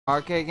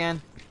Arcade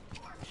again?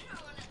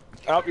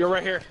 Oh, you're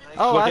right here.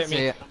 Oh, Look I at see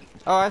me. it.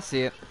 Oh, I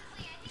see it.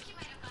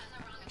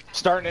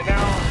 Starting it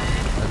now.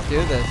 Let's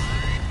do this.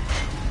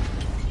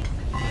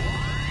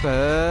 Just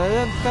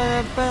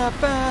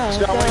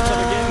gotta wait till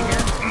they get in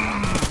here.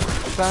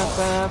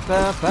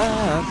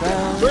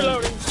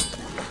 Reloading.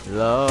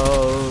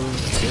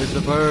 Love is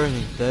the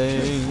burning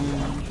thing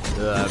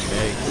that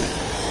makes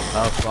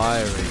a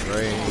fiery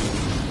ring.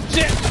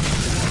 Shit!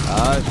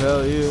 I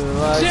feel you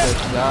like Shit! a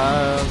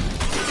child.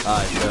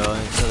 I fell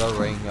into the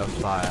ring of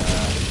fire.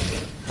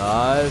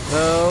 I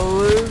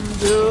fell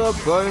into a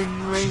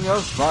burning ring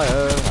of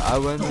fire. I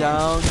went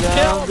down,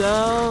 down,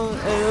 down,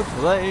 and the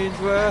flames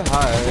were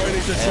higher. And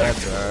it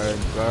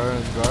burned,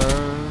 burned,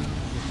 burned.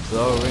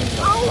 The ring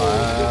of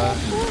fire,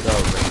 the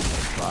ring of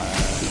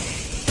fire.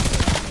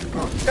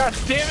 God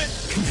damn it!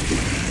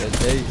 The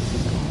taste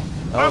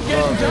of love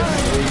and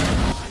hate.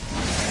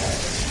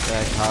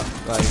 That hot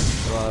like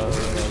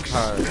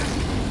heart.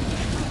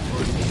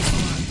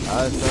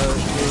 I fell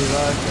through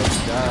like a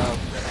shaft.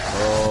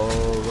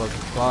 Oh, but the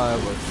fire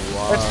was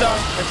wild. It's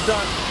done. It's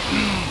done.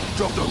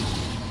 Drop them.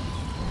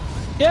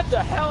 Get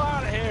the hell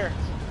out of here.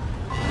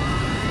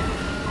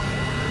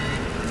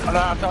 I'm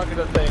not talking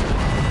to the thing.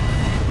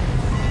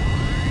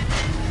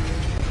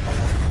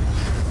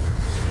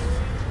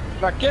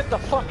 Now get the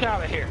fuck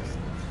out of here.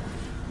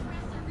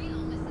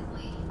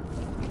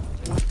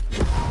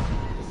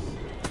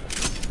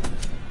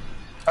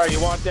 Alright, you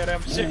want that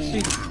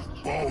M60?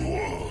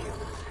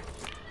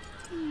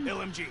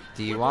 LMG.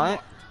 Do you want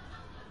it?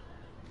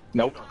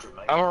 Nope.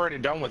 I'm already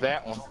done with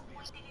that one.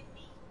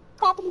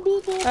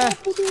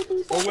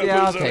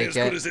 Yeah, I'll take as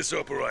good it. as this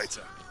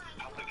operator.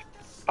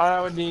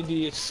 I would need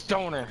the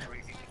stoner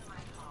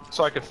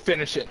so I could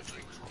finish it.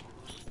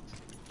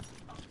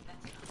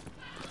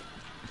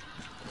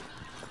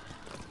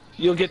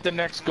 You'll get the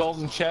next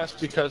golden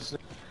chest because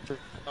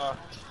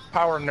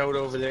power node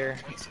over there.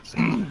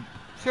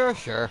 Sure,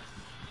 sure.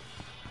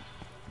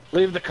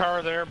 Leave the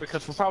car there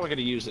because we're probably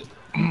gonna use it.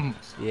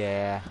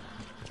 Yeah.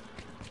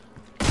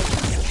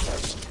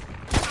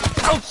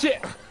 Oh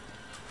shit!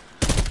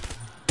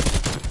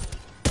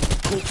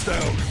 Corpse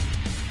down.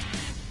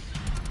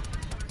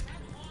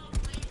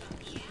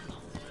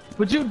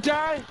 Would you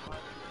die?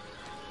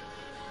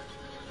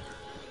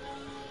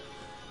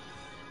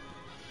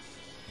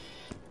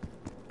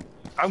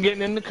 I'm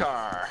getting in the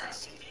car.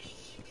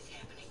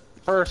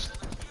 First.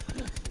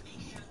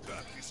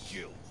 That is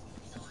kill.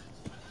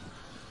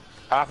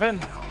 Hop in.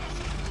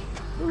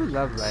 Ooh,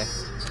 lovely.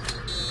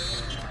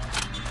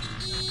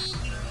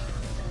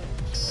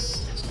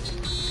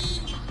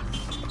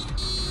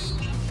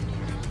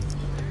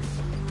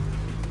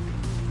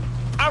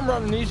 I'm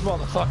running these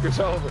motherfuckers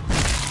over.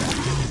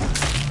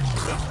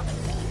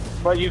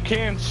 But you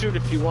can shoot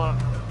if you want.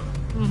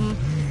 Mm-hmm.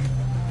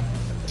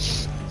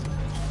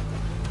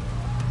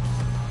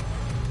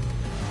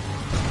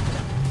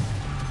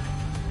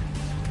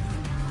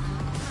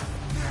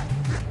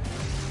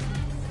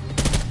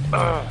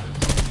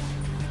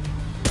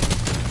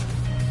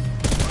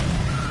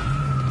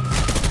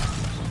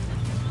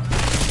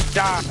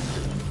 Die.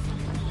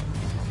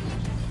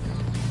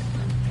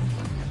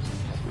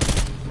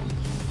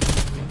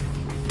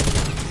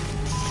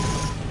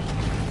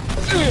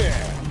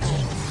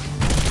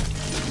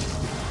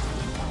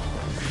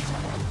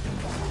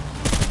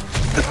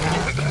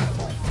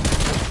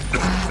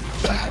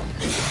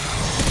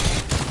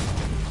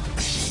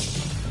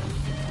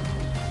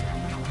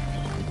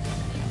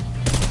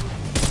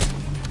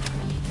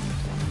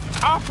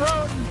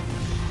 Off-road!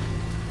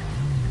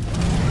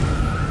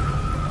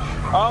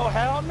 Oh,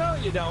 hell no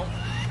you don't.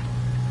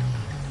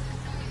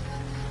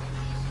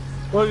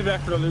 We'll be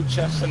back for the loot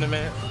chest in a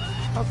minute.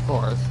 Of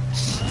course.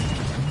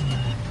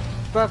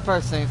 But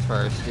first things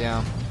first,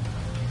 yeah.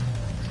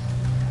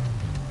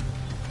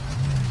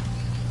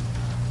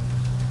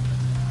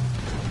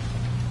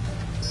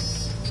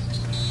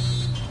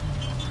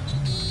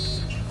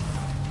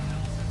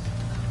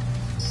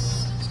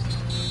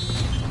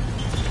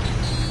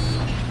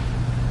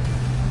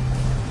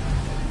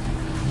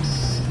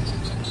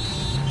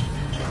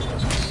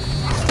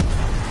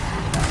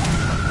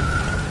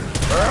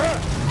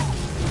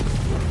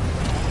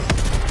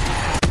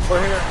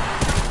 We're here.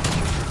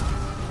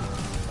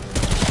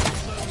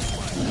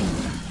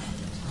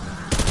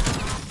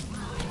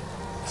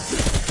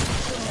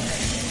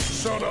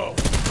 Shut up.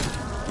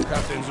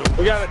 Captain's over.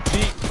 We got a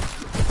Jeep.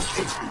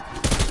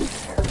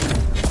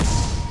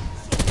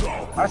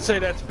 I'd say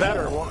that's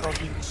better.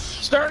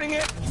 Starting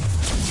it.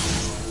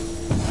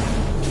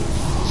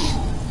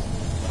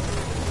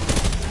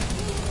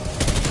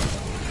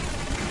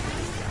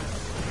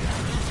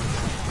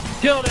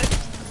 Killed it.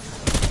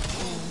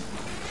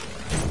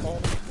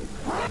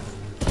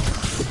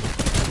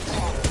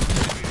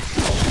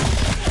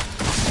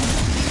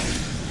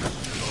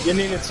 You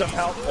needed some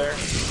help there.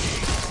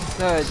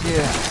 Good,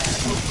 yeah.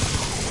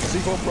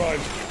 C4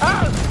 prime.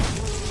 Ah!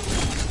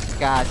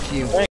 Got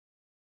you.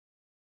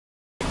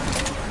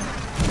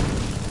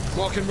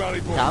 Lock and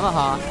rally point.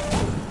 Tomahawk.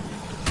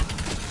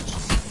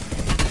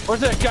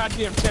 Where's that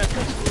goddamn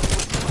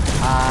Tempest?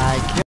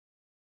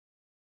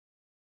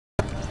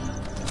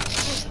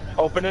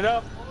 Open it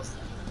up.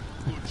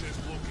 Good chest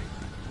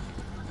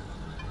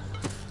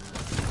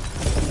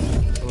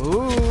walking.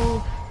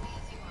 Ooh.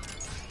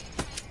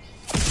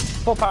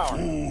 Full power.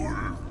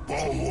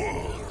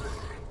 Power.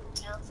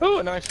 Ooh,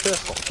 a nice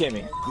pistol.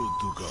 Gimme. Good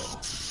to go.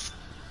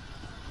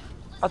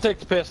 I'll take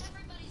the pistol.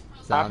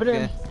 Pop Sounds it in.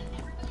 good.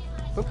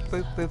 Boop,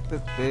 boop, boop,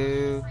 boop,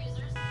 boop.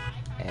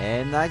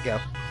 And I go.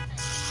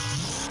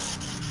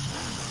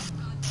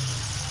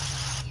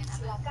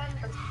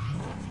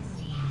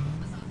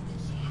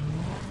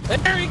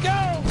 There you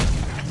go.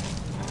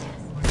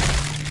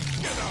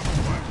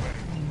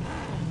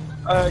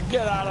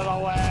 Get out of the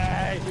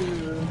way.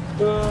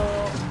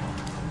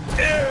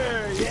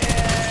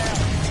 Yeah.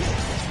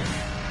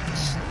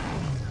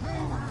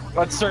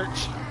 Let's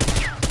search.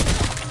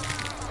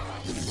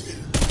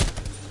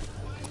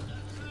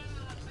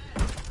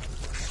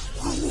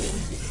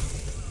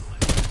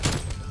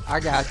 I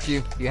got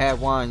you. You had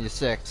one, you're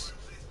 6.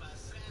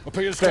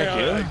 Appears Thank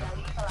chaotic.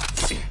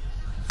 you.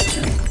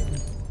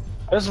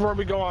 This is where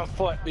we go on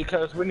foot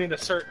because we need to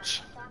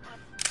search.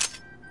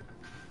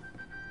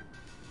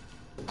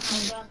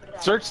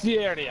 Search the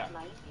area.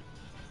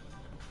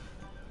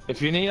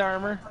 If you need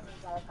armor,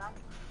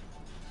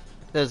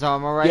 There's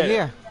armor right Get it.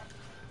 here.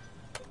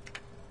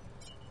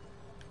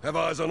 Have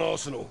eyes on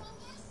Arsenal.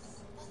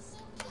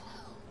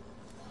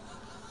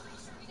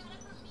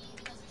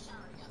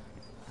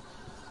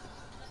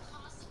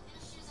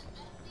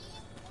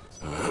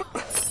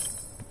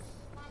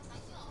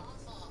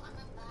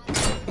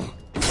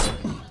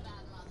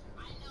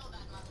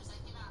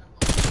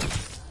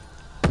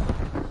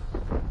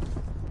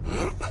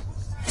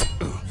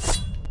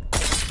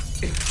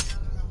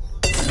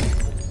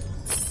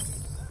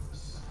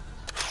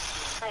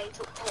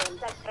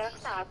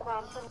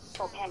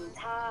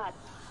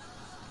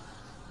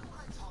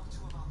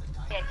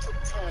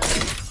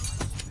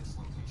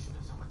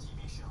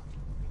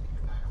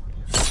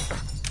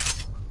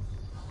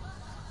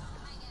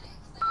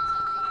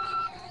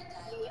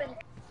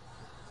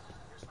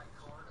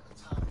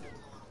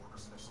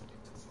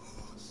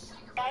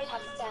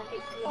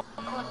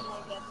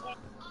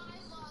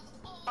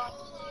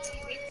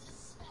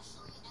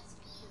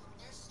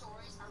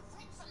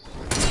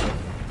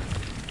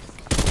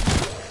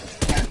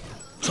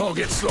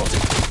 Target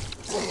slotted.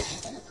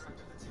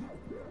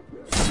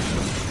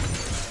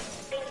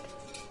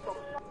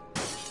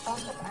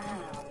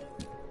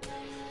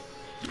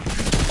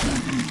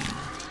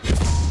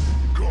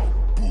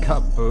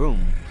 Kaboom.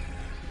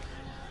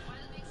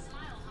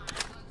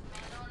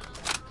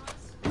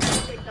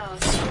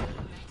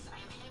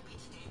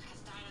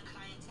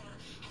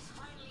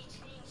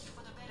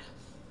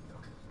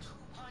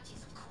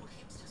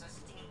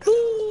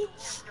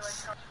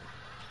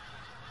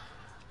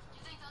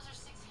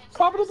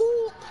 pop it a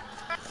ball.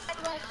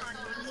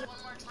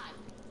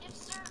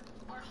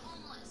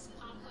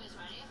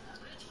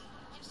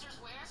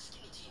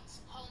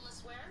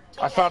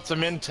 I found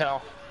some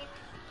intel.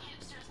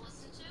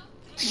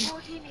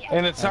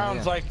 And it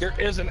sounds like there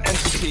is an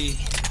entity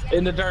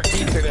in the dark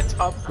ether that's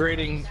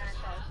upgrading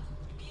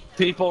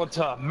people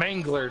into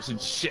manglers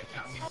and shit.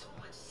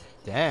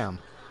 Damn.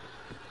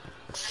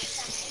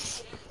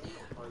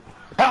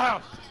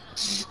 Ah!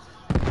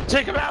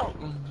 Take him out!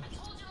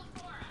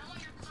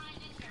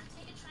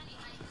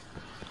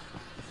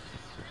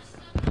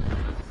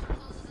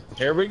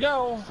 Here we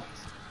go.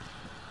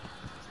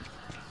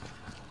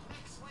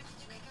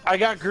 I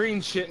got green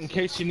shit in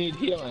case you need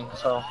healing,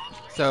 so.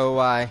 So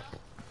I.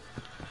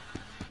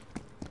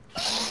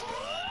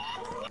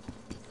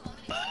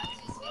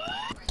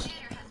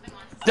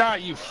 Die,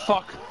 you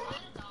fuck.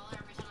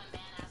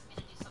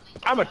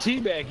 I'm a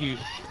teabag you.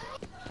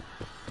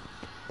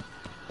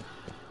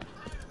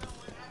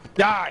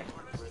 Die.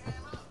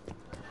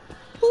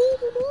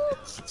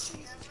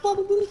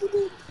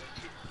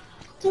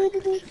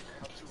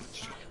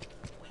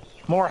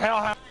 More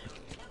hellhound.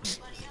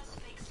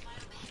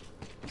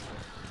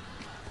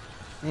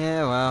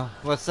 Yeah, well,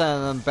 we're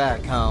sending them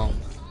back home.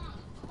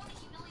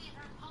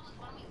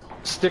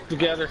 Stick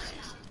together.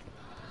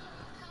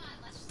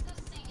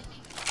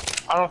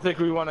 I don't think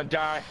we want to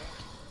die.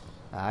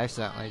 I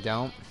certainly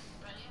don't.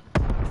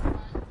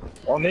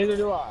 Well, neither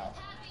do I.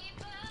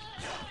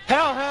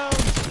 Hellhound!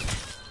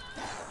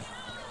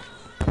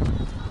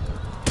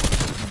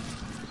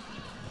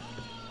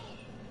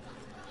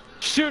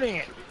 Shooting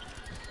it.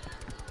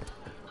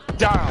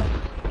 Down.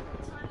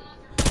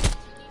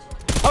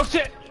 Oh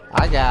shit!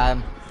 I got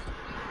him.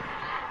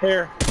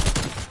 Here.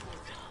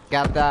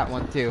 Got that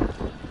one too.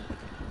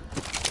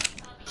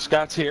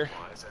 Scott's here.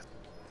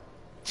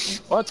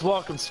 Let's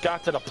welcome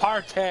Scott to the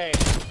party.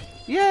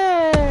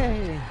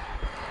 Yay!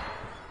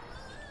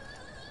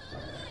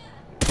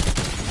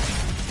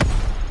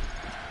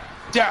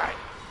 Die.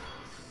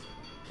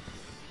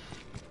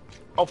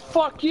 Oh,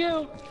 fuck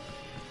you.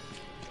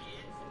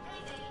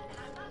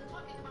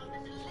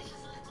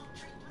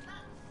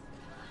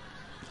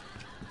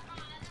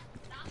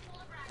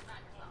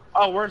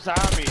 Oh, we're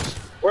zombies.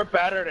 We're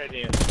better than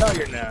you. No,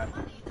 you're not.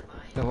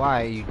 Then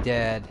why are you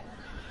dead?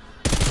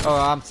 Oh,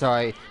 I'm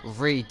sorry.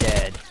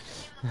 Re-dead.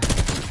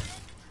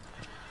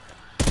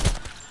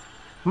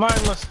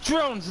 Mindless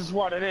drones is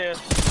what it is.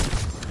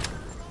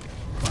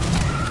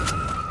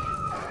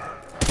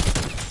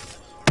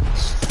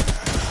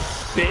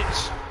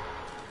 Bitch.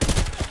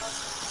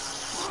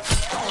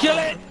 Kill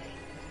it!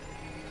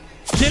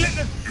 Kill it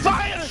with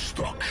fire!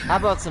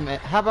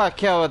 How about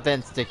kill with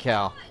insta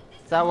kill?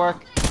 Does that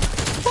work?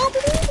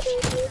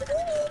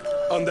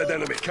 Undead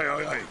enemy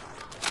KIA.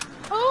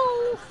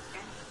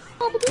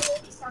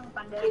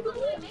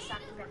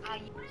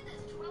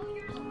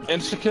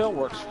 Insta kill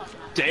works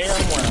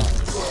damn well.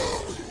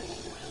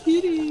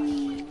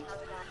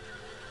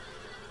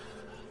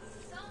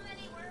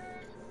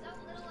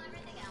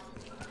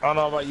 I don't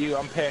know about you,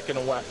 I'm packing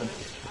a weapon.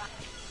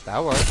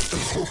 That works.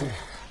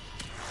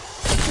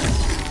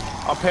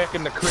 I'm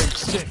packing the Krig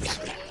 6.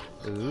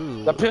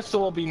 Ooh. The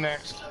pistol will be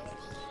next.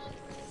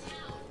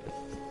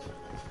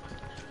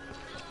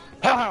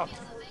 Hellhound!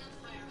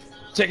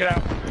 Take it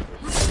out.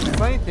 The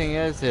funny thing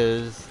is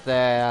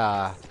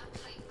that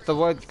the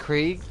word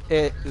Krieg,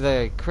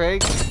 the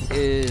Krieg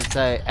is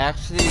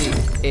actually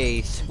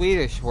a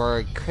Swedish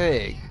word,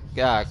 Krieg,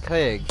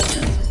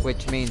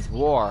 which means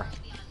war.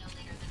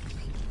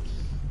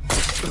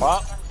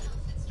 Well,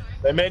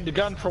 they made the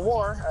gun for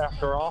war,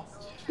 after all.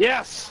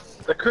 Yes!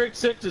 The Krig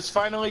 6 is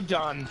finally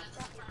done.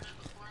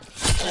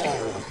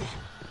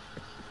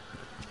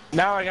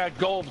 Now I got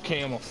gold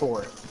camo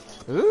for it.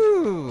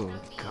 Ooh,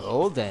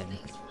 golden.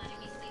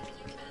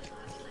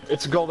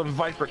 It's a golden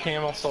Viper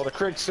camo, so the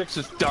Krig 6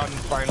 is done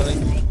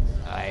finally.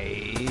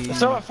 If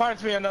someone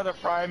finds me another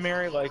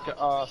primary, like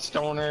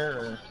Stoner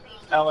or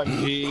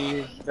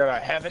LMG, that I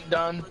haven't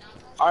done,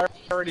 I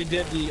already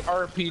did the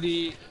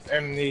RPD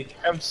and the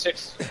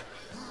M6.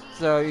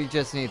 So you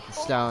just need the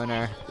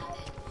Stoner.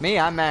 Me,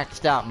 I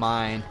maxed out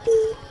mine.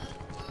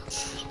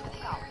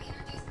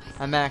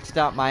 I maxed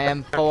out my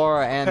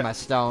M4 and my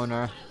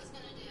Stoner.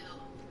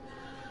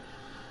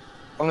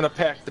 I'm gonna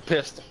pack the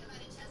pistol.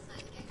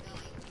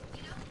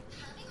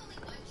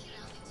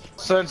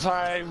 Since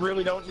I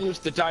really don't use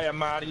the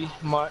Diamati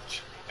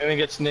much, and it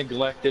gets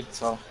neglected,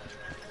 so.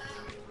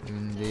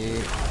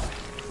 Indeed.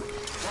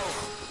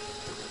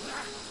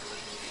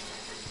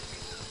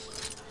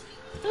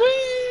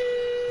 Whee!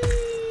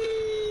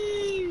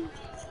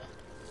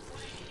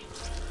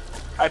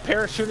 I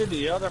parachuted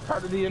the other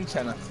part of the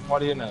antenna. What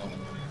do you know?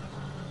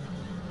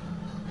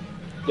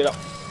 Get up.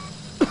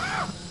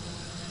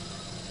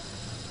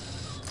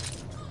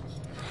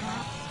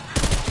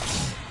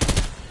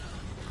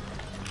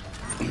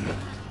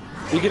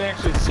 You can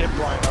actually zip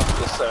line up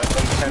this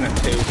antenna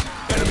too.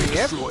 Enemy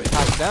Yep, destroyed.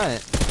 I've done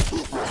it.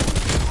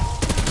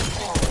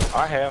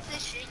 I have.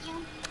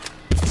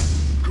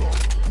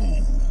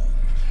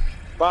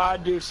 But I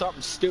do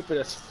something stupid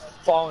as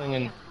falling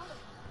and,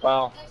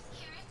 well,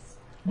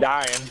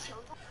 dying.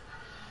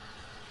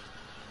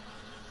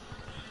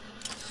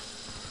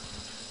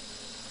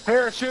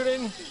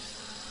 Parachuting.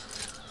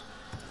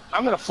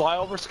 I'm gonna fly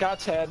over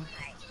Scott's head.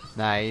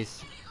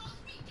 Nice.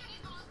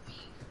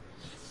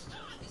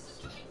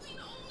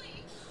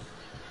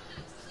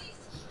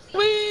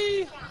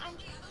 Whee!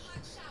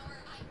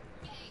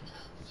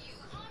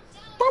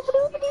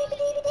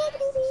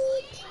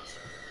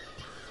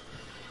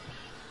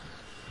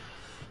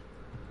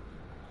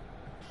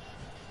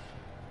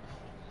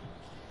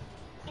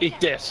 Eat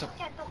this.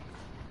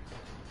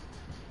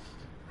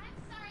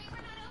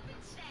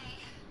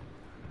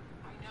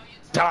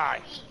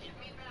 Die.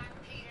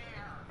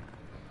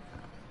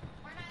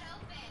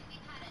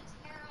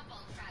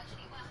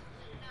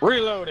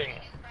 Reloading.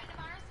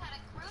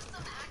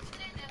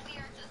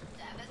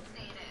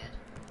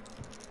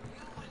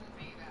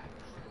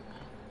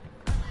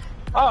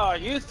 Oh,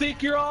 you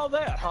think you're all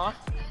that, huh?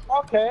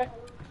 Okay.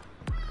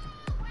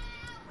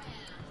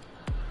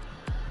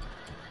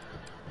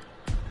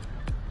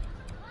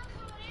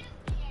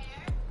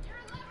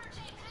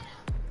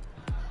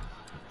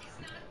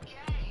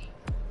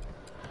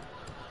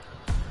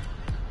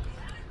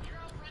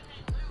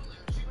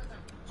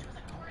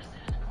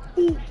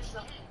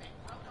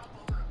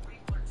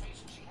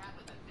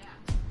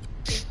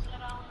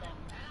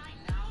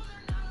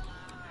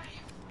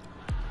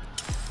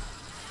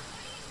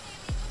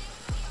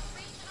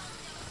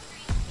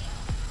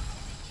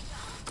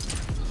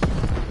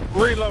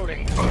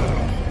 Reloading.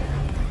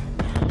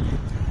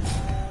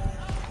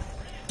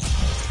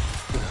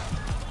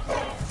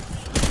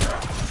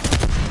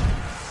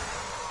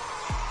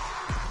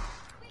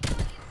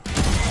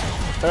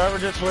 Whoever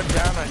just went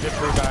down, I just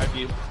revived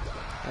you.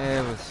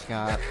 It was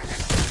Scott.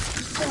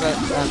 But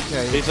I'm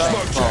sure He's he's up.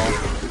 thankful.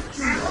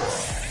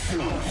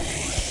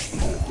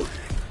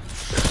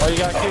 Well, you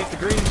gotta keep the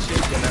green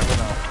shit, you never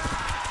know.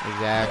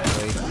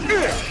 Exactly.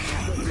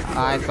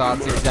 I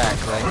thought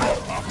exactly.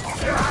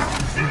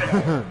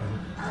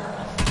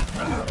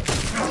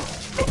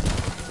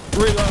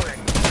 Reloading.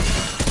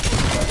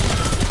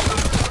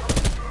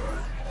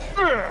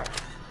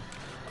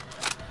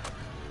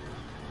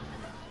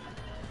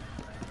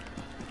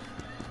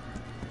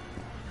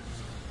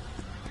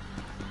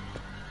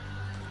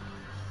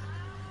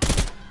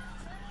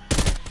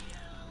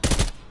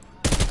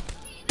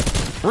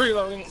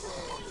 Reloading.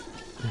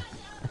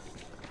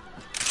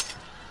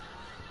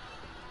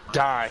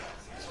 Die.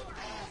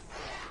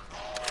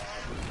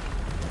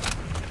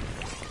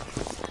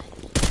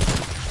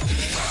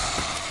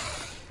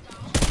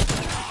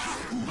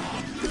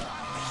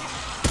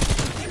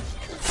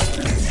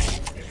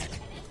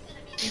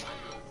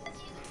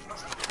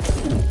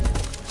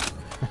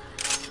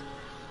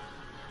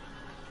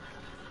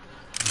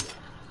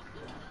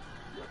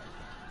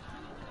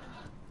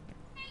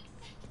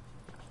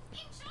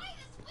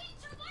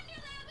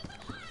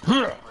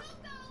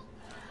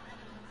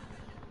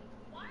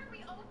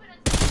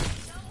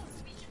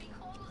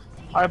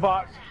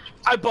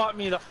 I bought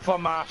me the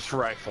FAMAS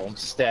rifle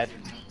instead.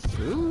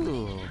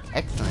 Ooh,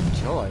 excellent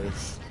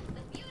choice.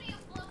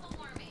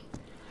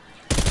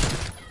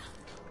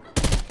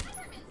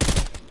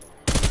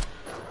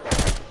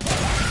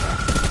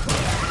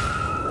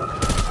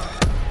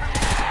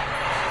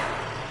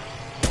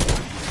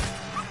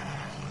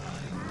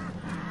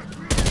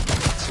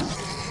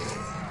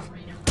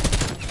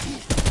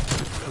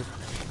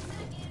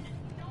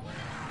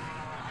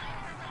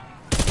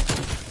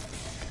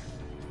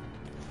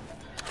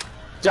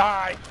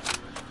 Die!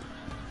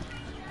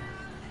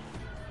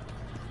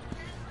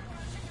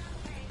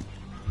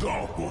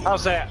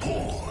 How's that?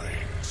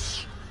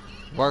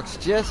 Works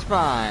just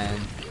fine.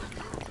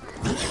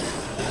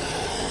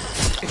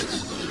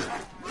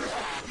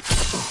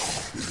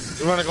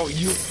 You wanna go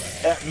you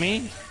at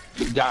me?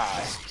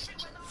 Die.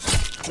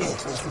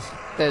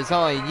 There's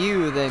only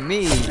you than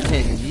me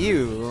can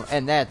you,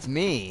 and that's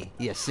me,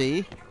 you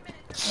see?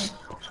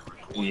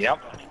 Yep.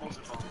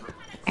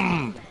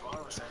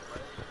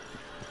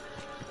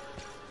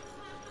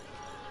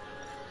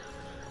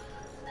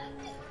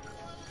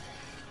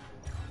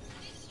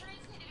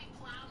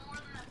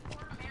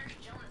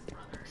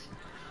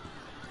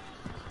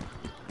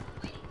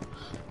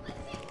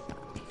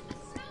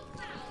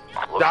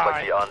 Looks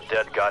like the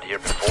undead got here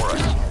before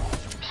us.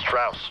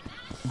 Strauss,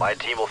 my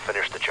team will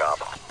finish the job.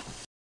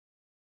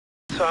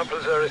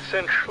 Samples are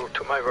essential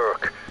to my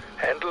work.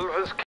 Handle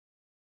was...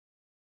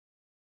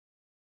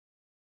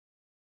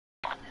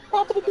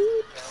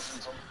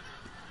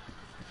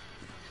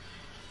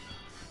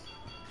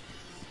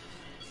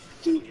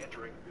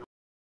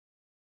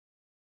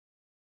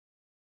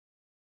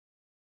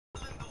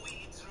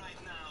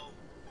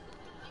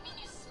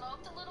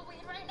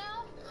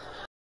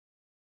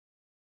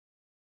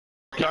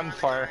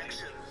 Gunfire. Can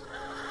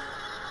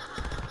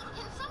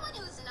someone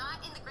who's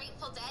not in the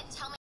Grateful Dead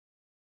tell me?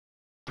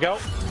 Go.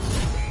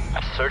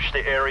 Search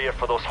the area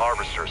for those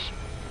harvesters.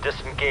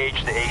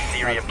 Disengage the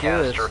Aetherium That's good.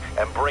 canister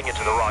and bring it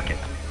to the rocket.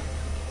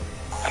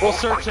 We'll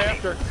search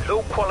after.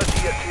 Low quality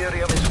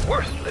Ethereum is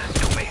worthless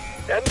to me.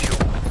 And you.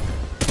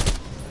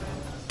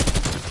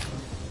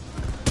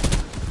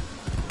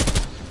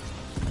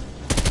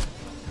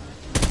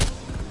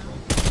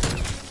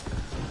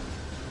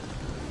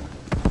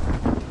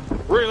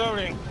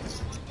 Reloading.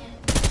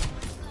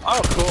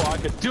 Oh, cool. I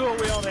could dual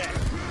wield it.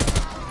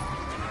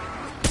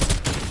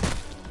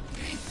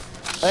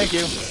 Thank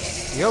you.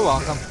 You're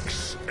welcome.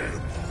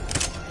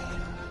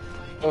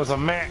 It was a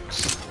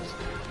max.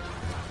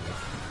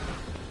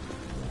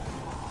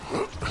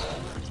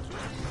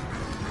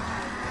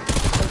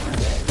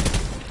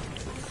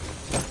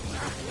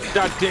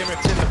 God damn it,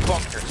 it's in the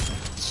bunker.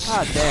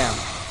 Ah, damn.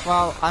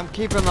 Well, I'm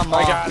keeping them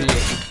I off got you.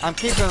 it. I'm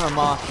keeping them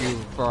off you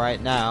for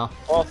right now.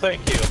 Well,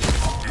 thank you.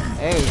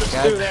 Hey, Let's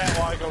guys. do that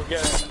while I go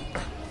get it.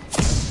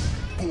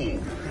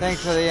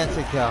 Thanks for the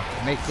instant kill.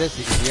 Makes this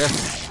easier.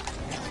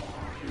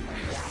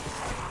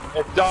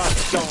 It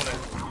does, don't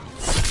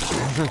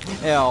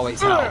it? It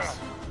always helps.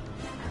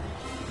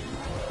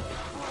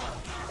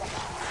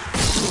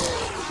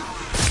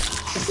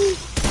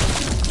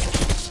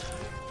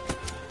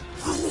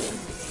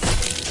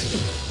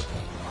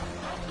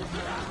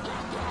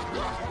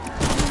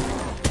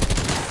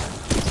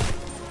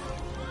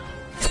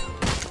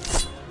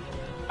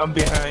 I'm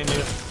behind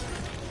you.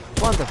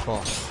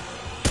 Wonderful.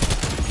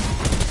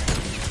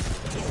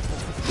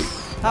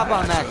 How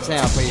about max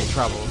ammo for your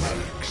troubles?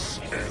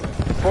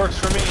 Works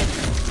for me.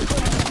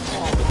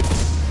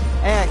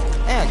 And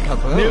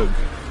kaboom. Nuke.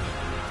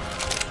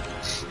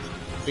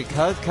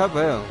 Because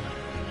kaboom.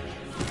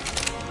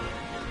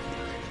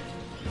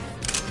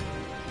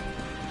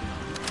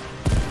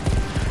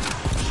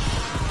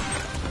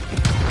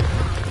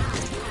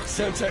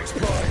 Semtex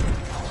Prime.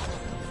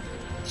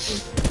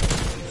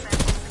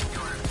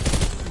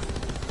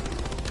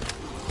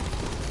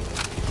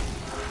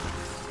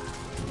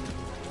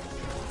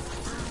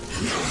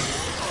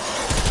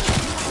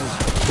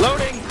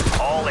 Loading.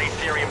 All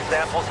Aetherium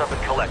samples have been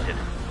collected.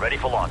 Ready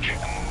for launch.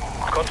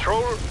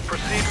 Control,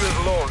 proceed with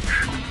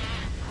launch.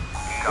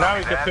 Now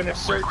we can finish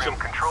searching.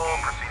 Control,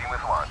 proceeding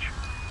with launch.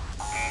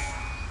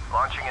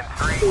 Launching in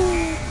 3, 2,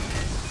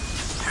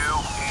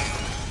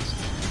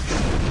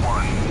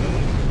 1.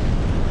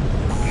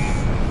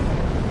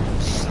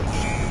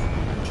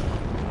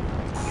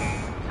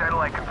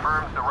 Satellite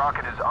confirms the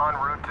rocket is en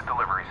route to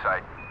delivery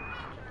site.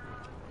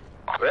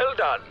 Well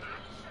done.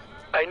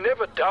 I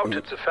never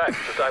doubted the fact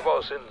that I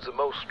was in the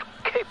most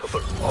capable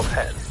of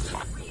hands.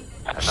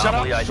 Shut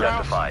up, Anomaly Strauss.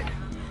 identified.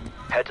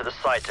 Head to the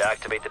site to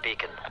activate the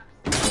beacon.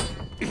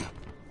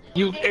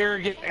 You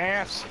arrogant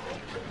ass.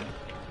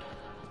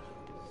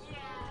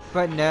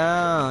 But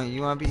no,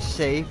 you want to be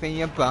safe in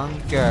your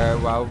bunker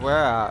while we're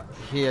out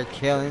here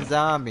killing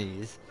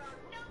zombies.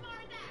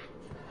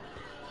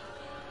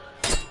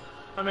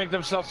 I make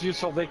themselves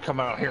useful, they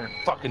come out here and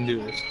fucking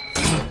do this.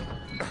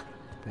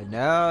 But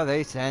no,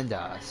 they send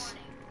us.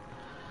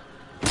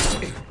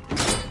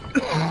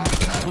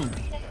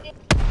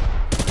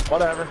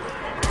 Whatever.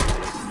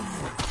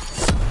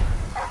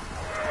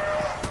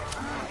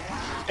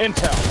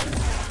 Intel.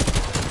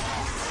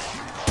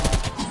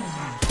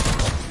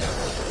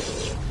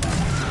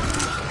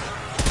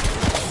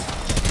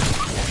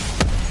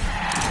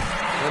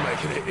 They're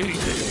making it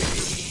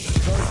easy.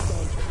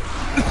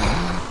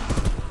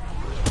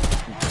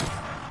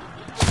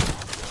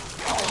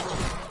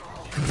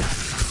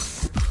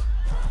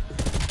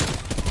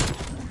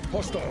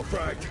 Hostile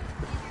fragged.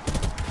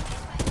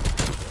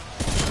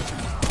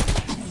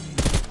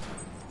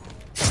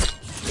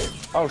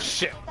 Oh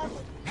shit.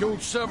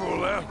 Killed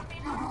several there.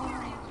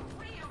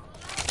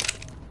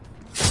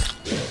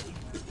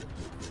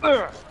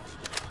 Ugh.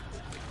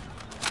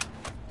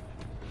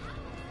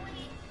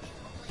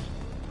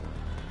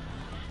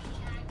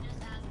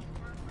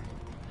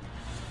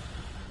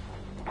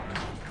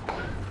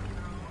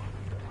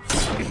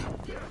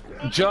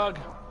 Jug.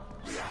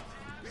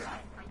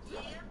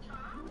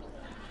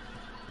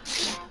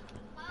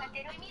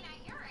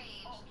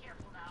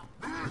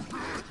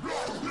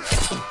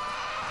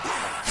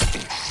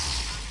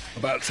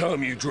 About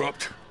time you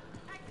dropped.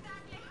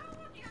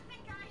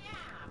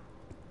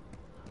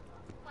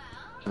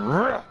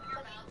 Ugh.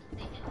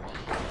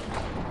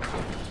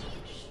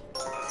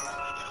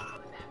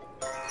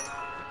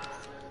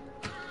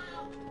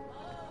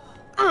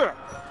 Ugh.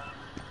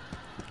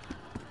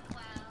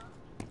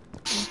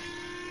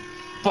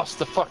 Bust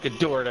the fucking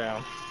door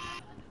down.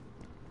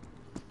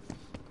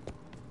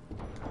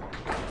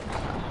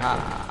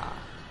 Ah.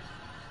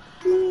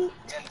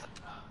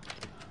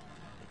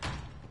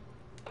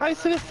 Hi,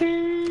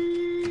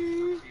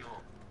 Sissy.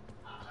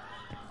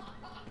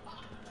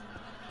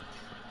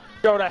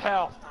 Go to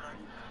hell.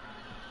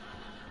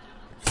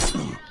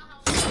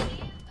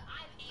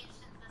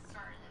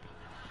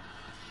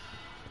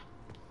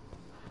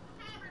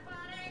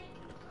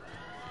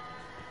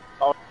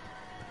 Oh.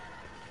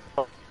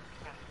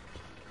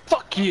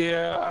 Fuck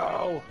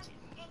you.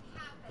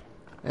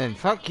 And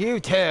fuck you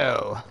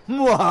too.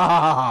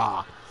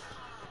 Mwah!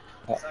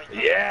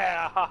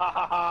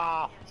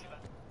 Yeah.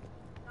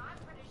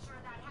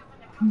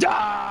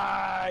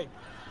 Die.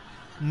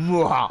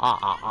 Mwah!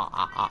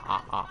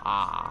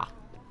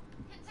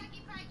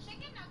 Kentucky Fried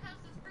Chicken now comes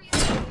with free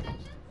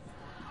extensions.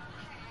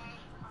 Okay,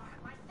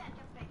 my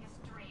second biggest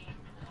dream.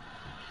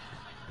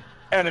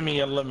 Enemy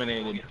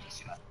eliminated. Oh no,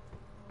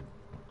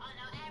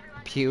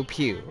 everyone. Pew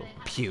pew.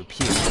 Pew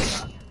pew.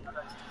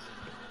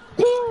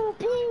 Pew,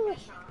 pew.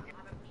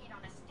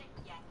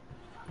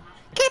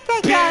 Get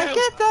that guy!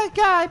 Get that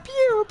guy!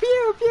 Pew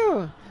pew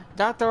pew!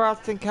 Dr.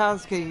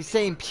 Ostenkowski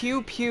saying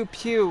pew pew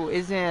pew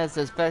isn't as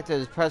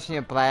effective as pressing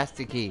a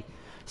blaster key.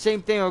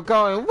 Same thing with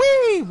going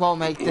wee won't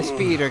make the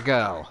speeder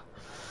go.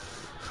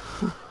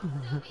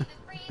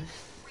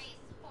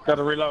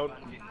 Gotta reload.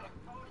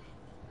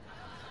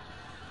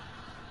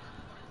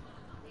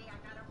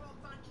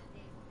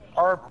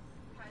 Our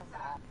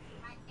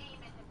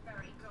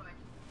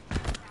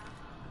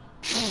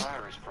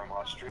Virus from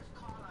Australia.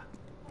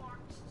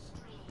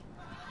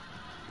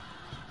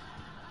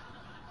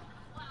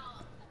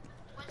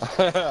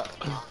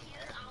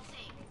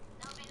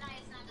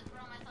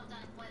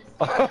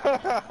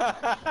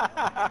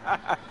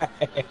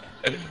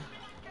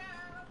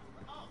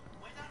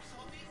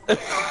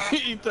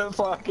 Eat the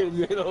fucking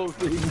middle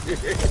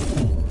finger.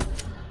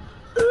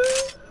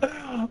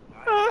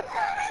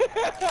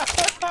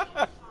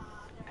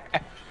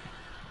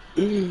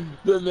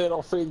 The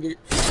middle finger.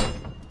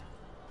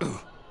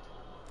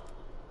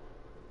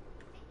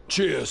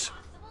 Cheers.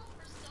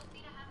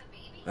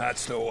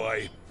 That's the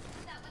way.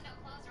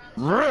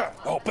 Ruh.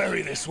 I'll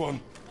bury this one.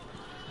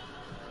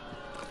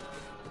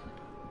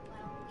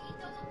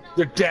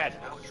 They're dead.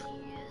 Sophia's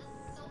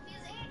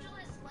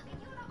Angelus, like a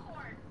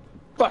unicorn.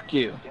 Fuck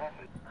you.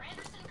 Or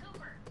Anderson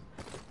Cooper.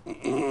 I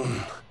can't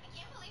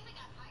believe we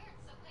got fired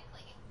so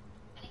quickly.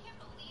 And I can't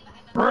believe I'm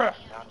a Ruh.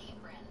 family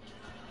friend.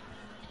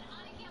 And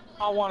I can't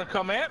believe I want to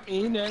come at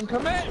me, then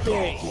come at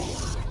me.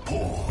 Points. I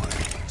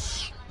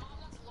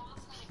almost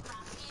lost my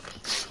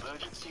craft.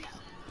 Emergency.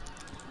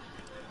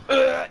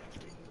 Ugh.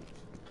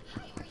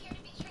 Hi, we're here to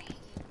be trained.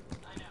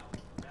 I know.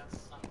 That's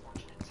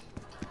unfortunate.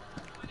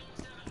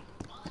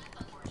 Well, that's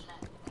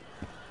unfortunate.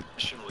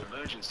 National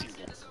emergency.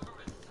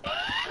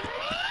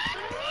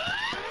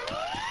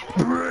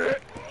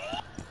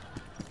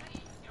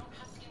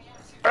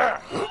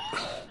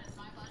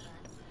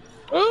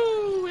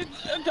 Ooh,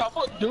 it's a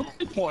double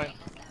duty point.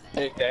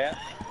 Take that.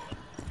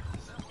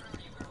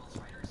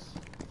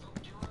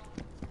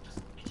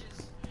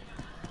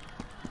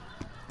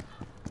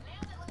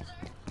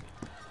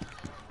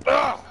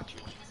 Ugh.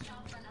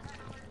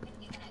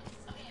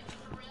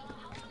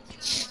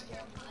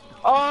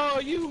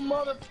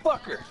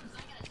 motherfucker.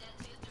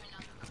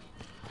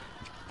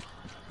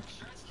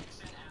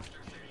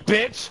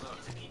 Bitch.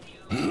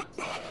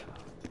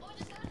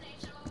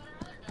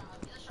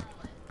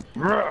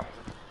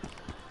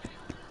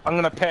 I'm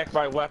gonna pack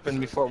my weapon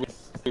before we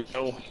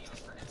go.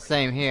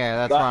 Same here.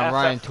 That's why I'm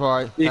running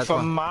toward. The That's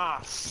why.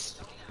 FAMAS.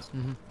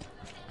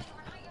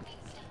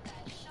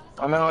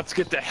 Oh no, let's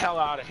get the hell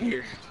out of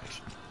here.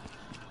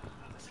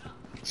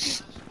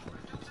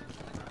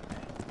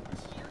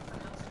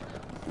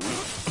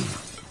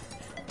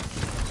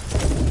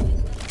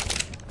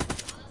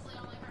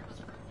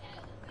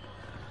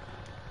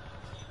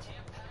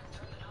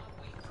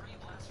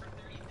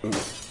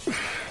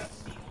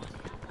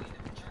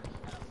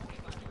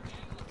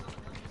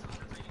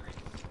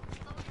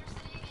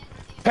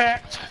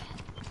 Packed.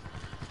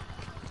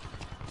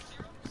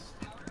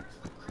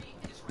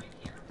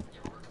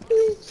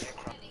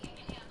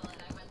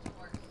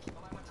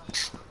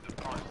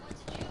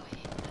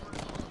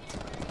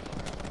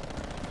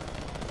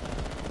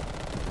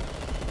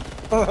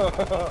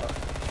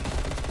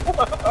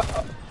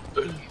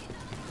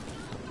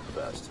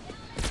 Best.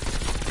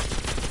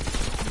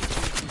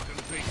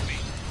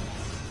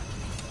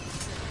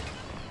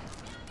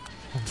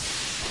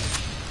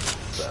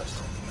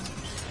 Best.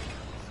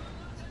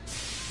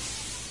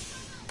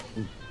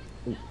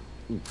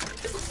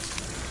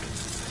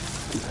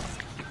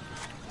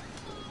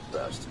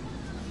 Best.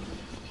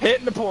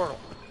 Hitting the portal.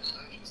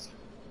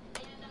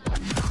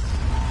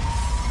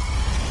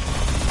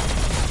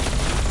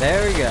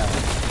 There we go.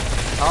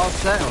 All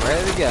set and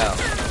ready to go.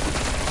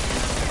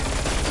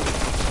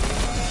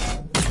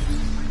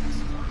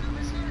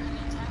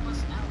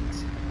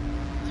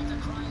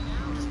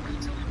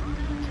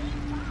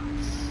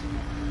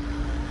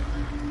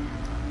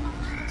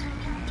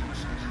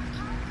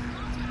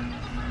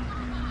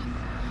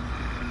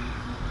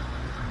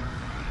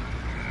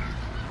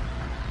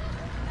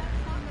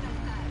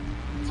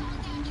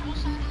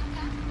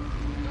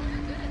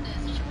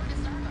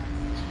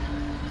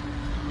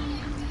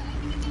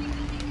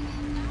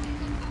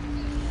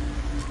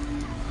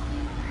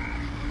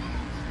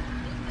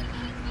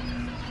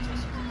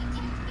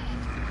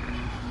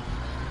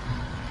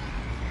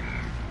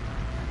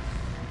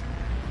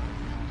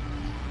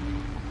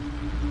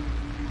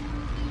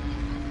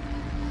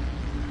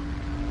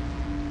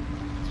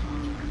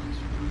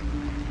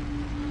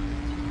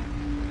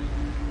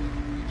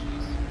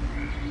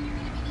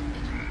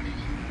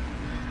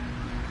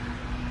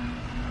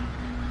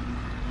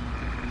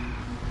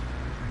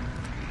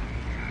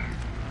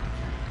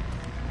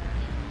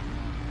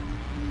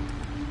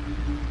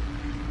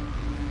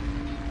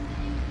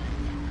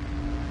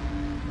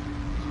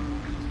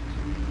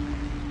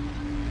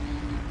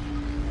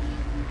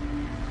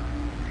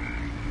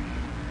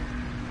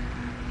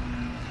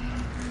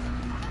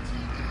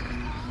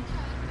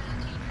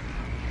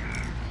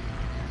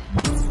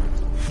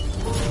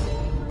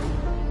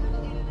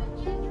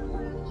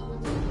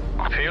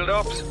 Field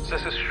Ops,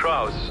 this is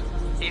Strauss.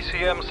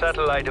 ECM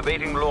satellite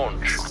awaiting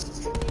launch.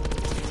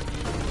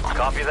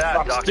 Copy that,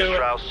 Let's Dr. do it.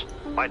 Strauss.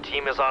 My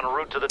team is en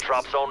route to the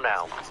drop zone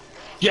now.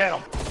 Get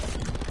him.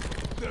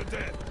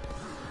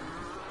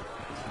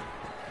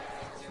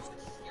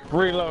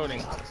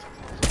 Reloading.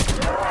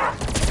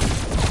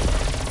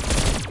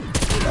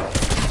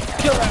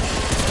 Kill him.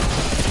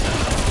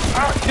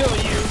 I'll kill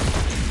you.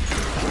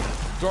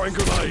 Throwing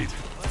grenade.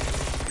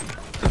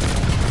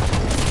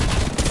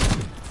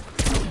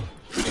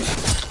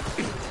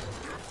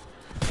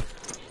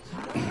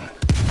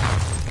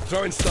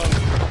 Throwing stun.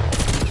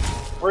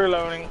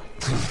 Reloading.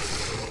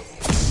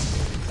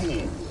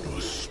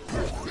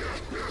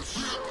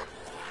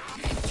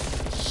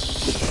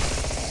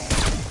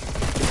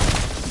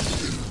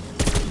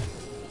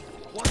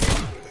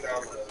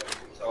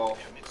 So,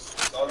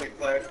 the only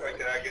flashlight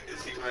that I get to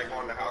see when I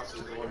go in the house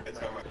is the one that's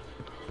on my.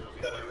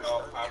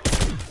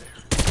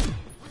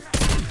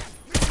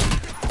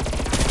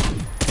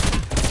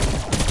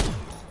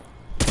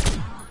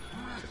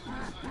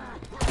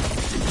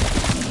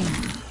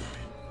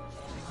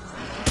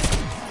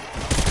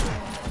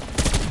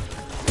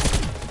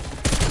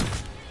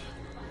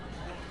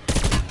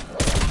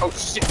 Oh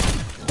shit.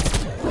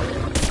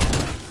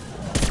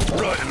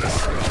 Right in the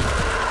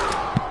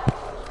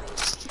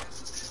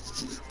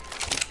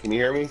Can you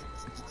hear me?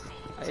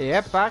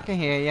 Yep, I can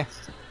hear you.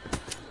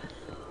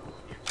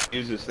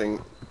 Use this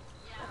thing.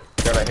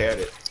 Thought I had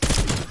it.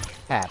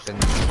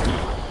 Happens.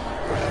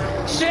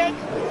 Shit.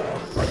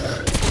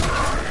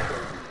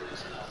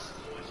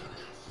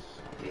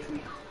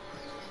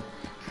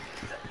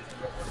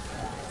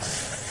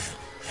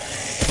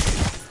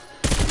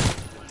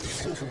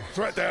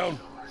 threat down.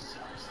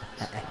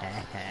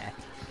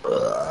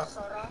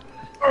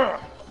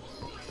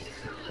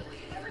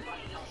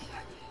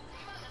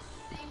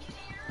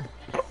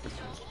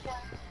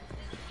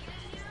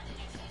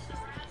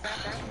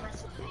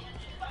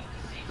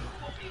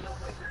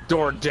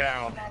 Door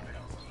down.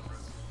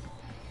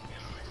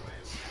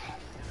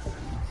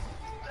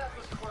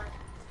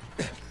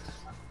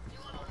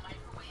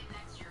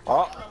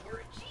 Oh.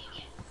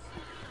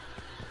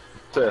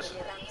 What's this?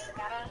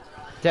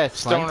 That's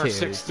Stoner fun too.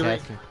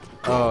 6'3".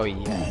 Oh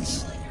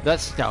yes, the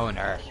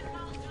stoner.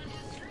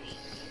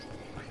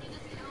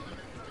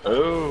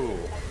 Ooh.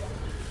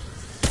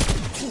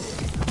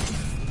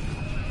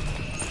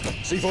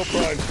 C4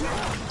 Prime.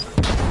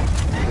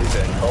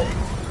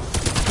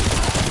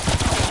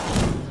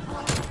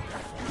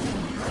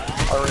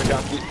 I already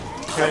got the.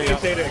 How do you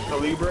say that?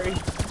 Calibre?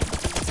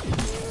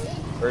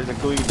 Or is it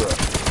Calibra?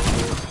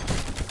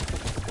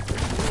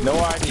 No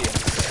idea.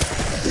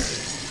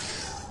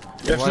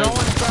 If no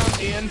one found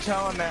the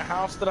intel in that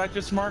house that I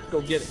just marked,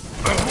 go get it.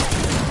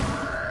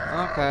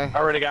 Okay. I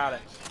already got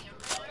it.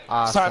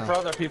 It's time for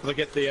Awesome. other people to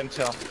get the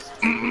intel.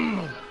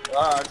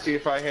 See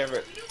if I have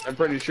it. I'm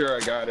pretty sure I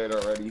got it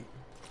already.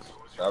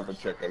 I'll have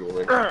to check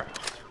anyway.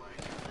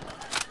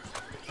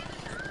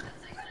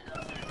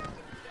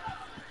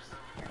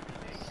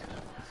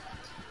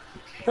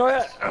 Go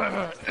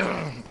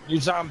ahead. You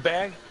zombie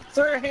bag.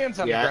 Throw your hands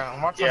on the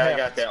ground. Watch Yeah, what I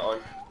got happens. that one.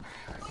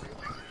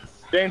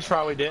 James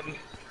probably didn't.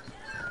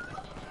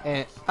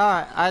 And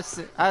alright,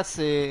 I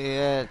see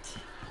it.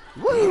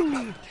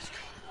 Woo!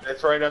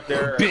 It's right up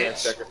there. Bitch.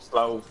 Second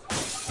slow.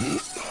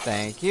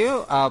 Thank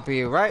you. I'll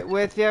be right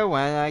with you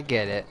when I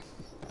get it.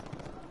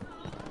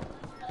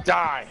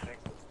 Die.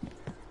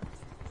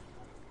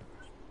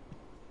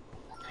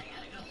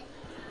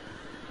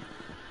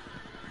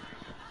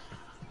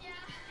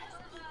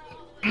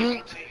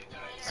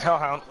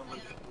 Hellhound.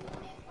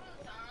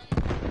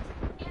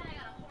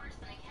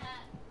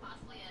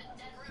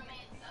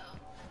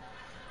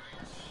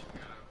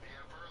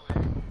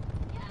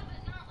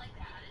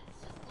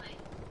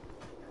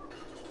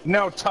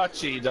 No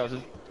touchy, does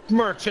it?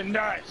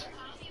 Merchandise.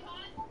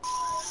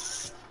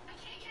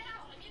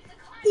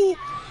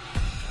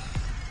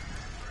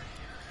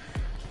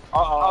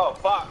 Oh,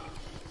 fuck.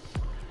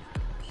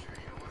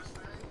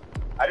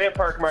 I didn't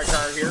park my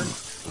car here.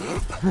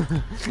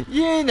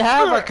 You didn't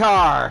have a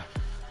car.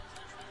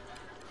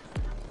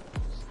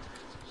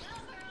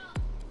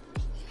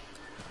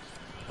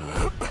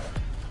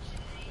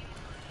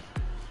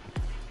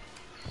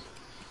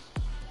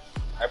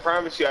 I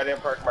promise you I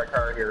didn't park my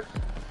car here.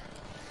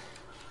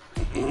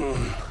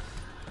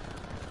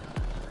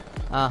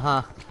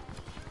 Uh-huh.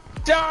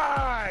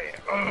 Die!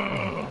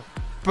 Boom.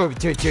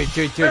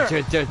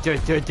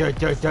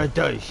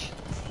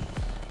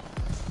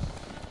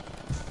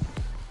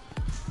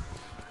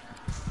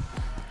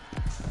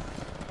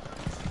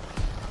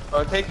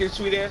 Oh, take your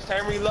sweet ass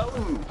time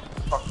reloading.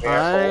 Fucking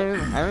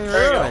asshole. I mean,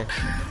 There you really. go.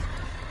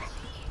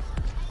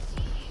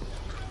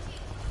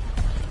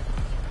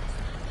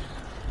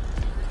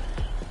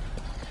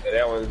 Yeah,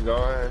 that one's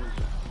gone.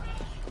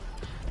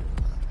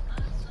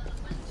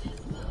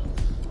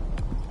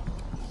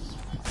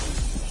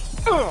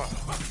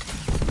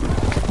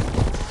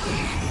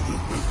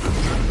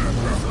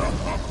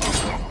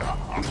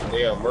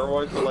 Damn, where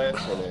was the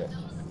last one at?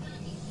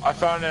 I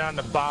found it on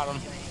the bottom.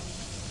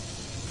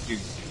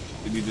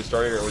 Did you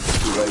destroy it or was it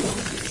too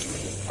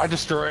late? I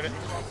destroyed it.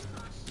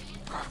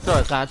 So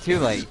it's not too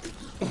late.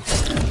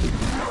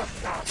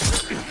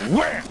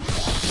 Where?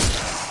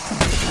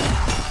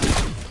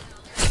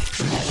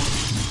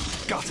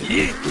 Got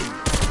it.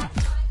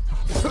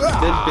 This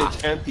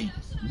bitch empty.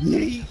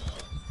 Yeet.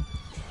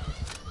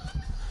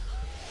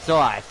 So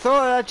I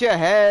throw it at your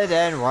head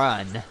and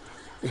run.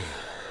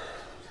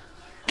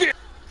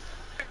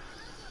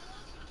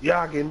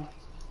 Yoggin.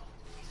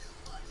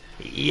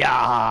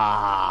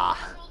 Yeah.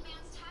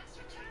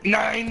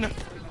 9.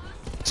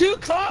 Too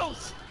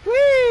close.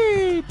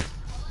 Whee!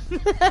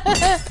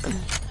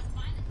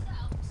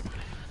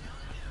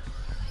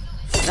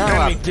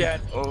 Enemy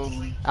dead.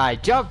 I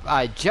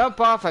jump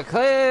off a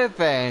cliff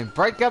and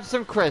break up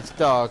some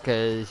crystal,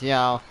 cause you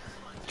know,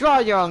 draw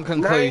your own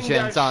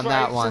conclusions on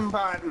that one.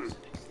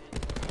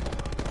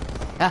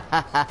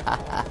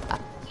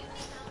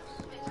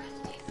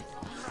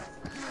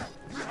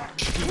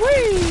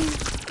 Whee!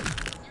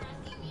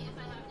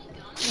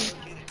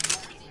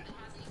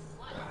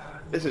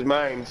 This is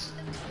mine.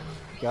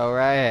 Go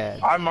right ahead.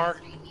 I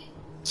marked.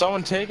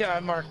 Someone take it. I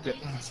marked it.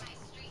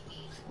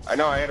 I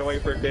know I had to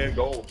wait for it to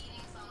go.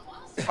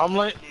 I'm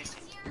late.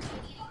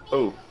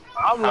 Oh.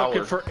 I'm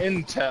looking for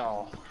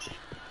intel.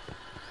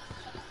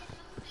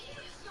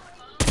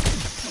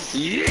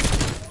 Yeah.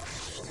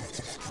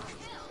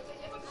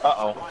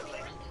 Uh-oh.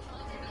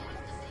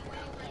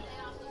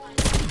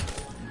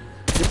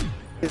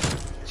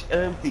 It's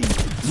empty.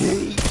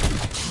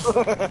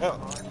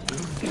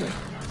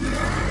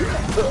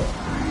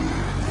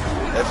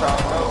 That's how I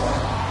know.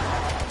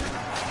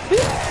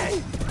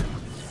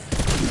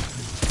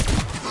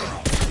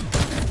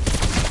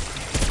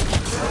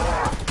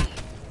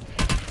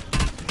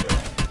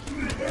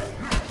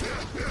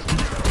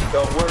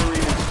 Don't worry,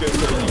 it's just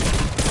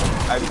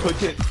I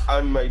put it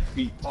on my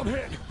feet. I'm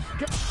hit.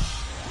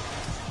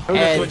 Who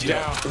And- put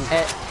down?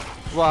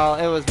 Well,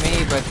 it was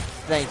me, but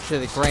thanks to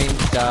the grain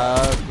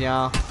stuff, you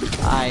know,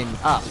 I'm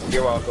up.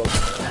 You're welcome.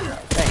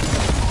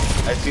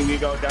 Thanks. I seen you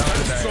go down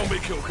tonight. Zombie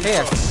kill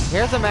Here, confirmed.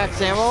 here's a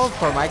max ammo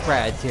for my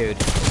gratitude.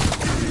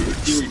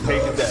 You were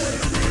taking that.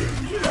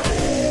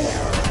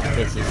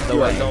 This is the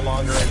You are way. no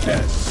longer in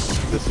debt.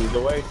 This is the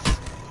way.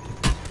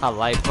 A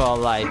life for a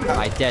life,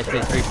 my debt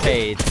is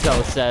repaid.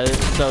 So says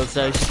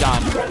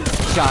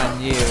Shan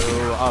Yu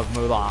of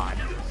Mulan.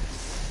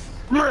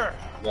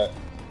 That.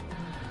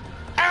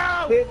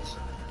 Ow! Bitch.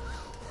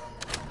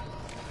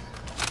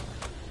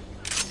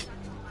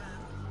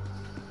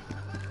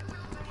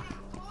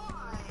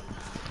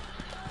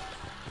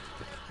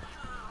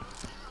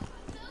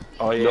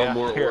 Oh yeah. No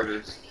more Here.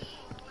 orders.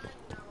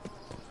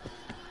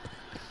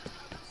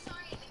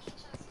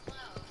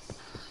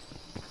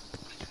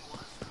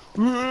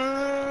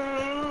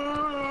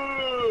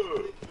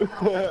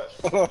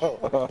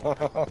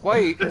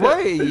 Wait, what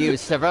are you,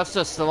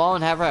 Sylvester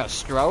Stallone having a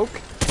stroke?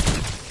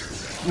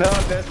 No,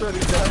 that's what he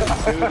does,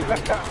 dude.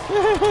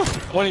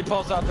 When he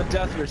pulls out the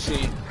death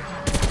machine.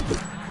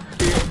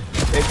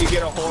 If you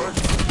get a horse,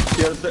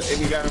 if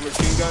you got a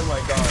machine gun,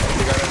 like if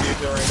you got a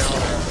user right now,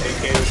 an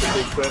AK with a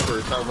big clip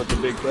or something with a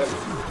big clip,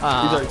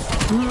 he's like,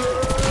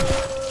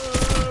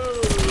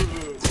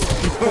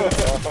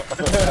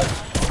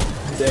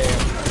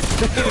 damn.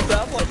 Dude,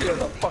 I'm like in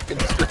a fucking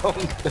stroke.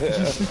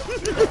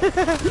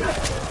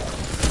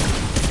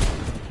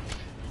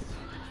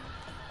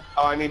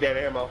 Oh, I need that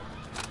ammo.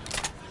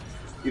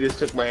 You just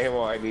took my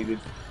ammo I needed.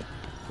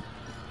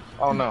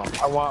 Oh no,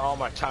 I want all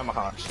my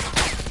tomahawks.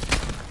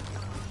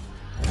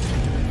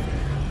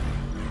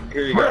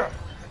 Here you go.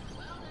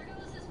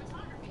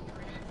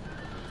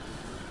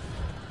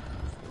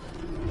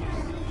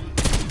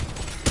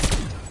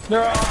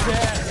 They're all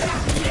dead.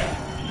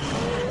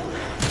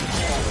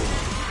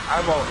 I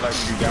won't let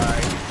you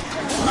die.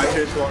 I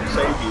just won't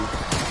save you.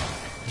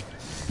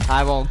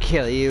 I won't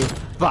kill you,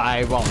 but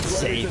I won't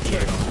save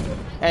you.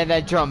 And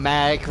then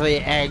dramatically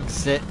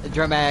exit the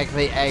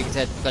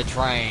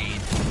train.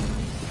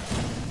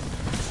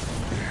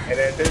 And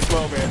at this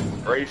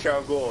moment, Ray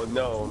Shao Ghul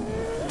known.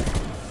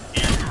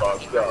 You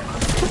fucked up.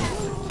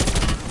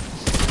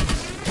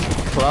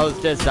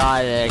 Closed his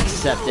eye and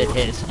accepted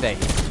his fate.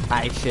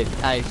 I shouldn't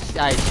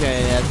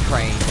have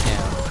trained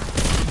him.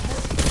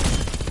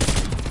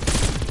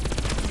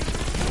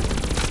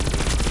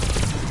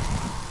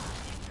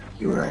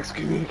 You were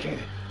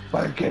excommunicated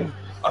by getting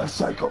a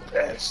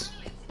psychopath.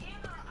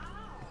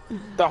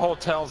 The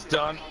hotel's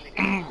done.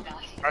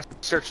 I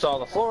searched all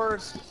the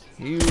floors.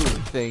 You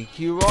think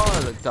you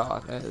are the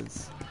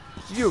darkness.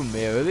 You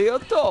merely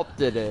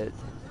adopted it.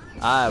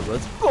 I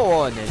was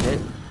born in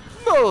it,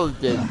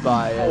 molded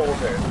by it.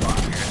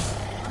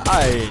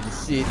 I didn't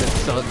see the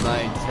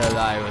sunlight until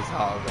I was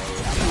already.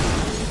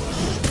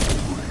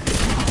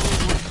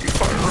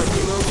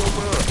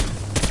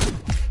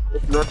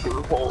 It's nothing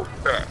to hold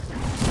back.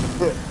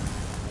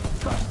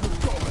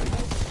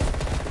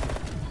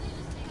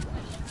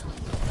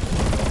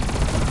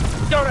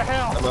 Go to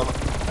hell.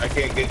 I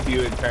can't get to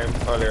you in time.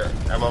 Oh, there.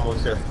 I'm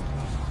almost there.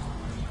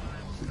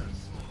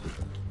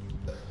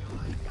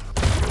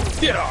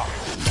 Get off.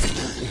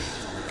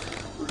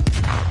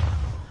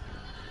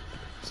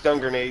 Stun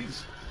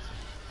grenades.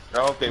 I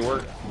hope they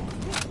work.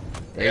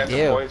 I They got some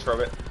do. points from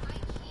it.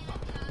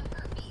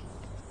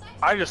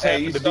 I just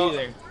Hey, happened to be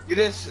there. You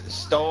just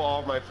stole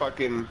all my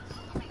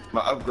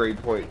upgrade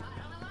point.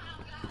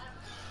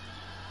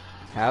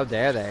 How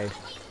dare they?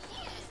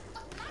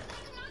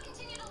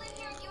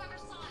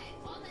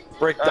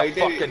 Break the He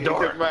did. fucking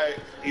door.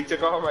 He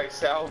took all my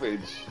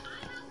salvage.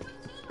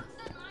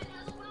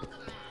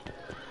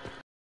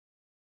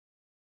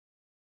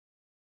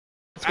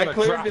 I gonna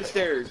cleared drop the it.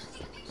 stairs.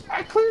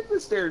 I cleared the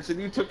stairs,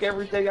 and you took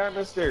everything on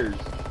the stairs.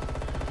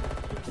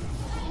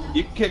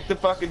 You kicked the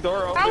fucking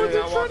door open, I was and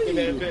in I front walked of in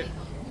you. that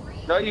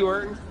bitch. No, you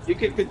weren't. You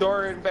kicked the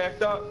door and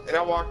backed up, and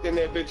I walked in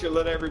that bitch and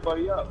let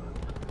everybody up.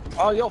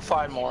 Oh, you'll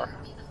find more.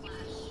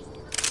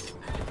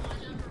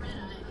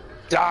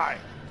 Die.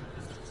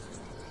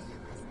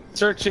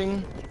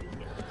 Searching.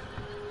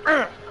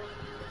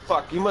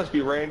 Fuck, you must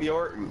be Randy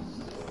Orton.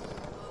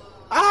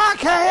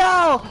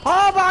 RKO!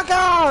 Oh my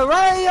god!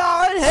 Ray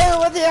in here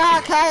with the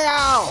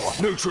RKO!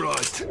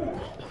 Neutralized.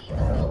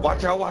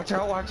 Watch out, watch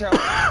out, watch out.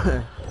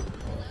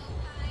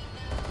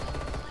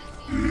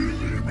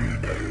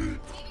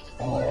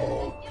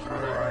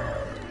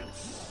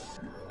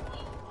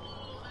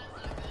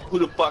 Who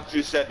the fuck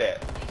just said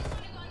that?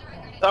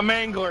 The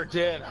mangler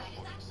did.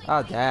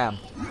 Oh damn.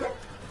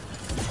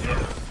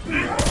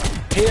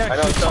 He I know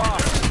actually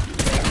talked.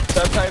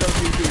 subtitles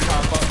usually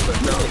pop up, but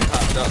nothing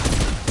popped up.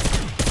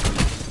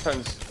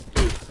 Tons.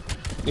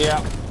 Yeah.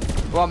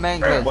 What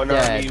Mangler's One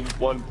dead? army,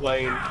 one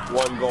plane,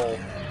 one goal.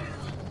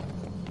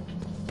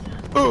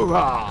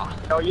 Ooh-ha!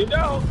 No, you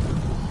don't.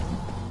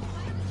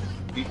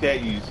 Beat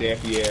that, you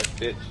zappy ass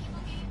bitch.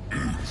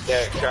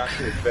 Static Shock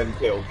has been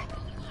killed.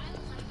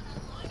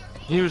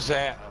 Use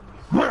that.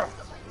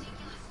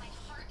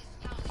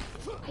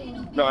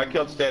 No, I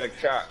killed Static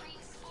Shock.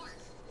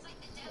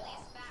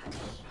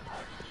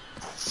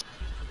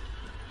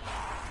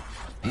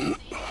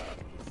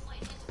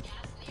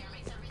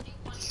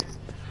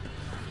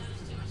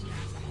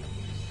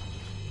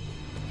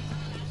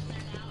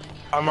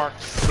 I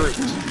marked fruit.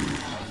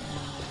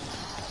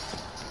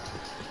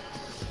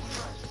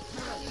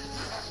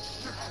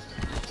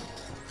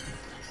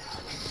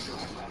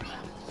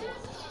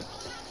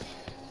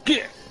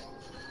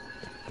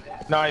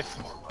 Knife.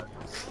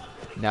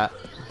 Knife.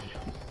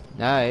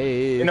 Knife.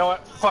 You know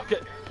what? Fuck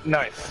it.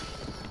 Knife.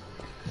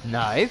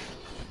 Knife?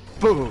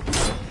 Boom!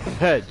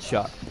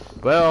 Headshot.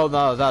 Well,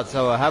 no, that's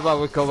over. How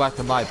about we go back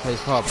to my place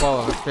for a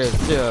ball of a fair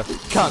zero?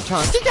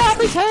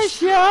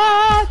 Decapitation!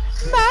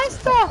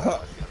 Master!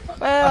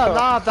 Well,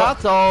 no,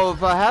 that's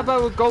over. How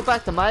about we go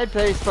back to my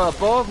place for a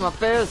ball of my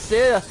fair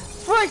zero?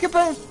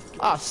 Freaking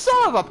oh,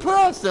 son of a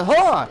person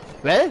whore!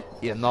 Well,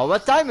 you know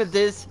what time it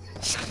is.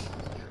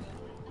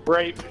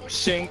 Rape.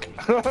 Sink.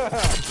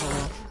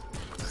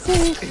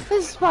 See, this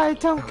is why I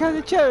don't go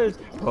to church.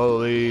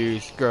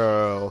 Police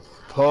girl.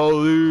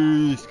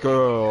 Police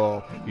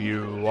girl,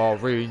 you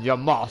are in your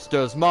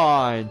master's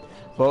mind.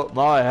 Put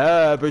my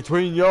hair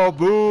between your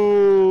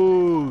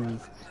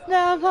boobs.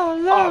 Never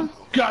love.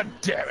 Oh, god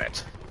damn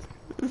it!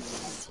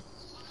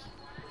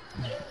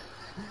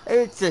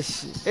 It's a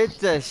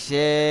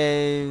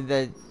shame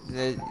that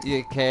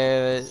you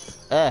care.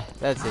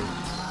 That's it.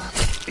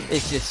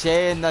 It's a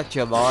shame that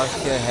you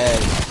lost your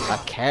head. A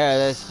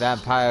careless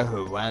vampire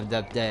who wound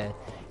up dead.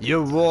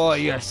 You wore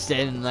your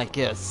sin like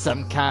you're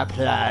some kind of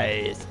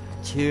prize.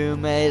 Too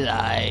many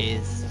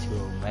lies,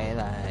 too many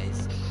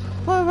lies.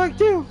 What do I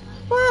do?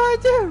 What do I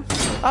do?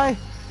 I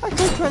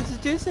could try to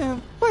do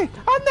something. Wait,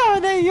 I'm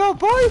not an your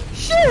boy.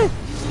 Shit!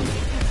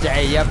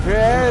 Say your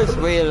prayers,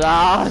 we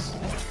lost.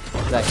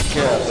 That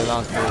shirt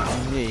belongs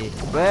to me.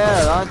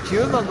 Well, aren't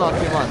you the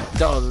lucky one?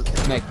 Don't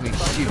make me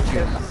shoot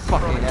you in the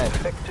fucking head.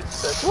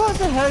 What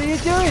the hell are you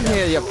doing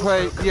here, you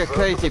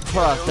crazy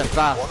Protestant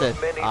bastard?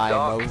 I'm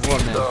a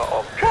woman.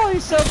 Call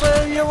yourself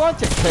whatever you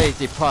want, you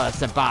crazy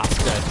Protestant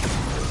bastard.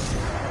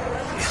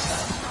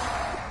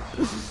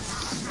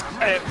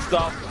 It's the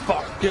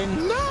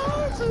fucking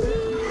Nazis!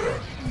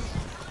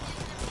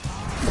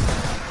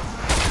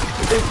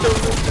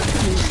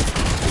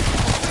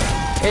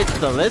 It's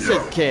the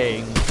Lizard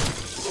King.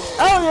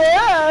 Oh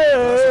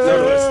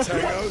yeah!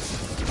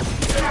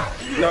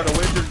 No, the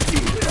Wizard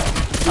King.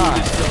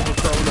 Alright.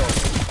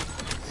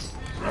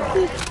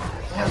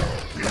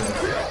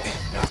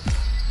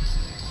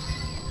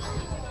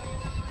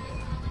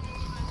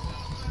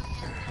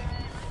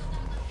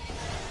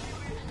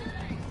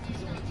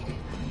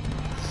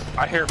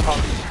 I hear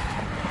pumps.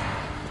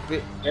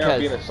 Yeah, I'm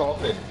being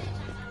assaulted.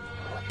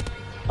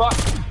 Fuck!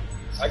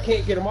 I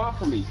can't get him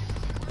off of me.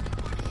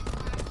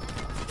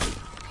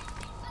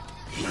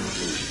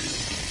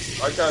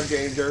 I found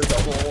James, there's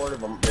a whole horde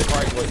of them. They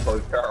probably went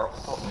towards Carl.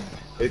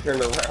 They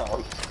turned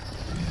around.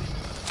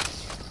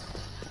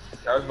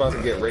 I was about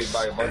to get raped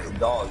by a bunch of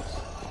dogs.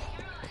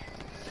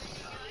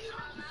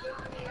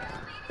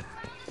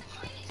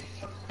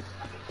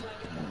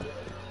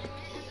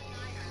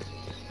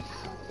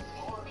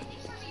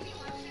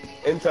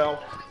 Intel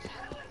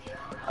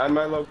on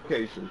my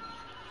location.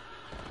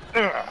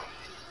 Ugh.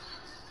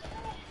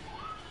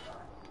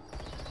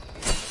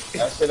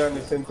 I'll sit on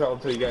this intel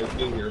until you guys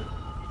get here.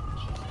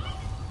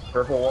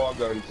 Purple wall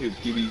gun too,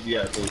 QBZ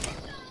I think.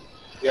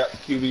 Yep,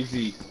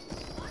 QBZ.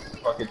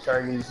 Fucking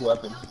Chinese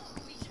weapon.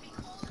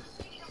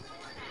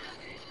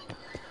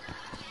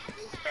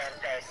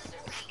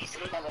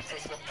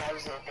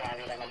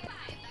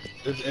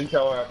 There's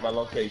intel at my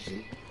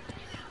location.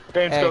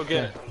 James, go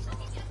get it.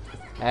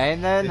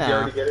 Ain't there Did you now.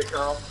 already get it,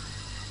 Carl?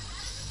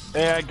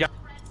 Yeah, I got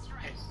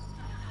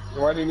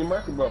Why didn't you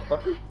mark it,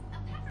 motherfucker?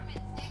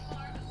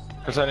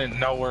 because I didn't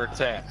know where it's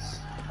at.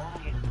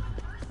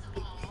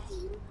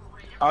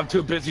 I'm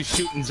too busy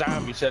shooting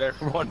zombies that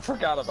everyone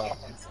forgot about.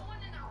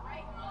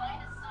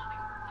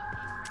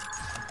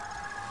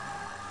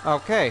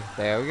 Okay,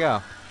 there we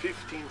go.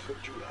 15th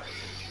of July.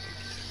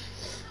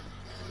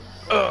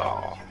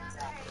 Ugh.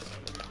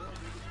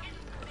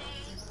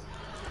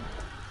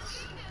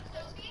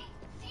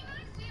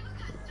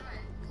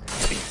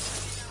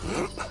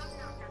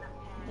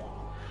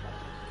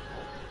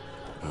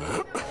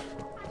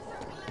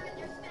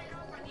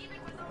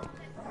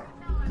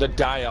 The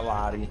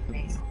Dialati.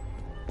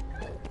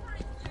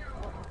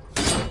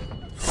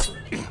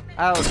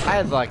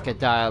 I'd like a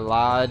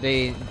dialogue.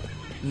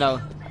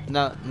 No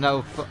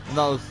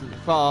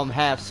foam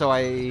half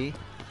soy.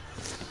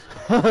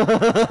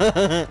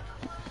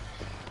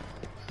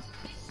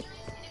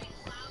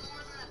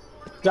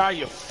 Die,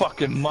 you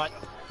fucking mutt.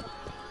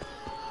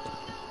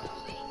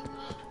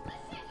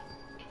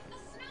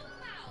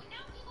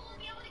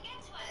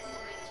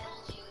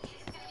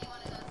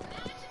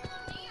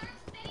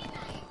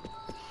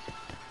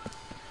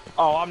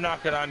 Oh, I'm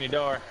knocking on your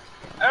door.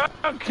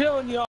 I'm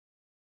killing you.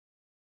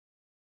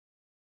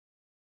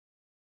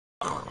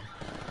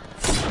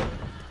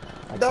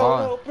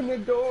 Don't open the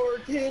door,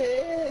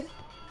 kid.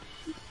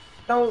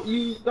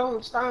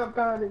 Don't stop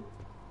on it.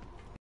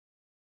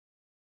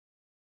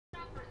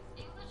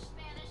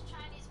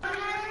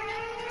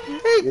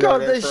 He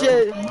called the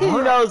shit. He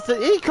knows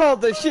that he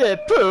called the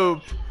shit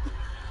poop.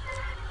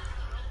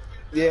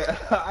 Yeah,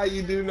 how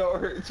you do know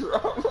where it's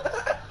from?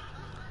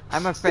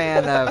 I'm a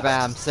fan of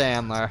Adam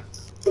Sandler.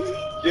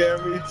 Yeah,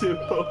 me too.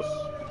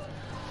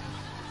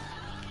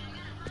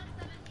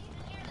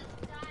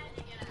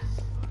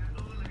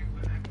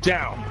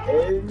 Down.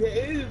 Hello,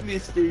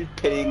 Mr.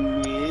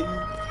 Penguin.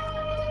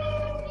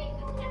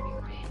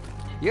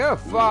 You're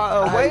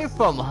far away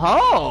from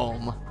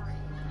home.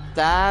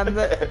 Time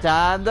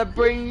to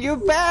bring you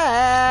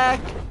back.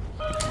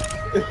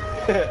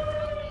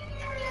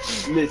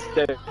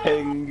 Mr.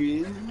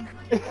 Penguin.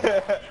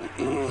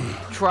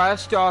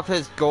 Trashed off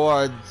his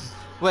gourds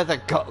with a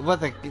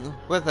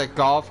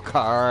golf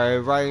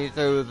cart right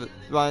through the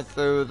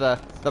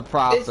It's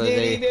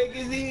property. Nudie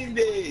Magazine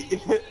Day.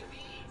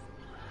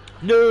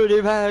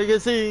 Nudie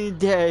Magazine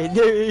Day,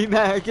 Nudie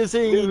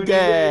Magazine Nudie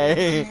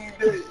Day.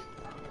 Magazine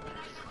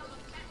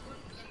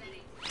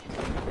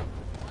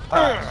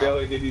Day.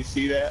 Billy, did you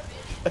see that?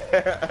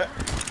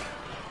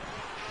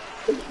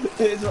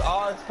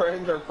 All his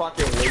friends are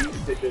fucking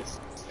wasted.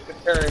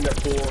 They're in the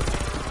pool.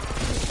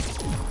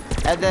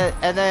 And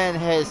then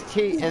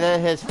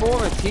his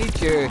former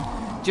teacher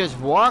just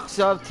walks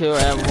up to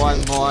him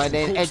one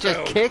morning and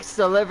just kicks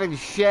the living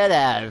shit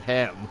out of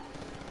him.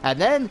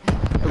 And then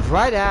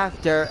right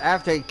after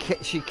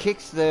she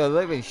kicks the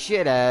living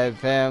shit out of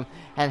him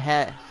and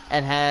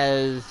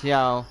has, you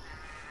know,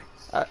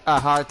 a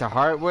heart to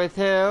heart with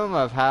him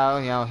of how,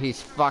 you know,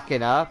 he's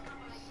fucking up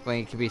when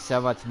he could be so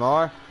much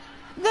more.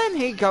 Then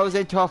he goes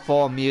into a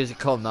full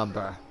musical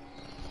number.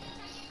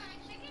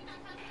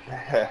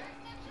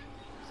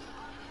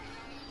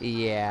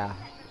 Yeah.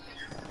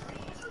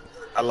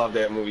 I love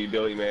that movie,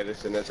 Billy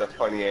Madison. That's a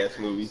funny ass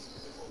movie.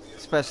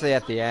 Especially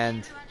at the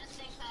end.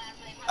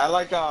 I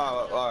like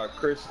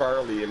Chris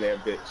Farley in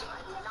that bitch.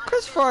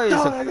 Chris Farley's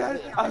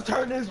I'll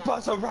turn this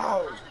bus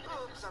around.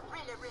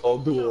 All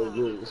dual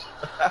rules.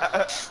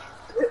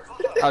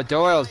 Oh,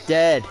 Doyle's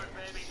dead.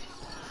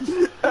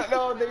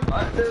 No,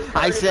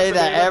 I say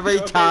that every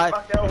time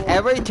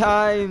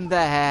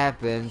that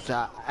happens.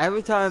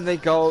 Every time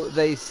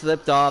they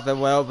slipped off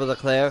and went over the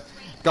cliff,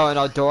 going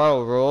on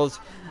Doyle rules.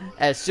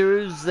 As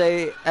soon as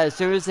they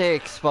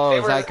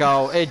expose, I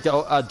go, hey,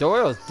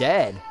 Doyle's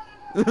dead.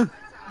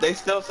 They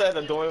still said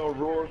the Doyle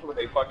rules when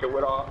they fucking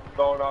going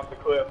off the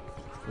cliff.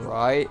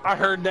 Right. I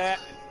heard that.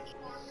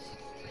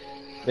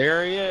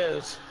 There he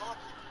is.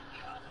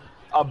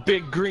 A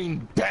big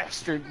green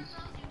bastard.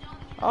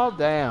 Oh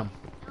damn.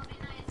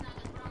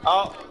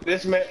 Oh,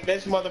 this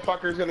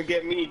motherfucker's gonna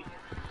get me.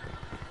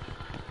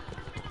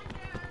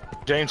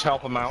 James,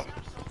 help him out.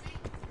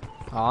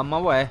 On my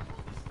way.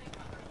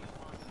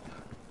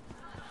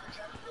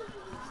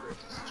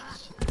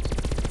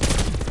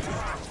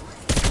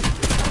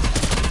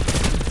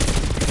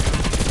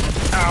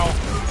 Ow.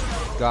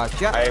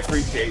 Gotcha. I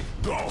appreciate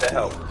the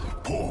help.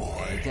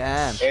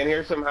 Damn. And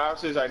here's some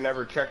houses I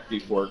never checked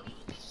before.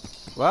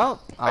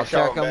 Well, I'll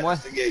check them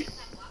with. investigate.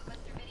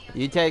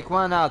 You take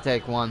one, I'll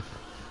take one.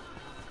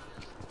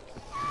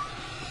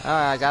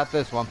 Alright, I got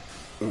this one.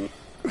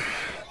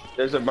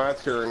 There's a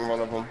monster in one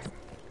of them.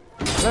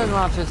 There's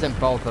monsters in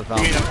both of them.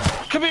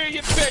 Come here,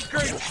 you big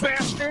green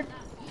bastard.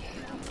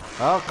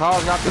 Well,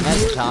 Carl's got the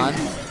Megaton.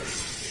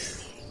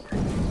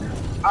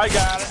 I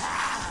got it.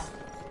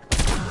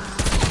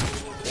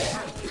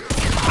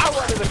 I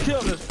wanted to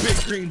kill this big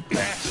green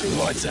bastard.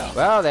 What's up?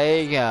 Well,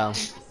 there you go.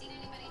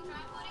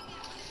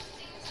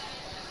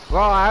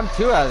 Well, I'm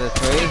 2 out of the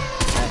 3.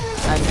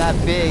 I'm not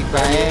big,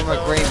 but I am a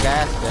green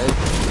bastard.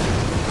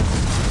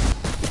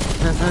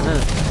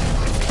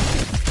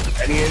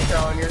 Any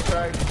intel on your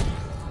side?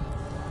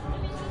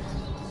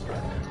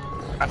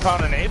 I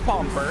found an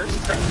napalm burst.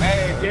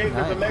 Hey, Dave,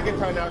 there's a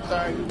Megaton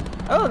outside.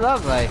 Oh,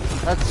 lovely.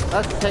 Let's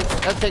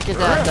take his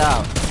ass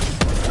out.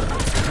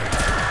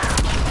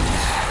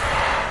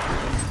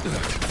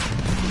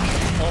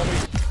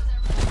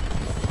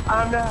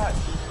 I'm not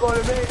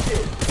gonna make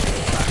it.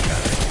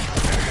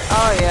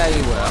 Oh yeah,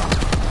 you will.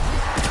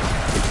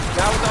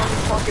 That was all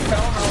this fucking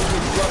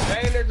hellhouses. Look,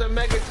 man, there's a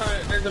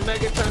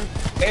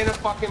Megaton, and a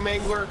fucking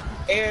Mangler,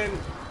 and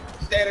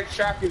Static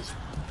Shock is...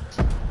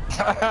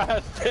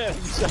 Static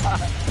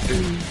Shock.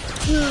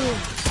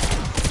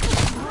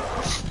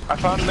 I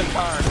found the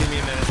car. Give me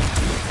a minute.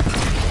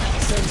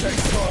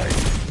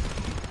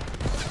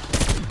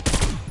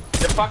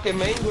 The fucking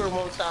Mangler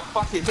won't stop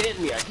fucking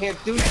hitting me. I can't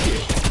do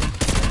shit.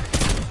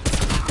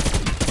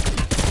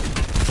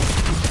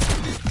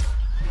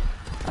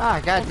 Ah,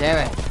 god damn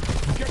it.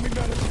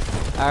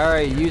 I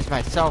already used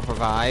my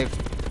self-revive.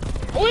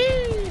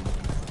 Whee!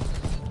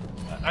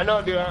 I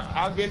know, dude.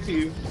 I'll get to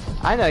you.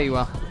 I know you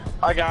will.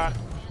 I got it.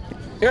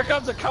 Here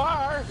comes a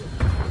car.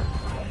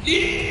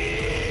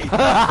 Yee!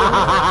 That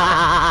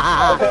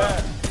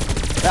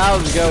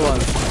was a good one.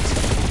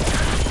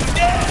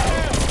 Yeah!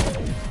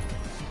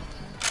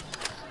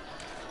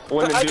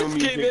 When the I new just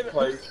came music in-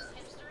 plays.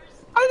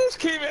 I just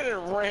came in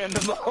and ran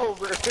them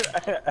over.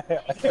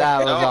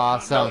 That was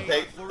awesome.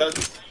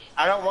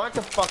 I don't want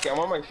the fucking. I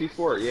want my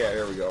C4. Yeah,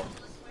 there we go.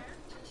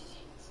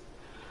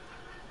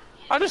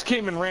 I just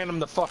came and ran him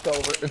the fuck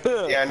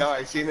over. Yeah, no,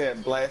 I seen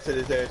that. Blasted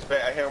his ass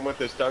back. I hit him with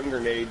a stun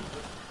grenade.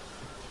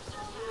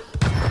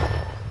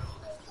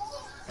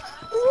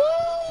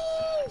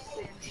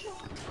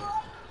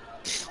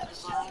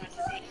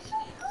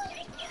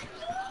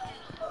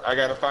 I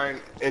gotta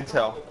find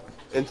intel.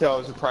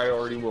 Intel is a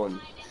priority 1.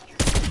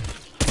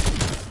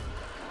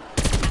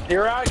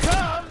 Here I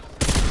come!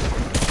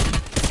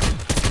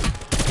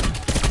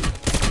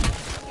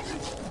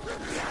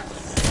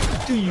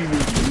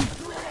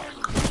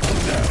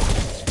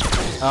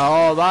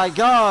 Oh my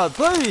god,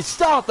 please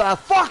stop that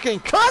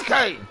fucking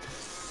cooking!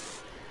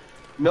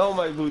 No,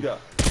 my Buddha.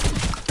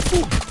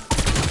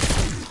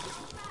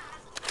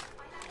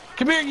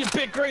 Come here, you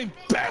big green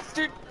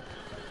bastard!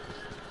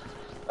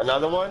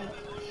 Another one?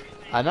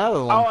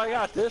 Another one. Oh, I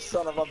got this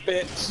son of a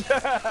bitch.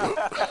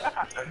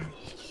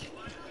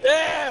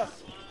 Yeah!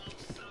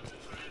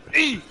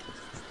 E!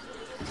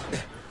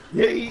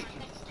 Yay! They're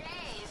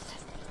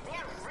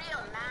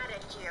real mad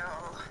at you.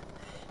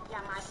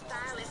 Yeah, my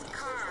stylist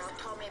Carl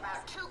told me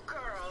about two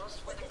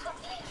girls with a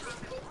complete from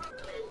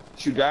Brooklyn.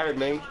 You got it,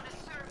 man. Want to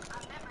serve a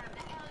member of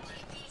the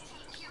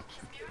LGBTQ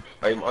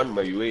community. I'm on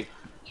my way.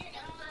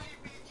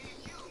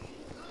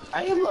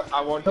 I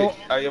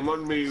am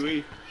on my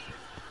way.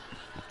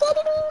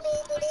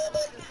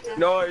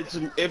 No,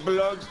 it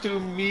belongs to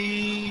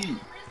me.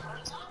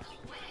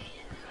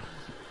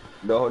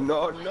 No,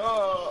 no,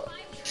 no.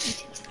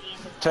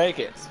 Take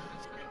it.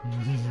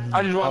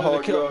 I just wanted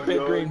to kill a big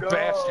green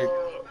bastard.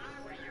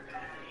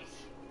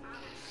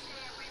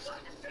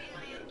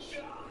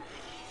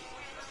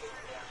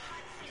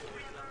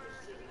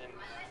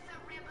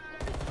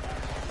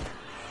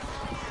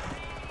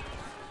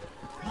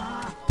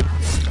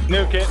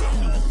 Nuke it.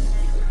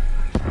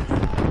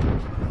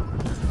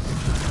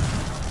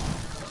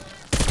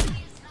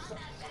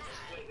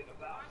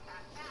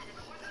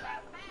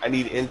 I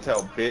need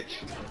intel,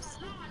 bitch.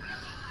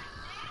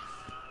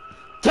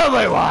 Tell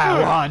me what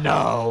I wanna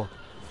know!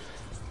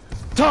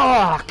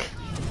 Talk!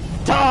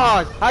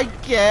 Talk! I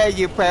dare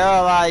you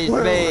paralyze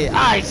me!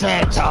 I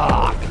said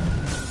talk!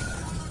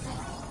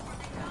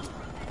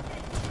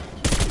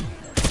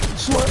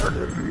 Swear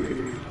to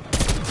me.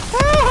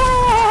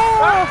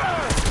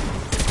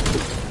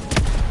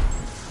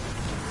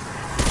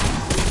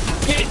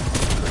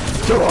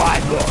 Do I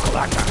look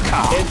like a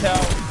cop? Intel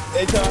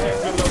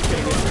has been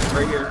located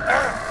right here.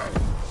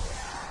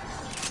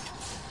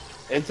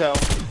 Intel.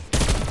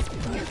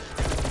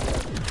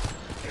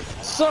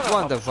 Son of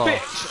Wonderful. a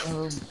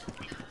bitch!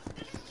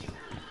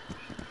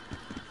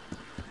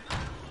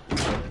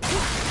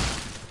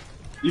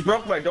 You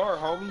broke my door,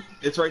 homie.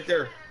 It's right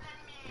there.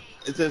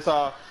 It's this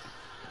Well,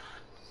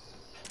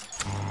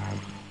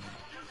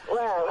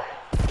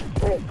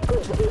 it's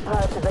good to be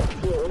part of a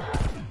team.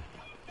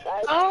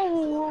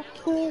 Oh,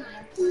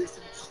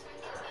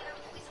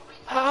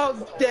 how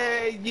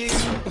dare you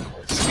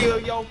steal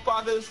your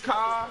father's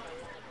car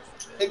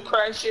and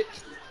crash it?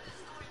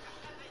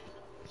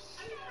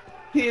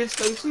 Here's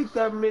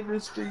the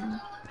ministry.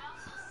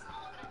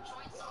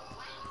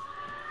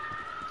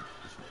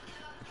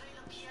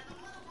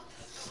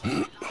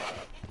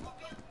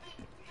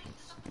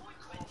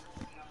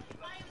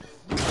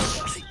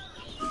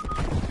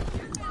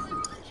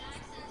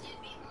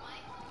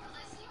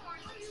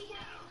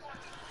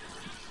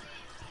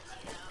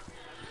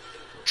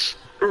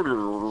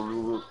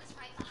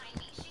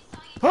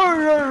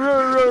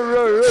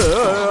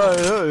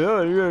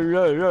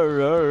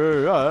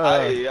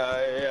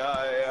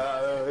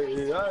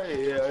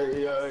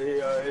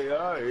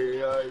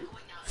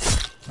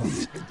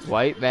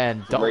 White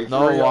men don't Break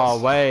know through our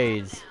us.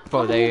 ways,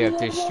 for they have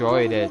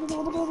destroyed it.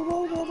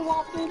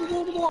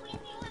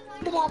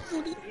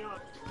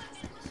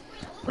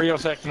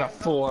 Rio's acting a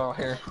fool out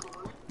here.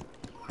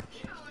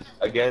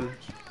 Again.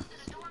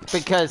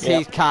 Because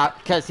Yep.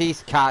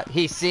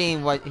 he's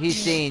seen what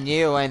he's seen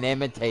you and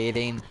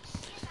imitating.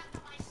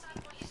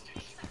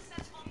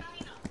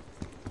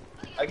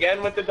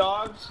 Again with the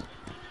dogs?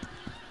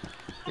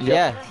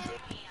 Yeah.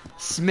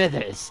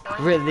 Smithers,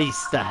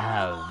 release the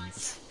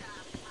hounds.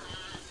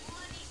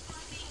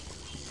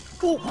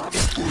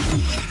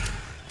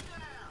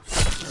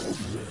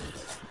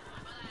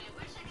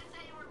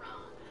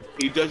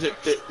 He doesn't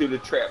fit through the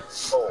trap.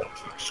 Oh.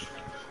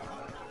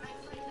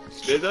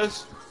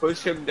 Smithers,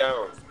 push him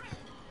down.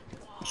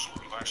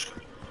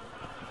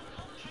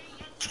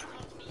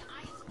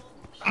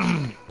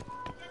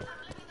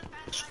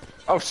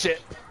 Oh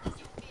shit.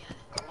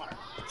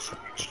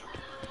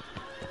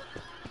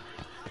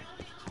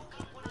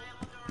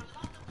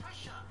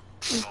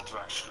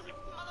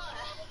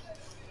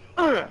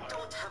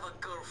 Don't have a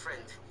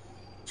girlfriend.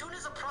 June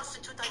is a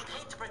prostitute I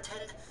paid to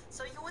pretend,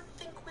 so you would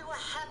think we were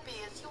happy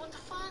as you and the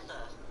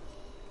father.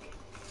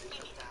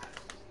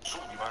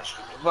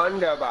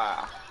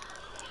 Wunderbar.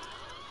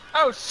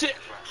 Oh shit.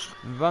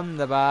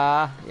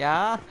 Wunderbar,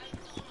 ja?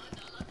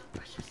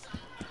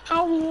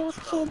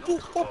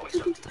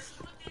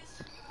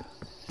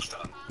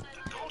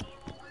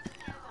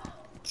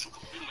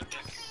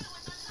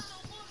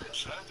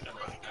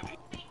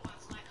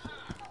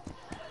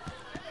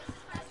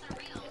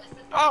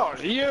 Oh,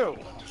 you.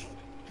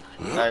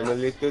 I'm a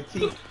little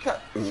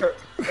teacup.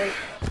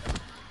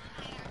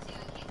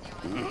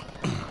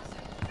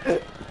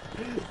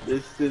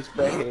 This is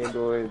my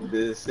handle and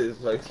this is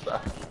my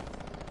spot.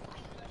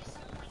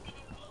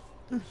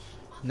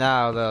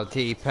 Now, little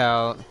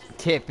T-Pelt,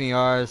 tip me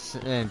yours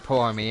and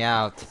pour me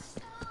out.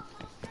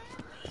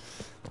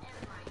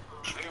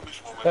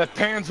 That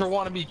Panzer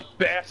wannabe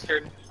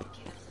bastard.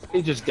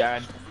 He just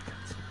died.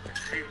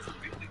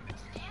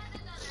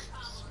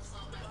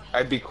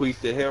 I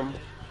bequeath to him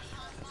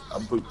a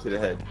boot to the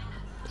head.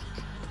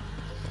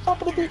 Top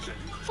of the boot.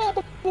 Top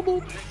of the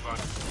boot.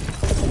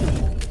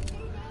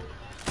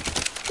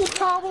 Good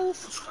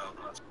cobbles.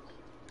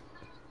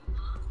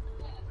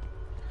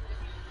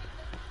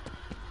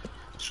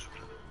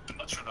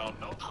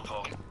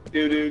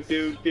 Do do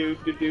do do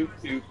do do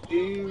do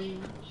do.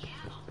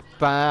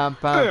 Bam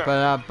bam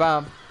bam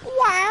bam.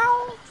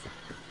 Wow.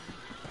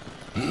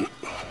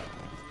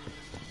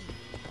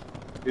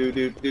 Do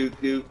do do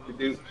do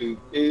do do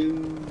do.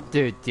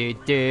 Do do do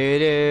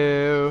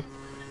do.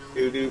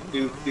 Do do do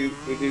do do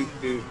do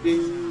do do.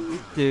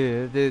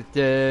 Do do do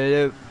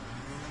do.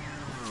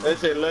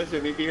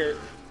 Listen, if you hear.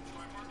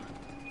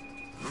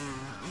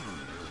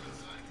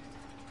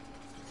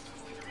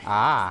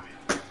 Ah.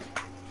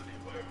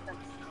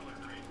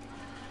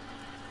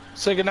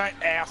 Say goodnight,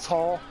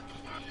 asshole.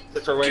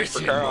 Since we're waiting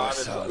for Carl,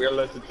 we're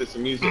listening to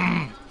some music.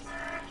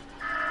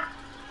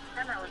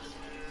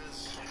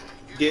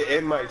 Get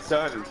in, my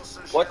son.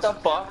 What the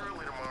fuck?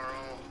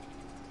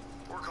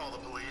 Or call the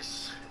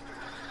police.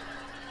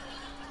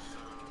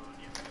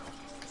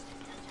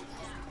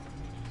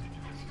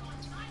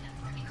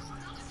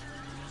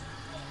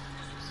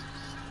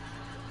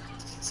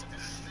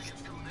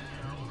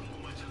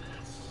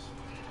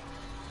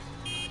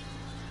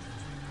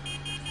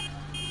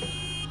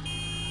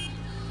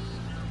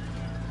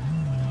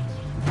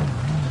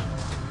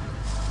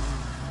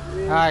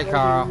 Hi,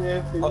 Carl.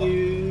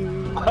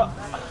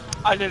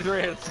 I just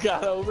ran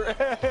Scott over.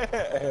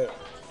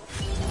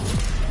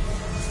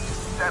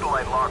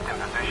 Satellite locked in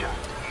position.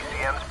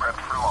 ECM's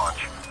prepped for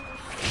launch.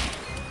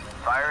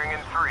 Firing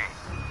in 3,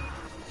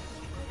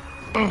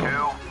 2,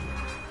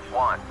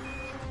 1.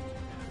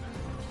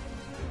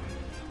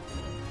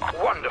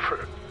 Wonderful.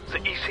 The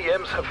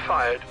ECMs have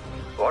fired.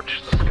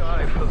 Watch the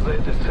sky for their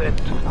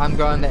descent. I'm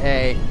going to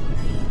A.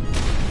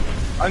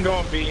 I'm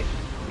going B.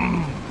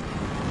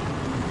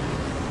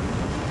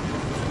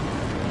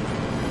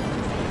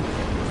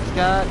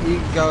 Scott, you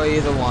can go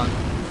either one.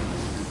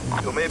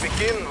 You may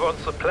begin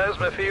once the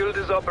plasma field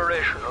is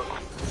operational.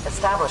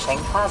 Establishing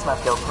plasma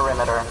field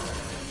perimeter.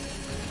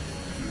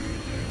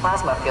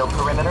 Plasma field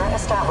perimeter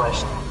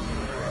established.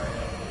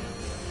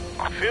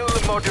 Fill the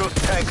module's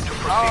tank to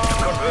proceed to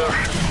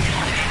conversion.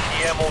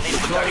 EM will need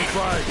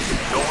protection.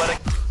 Don't let it...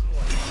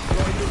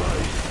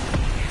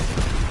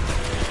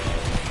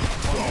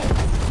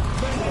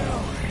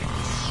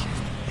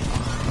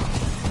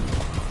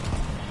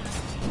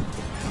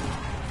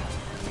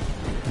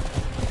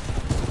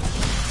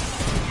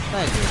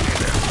 Thank you.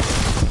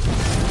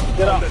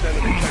 Get up.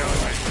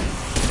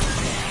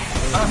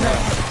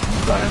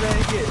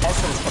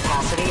 Essence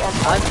capacity at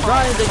I'm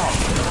trying to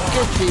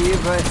get to you,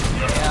 but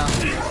yeah.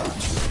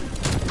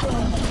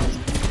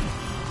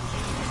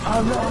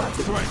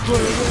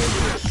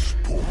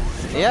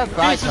 Yep, I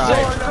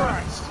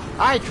tried.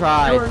 I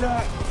tried. You're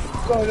not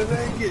gonna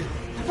make it.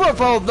 We're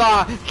both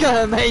not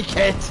gonna make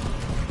it.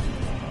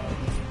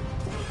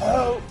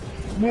 Help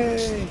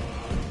me.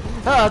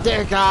 Oh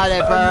dear God,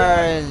 it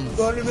burns.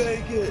 Gonna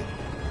make it.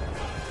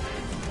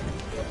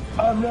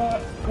 I'm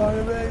not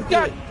gonna make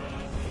God. it.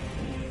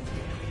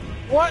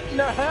 What in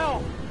the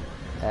hell?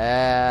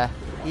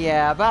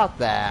 Yeah, about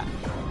that.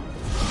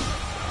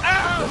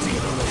 Ow!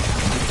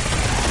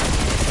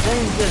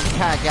 Things just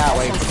kinda got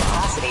away Essence from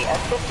us. capacity at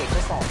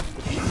 50%.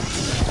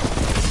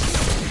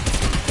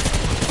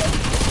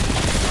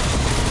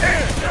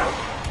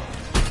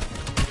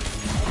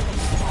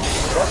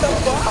 What the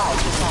fuck?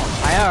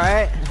 5%. I know,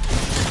 right?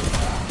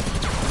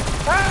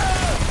 Ah!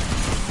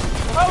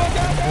 Oh my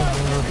God!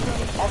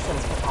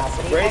 Essence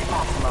capacity Rape, at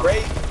maximum.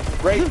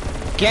 rape.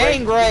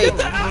 Gang rape!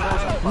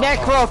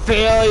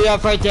 Necrophilia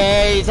for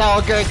days,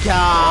 oh good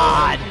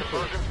God!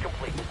 Conversion's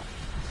complete.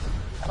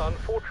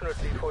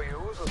 Unfortunately for you,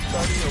 the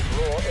study of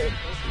raw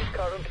essence is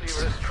currently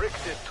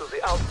restricted to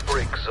the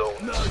Outbreak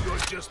Zone. Now you're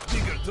just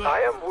bigger than... I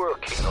am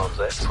working on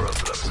that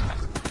problem.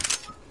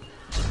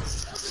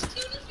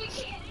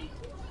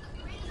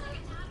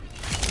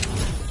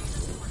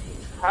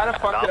 How the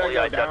fuck did I Anomaly go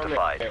down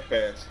identified. that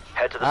fast?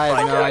 Head to the I have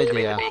site no to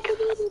activate idea. the beacon.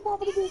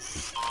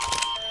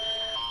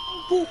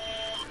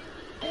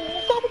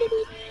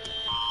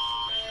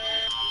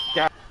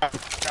 God,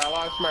 I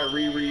lost my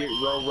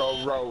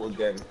row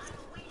again.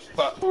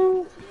 Fuck.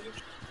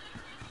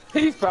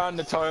 He found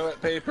the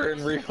toilet paper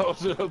and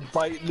Rio's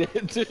biting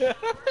it.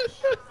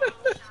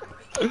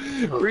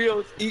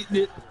 Rio's eating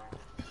it.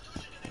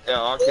 Yeah,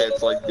 all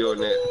cats like doing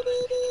that.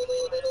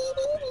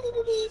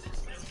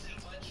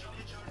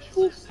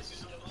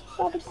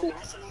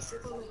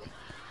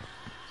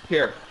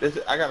 Here,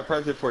 I got a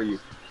present for you.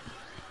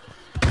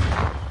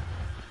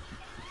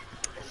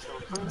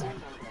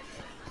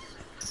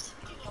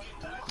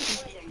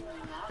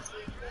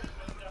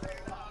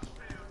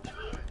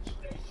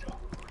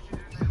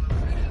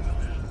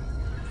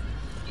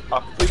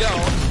 Up we go.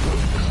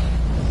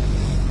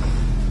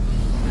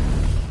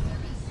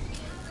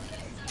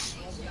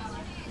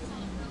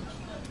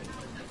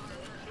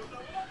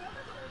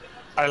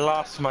 I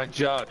lost my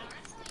jug.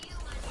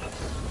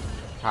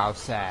 How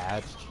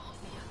sad.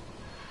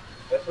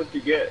 That's what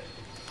you get.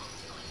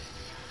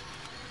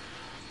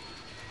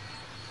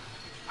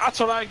 That's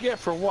what I get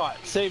for what?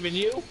 Saving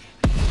you?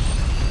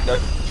 No,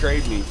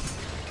 trade me.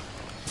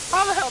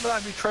 How the hell did I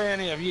betray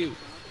any of you?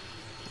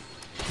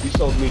 You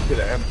sold me to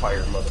the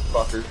Empire,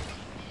 motherfucker.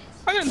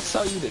 I didn't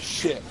sell you to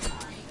shit.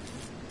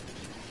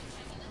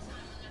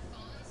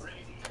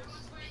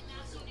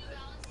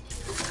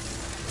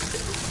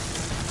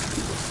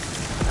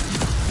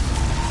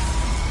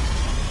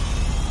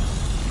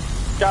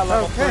 Got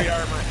level 3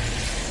 armor.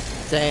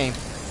 Same.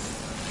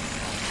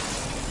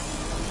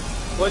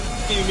 What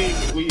do you mean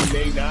we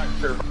may not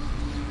survive?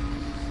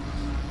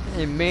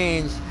 It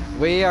means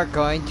we are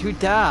going to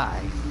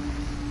die.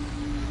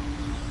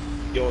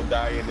 You'll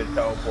die in the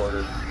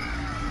teleporter.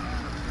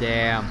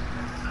 Damn.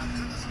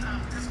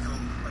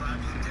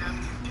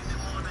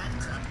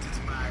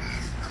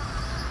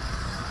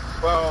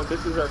 Well,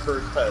 this is our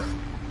first test.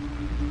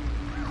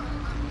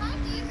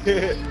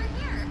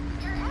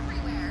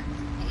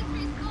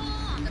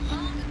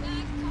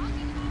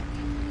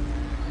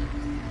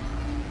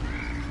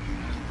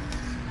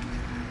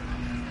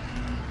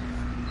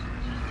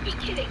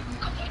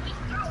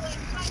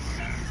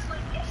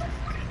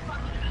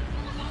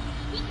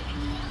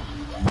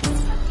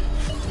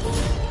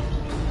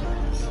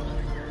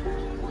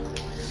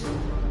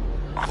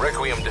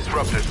 Requiem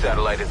disruptor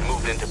satellite has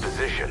moved into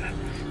position,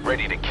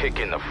 ready to kick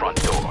in the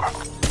front door.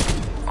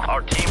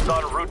 Our team's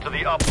en route to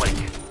the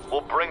uplink.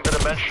 We'll bring the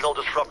dimensional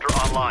disruptor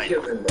online.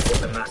 Kill him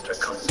before the master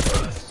comes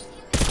for us.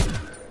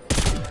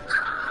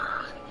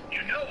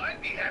 You know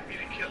I'd be happy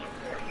to kill him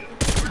for you.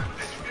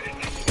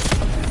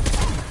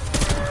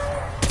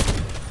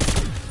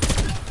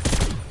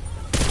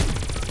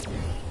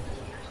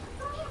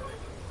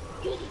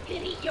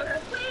 Pity, you're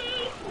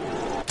away!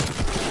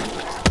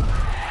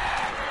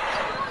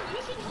 You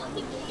should help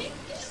me fix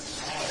this.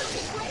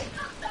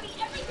 I'll study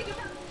everything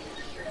about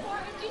your war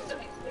and do some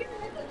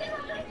experiments, and then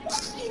I'll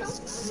you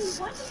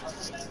want to help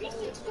with my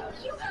research, don't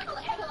you? I'll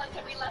analyze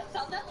every last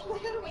cell that's we're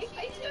gonna waste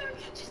my time.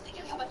 Just think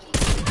of how much we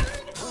can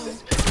learn.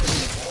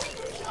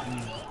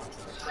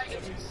 I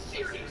am in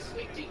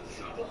seriously deep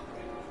trouble.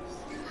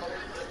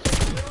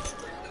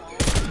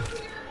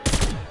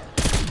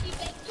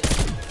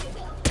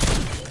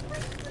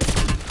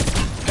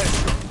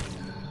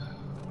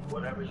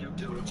 Whatever you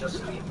do,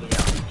 just leave me out.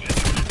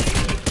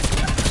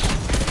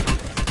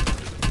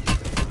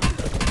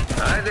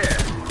 Hi there.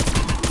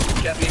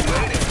 Kept me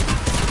waiting.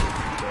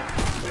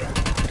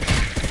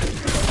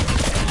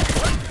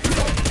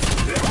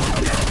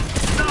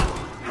 No!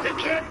 It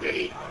can't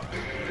be!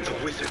 The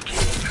Wizard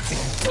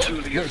King.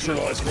 Truly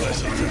neutralized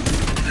blessing.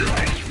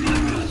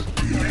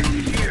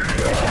 Here.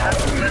 Have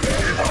to let me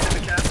in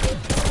the castle.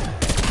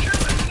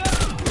 Kill it now!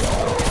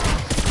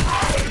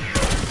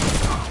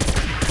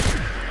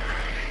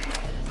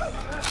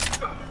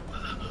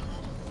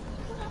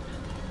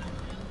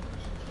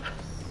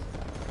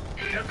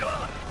 They're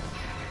gone.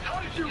 How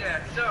did you? Yeah,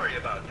 sorry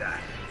about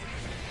that.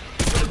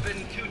 It would have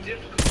been too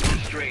difficult to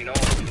restrain all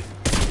of you.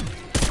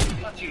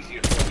 Much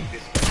easier for me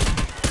this way.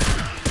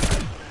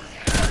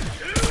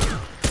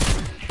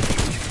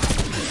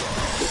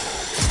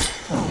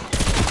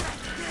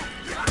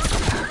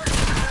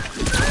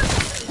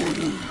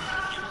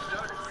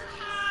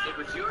 It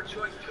was your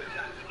choice to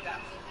attack the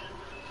castle.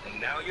 And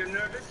now you're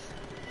nervous?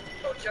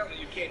 Don't tell me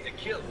you came to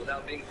kill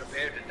without being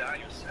prepared to die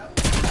yourself.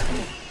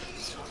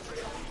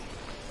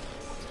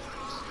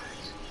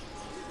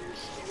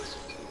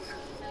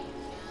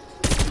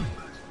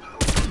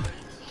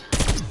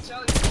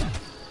 Tell you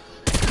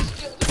what,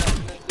 still enough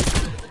to make this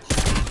bit of a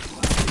challenge.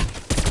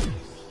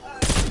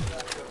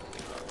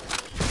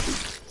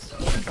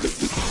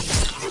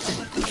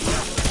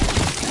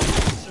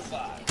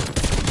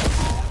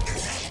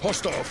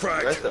 Hostile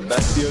frag. That's the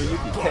best deal you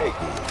can take.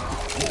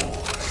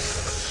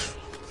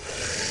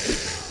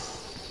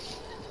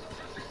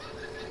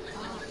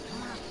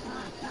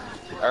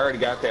 I already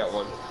got that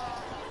one.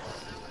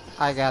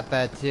 I got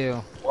that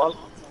too. Well,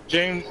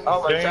 James,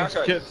 my James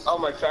shotgun. Kids. Oh,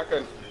 my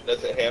shotgun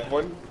doesn't have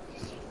one.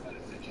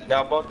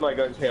 Now both my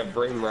guns have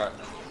brain rot.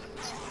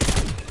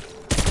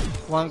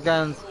 One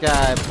gun's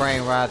got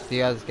brain rot,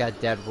 the other's got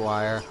dead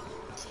wire.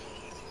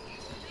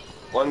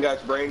 One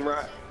got brain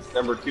rot.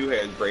 Number 2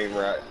 has brain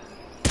rot.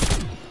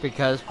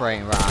 Because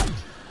brain rot.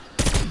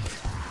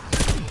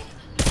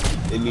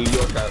 In New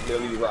York, I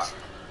really rock.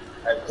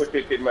 I put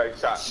it in my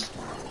shot.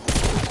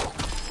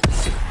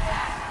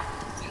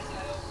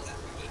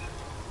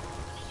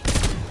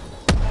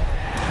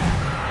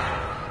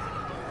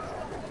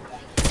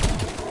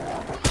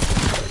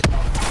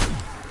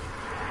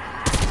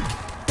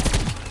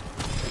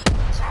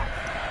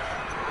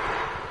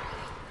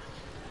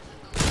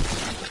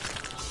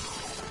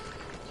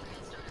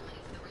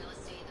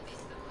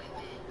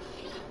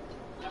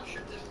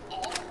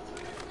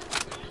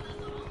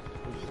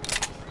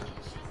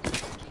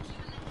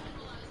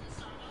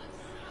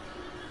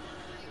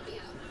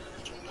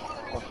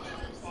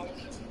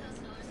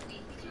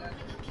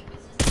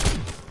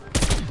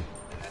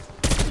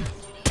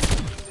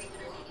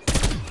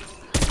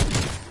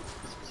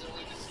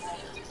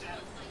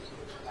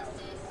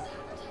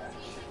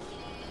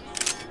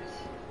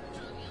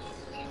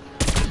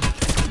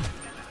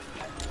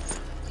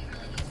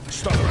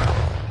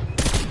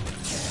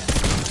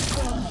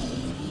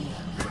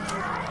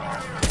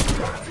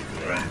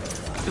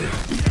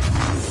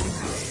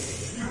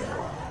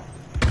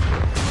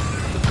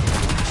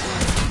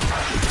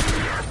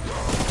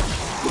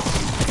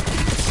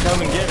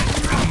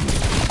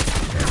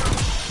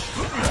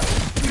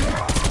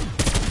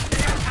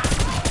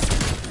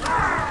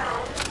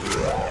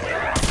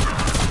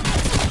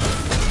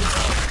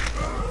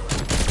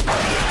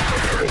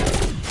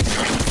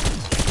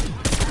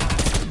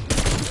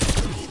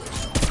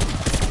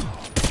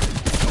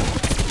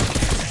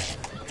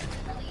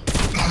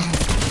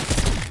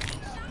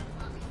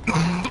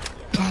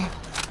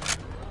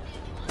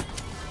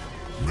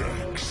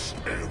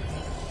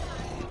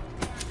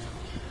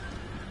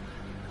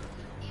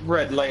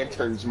 Red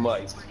Lantern's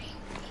might.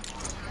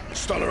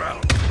 Stun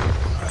around.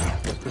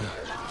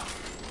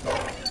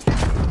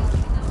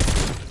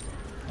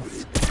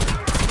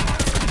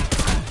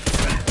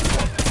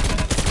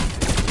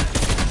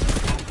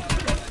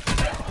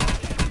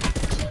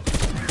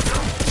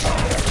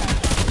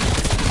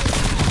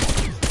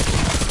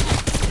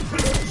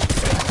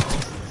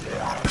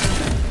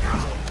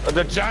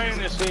 The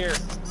giant is here.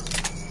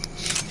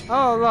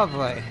 Oh,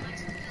 lovely.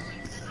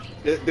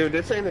 Dude,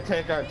 this ain't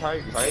Attack on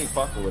Titans. I ain't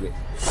fucking with it.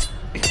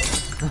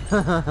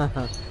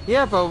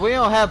 Yeah, but we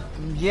don't have.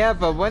 Yeah,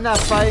 but we're not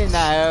fighting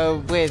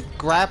with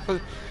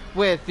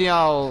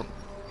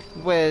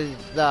with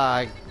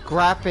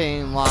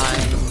grappling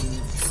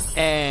lines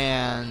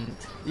and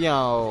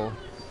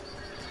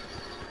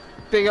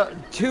big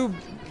 2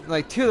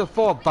 to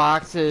 4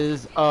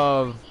 boxes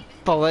of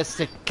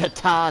ballistic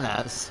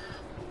katanas.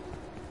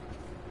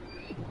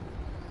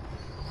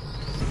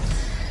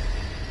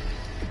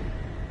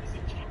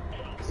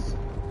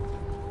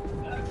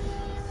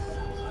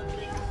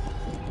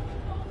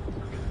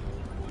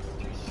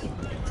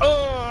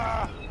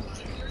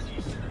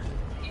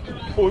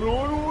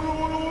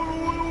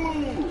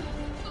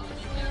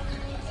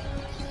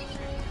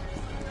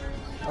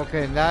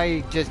 Okay, now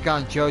you just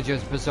gone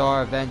JoJo's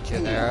Bizarre Adventure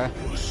there.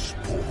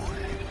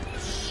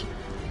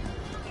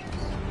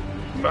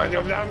 Nom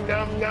nom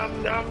nom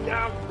nom nom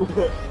nom.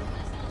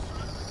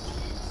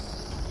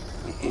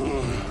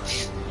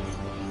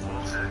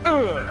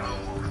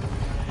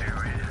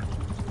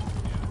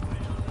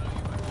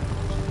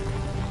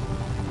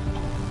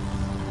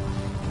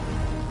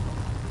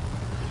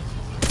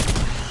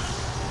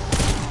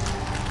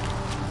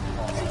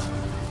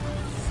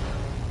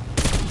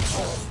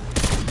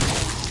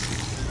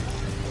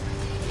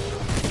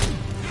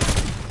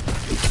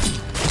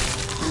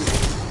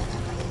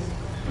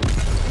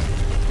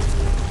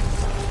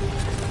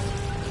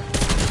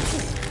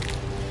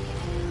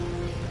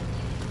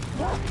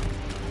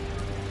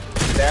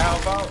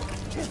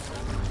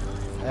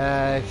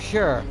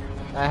 Sure.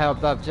 I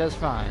helped up just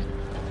fine.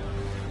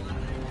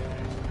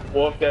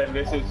 Wolf Den,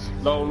 this is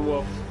Lone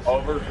Wolf.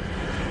 Over.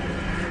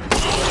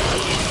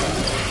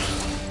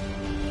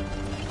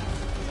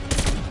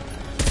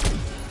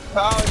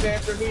 Power's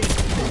after me.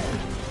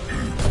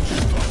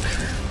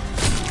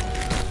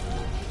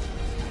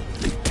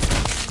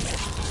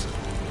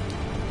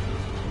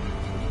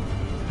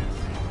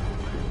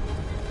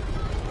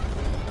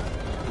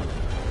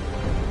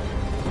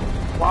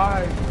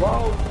 Why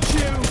won't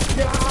you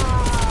die?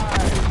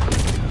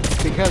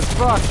 Because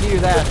fuck you,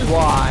 that's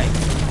why.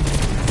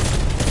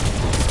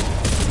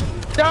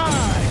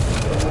 Die!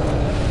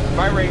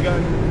 My ray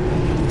gun.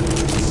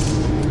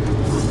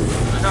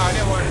 No, I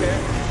didn't want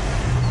that.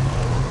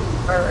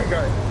 My ray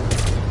gun.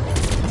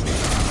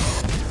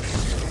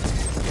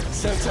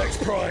 Sensex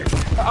Prime.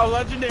 A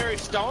legendary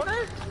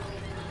stoner?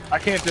 I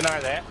can't deny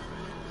that.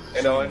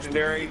 And a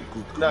legendary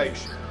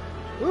knife.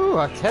 Ooh,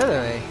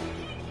 artillery.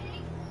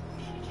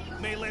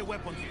 Melee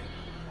weapon here.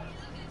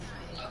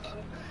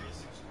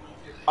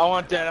 I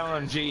want that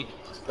LMG.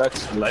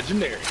 That's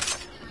legendary.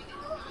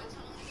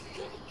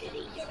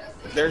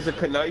 There's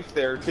a knife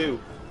there too.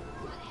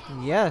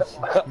 Yes.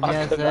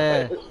 Yes,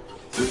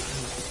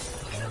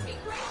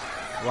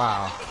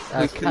 Wow.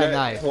 That's kind of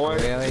nice,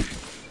 really.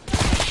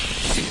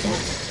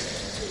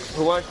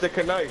 Who wants the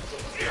knife?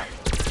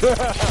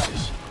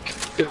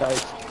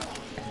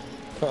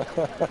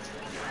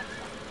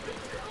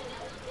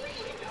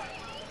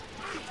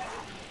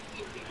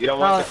 You don't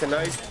want the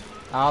knife?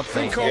 I'll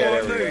take I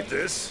it. need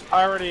this.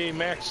 I already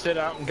maxed it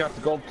out and got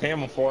the gold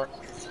camel for it.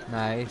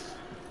 Nice.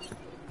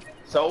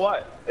 So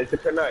what? It's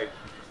a knife.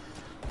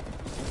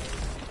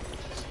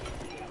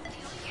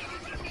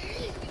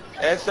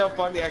 It's so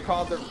funny. I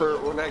called it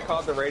when I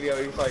called the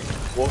radio. He's like,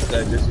 "Wolf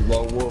said this is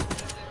Lone Wolf."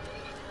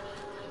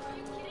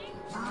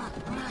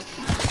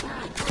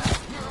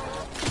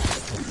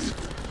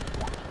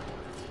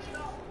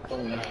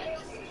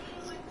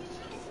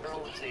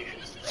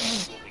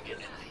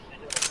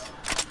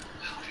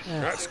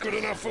 That's good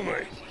enough for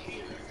me.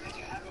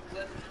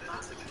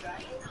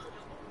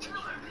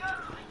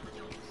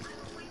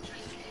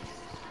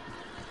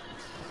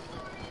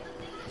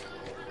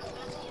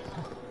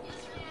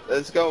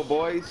 Let's go,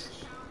 boys.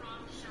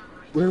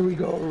 Where we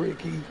go,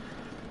 Ricky?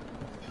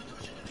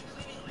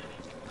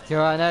 To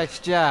our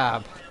next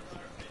job.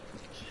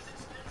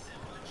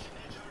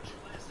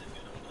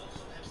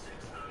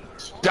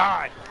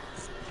 Die!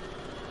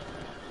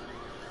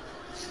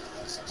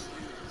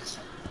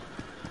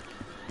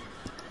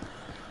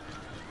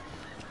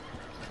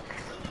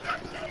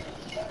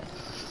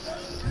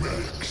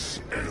 Max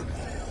ammo.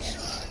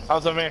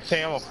 How's the max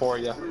ammo for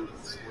you?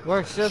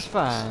 Works just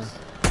fine.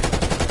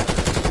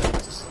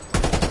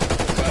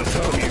 About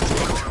time you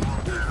dropped.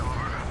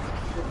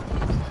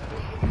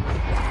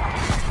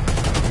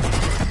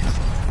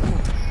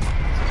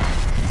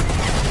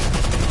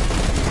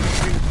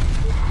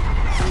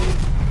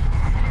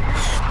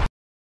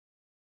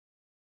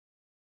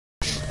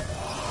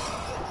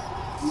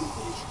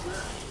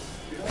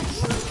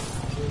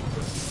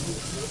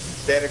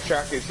 Static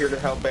Shock is here to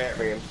help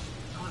Batman.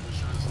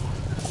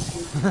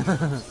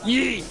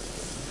 Yee!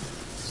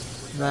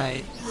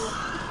 Nice.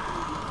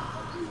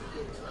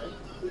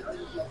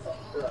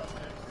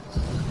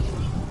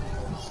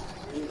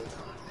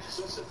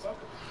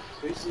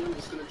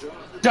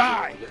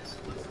 Die!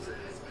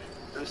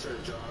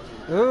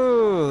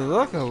 Ooh,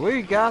 look what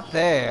we got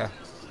there.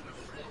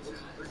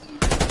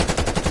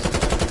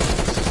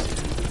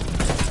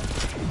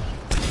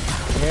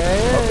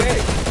 Yeah.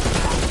 Okay.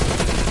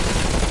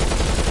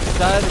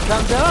 Decided to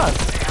come to us.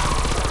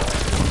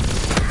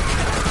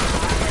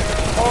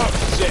 Oh,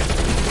 shit.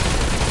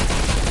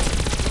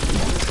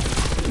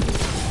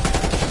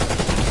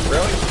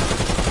 Really?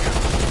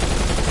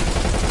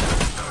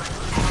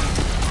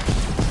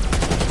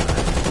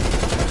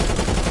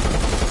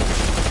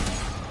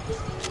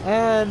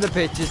 And the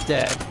bitch is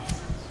dead.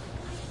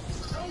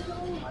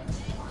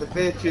 The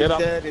bitch is Get up.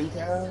 dead in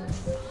town.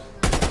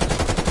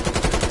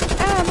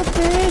 I'm a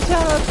bitch,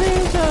 I'm a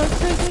bitch, I'm a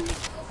bitch.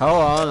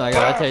 Hold on, I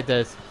gotta take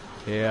this.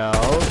 Yo,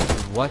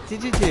 what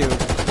did you do?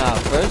 Now,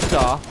 first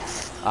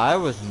off, I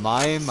was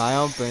minding my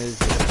own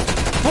business.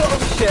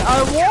 Bullshit,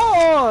 I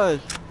was!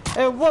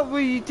 And what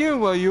were you doing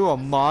while you were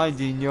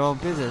minding your own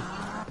business?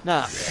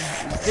 Nah,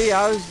 see,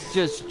 I was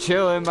just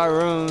chilling in my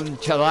room,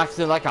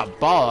 chillaxing like a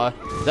baller.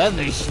 Then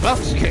these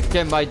schmucks kicked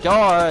in my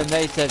door and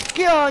they said,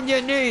 "Get on your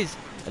knees!"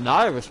 And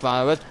I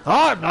responded with,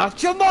 "I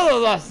knocked your mother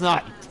last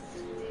night!"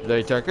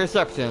 They took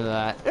exception to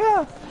that.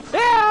 Yeah,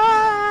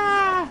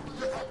 yeah!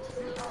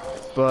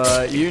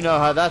 But you know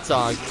how that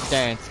song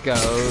dance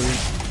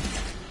goes.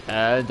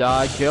 And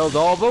I killed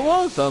all but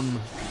one of them.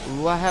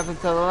 What happened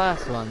to the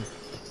last one?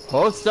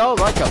 Post out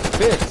like a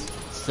bitch.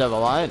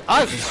 Civilized,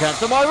 I can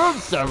cancel my room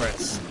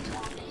service.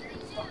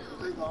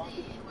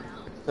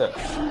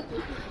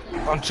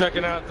 I'm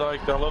checking out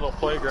like the little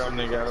playground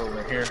they got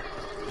over here.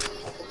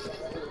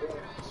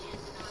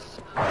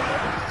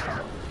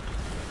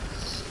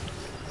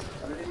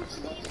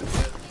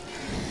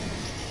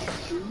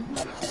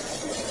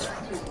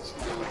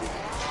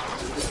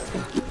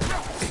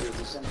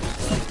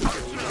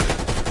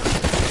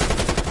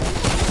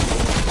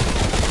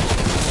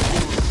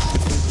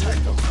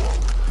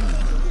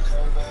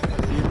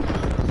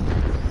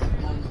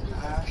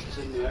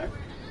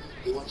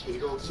 He wants me to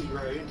go see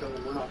Ray and tell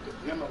him we're not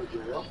getting him out of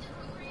jail,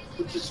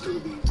 which is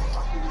going to be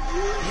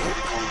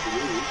fucking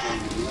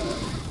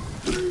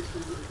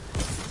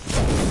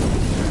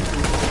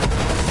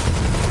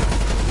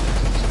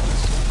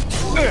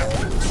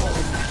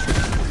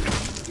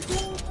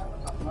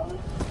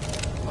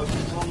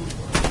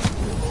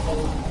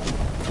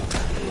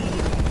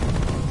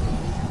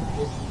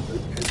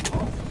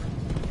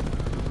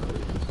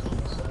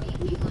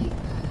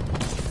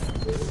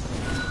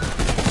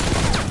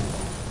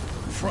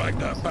Frag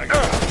that back.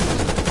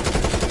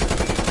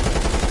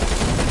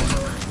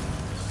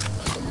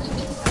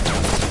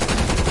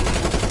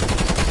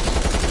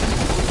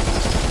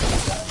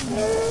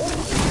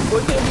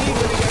 What do you mean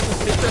when he got the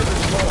picture of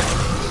his phone?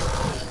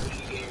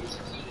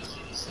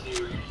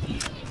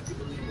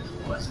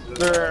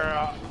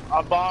 They're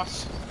a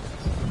boss.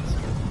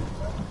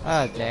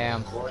 Oh,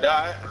 damn.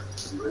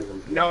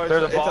 No, They're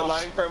the it's a boss.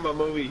 line from a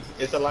movie.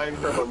 It's a line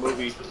from a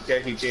movie.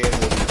 Jackie Chan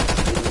movie.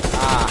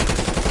 Ah.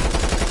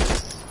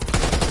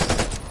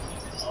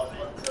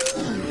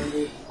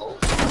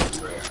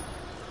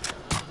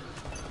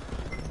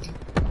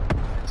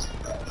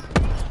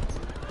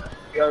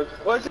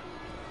 What's it?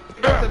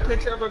 There's a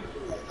picture of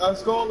a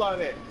skull on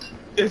it.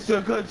 It's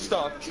the good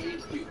stuff.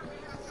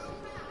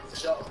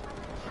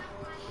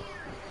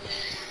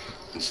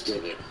 He's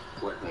still there,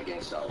 working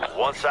against our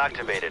Once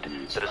activated,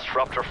 the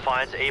disruptor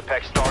finds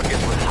Apex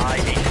targets with high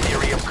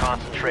Aetherium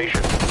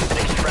concentrations and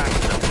extracts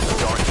them from the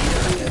dark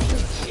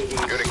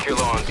ether. Good to kill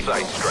on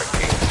sight, strike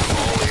team.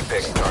 All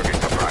Apex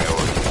targets are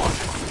priority one.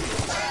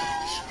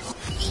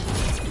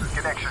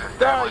 Connection Oh,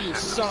 established. you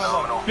This is son of a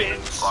nominal.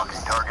 bitch.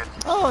 Locking target.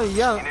 Oh,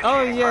 yeah.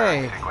 Oh, Initiating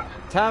firing yay. sequence.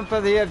 Time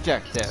for the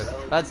objective.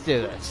 Let's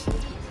do this.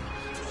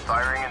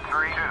 Firing in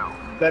 3, 2.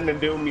 Then the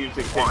Doom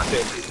music kicks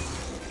in.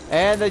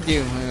 And the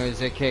Doom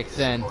music kicks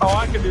in. Oh,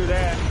 I can do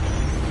that.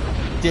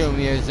 Doom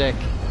music.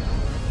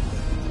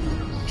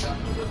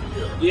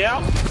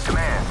 Yeah.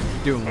 Command.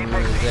 Doom Apex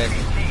music.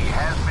 EDT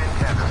has been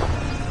tethered.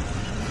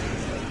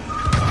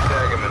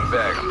 Tag him and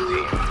bag him,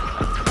 team.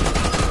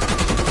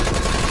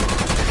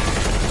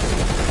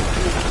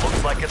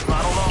 Looks like it's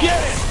not alone.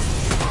 Get it.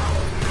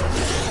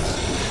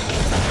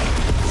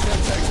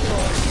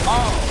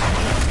 Oh.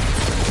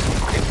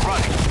 It's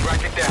running.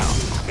 Track it down.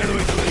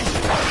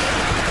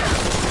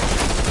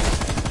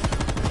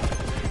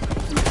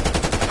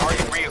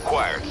 Target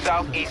reacquired.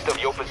 Southeast of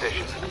your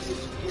position.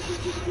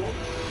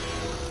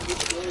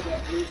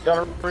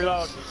 Gotta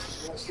reload.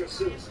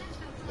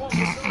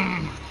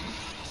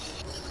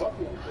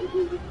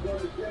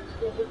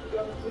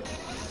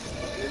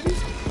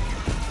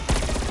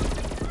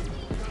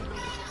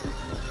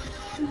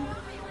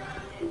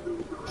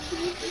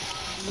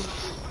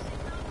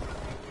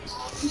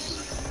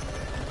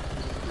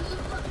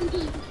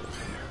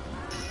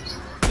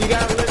 You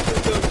gotta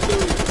listen to him,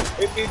 dude.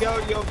 If If you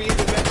don't, you'll be in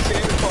the next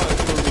Santa Claus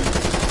movie.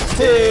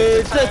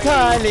 It's a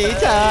tiny,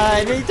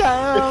 tiny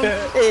town.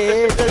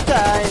 It's a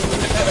tiny.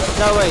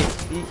 No wait,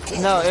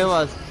 no, it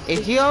was.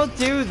 If you don't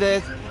do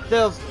this,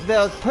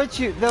 they'll put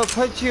you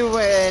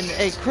in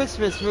a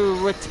Christmas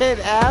movie with Tim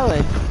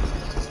Allen.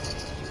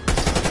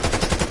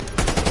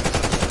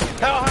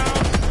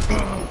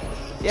 Hellhound!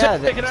 Yeah,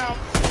 take it out.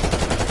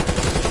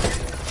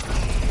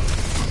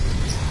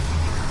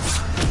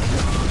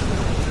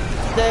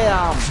 Stay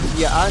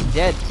you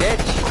undead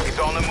bitch. He's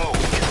on the move.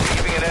 He's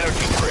receiving an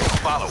energy trail.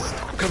 Follow it.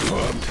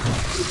 Confirmed.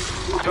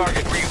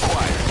 Target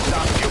reacquired.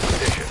 Stop your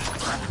position.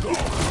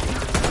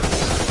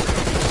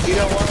 You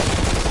know what?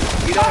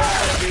 You know what I'm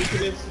gonna do to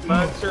this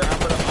monster? I'm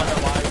gonna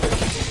unalive it.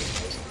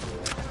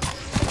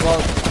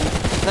 Well,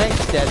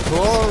 thanks,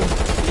 Deadpool.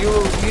 You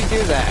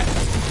do that.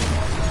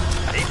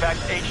 Apex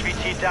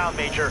HVT down,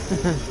 Major.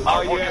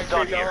 Oh, you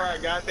actually know where I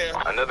got there.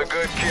 Another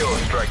good kill,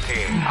 strike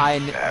team.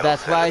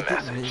 That's what I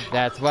do.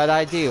 That's what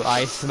I do.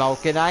 I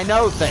smoke and I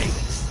know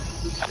things.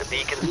 The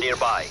beacon's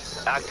nearby.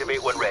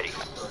 Activate when ready.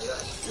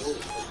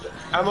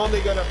 I'm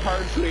only gonna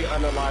partially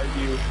unalive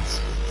you.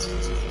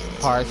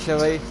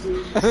 Partially?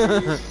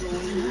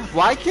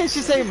 Why can't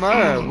you say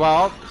murder?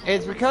 Well,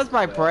 it's because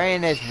my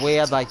brain is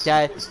weird like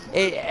that.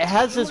 It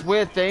has this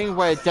weird thing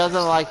where it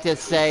doesn't like to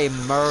say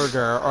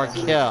murder or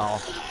kill.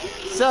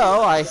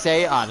 So I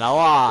say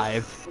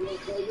unalive.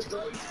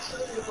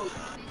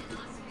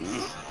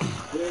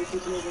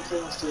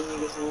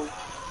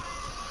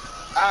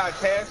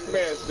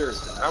 Taskmaster,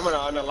 I'm gonna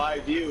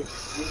unalive you.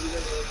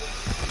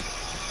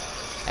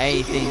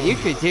 Anything you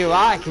could do,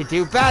 I could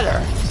do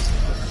better.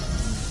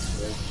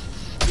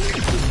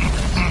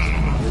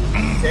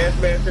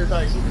 Taskmaster's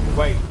like,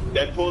 wait,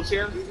 Deadpool's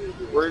here?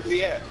 Where's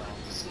he at?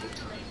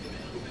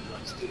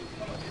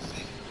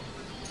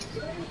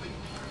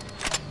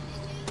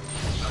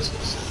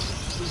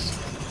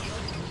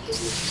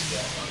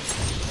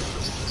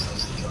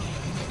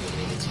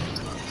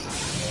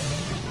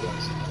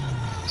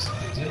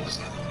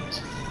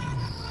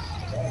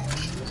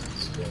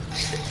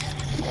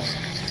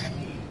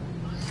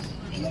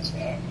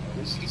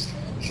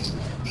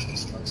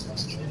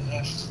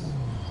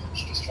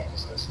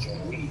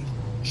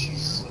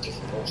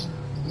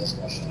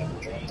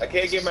 I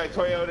can't get my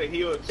Toyota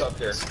Helix up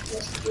there.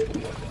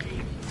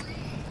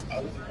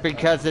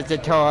 Because it's a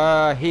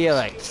Toyota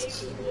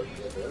Helix.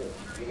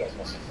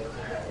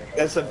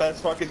 That's the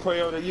best fucking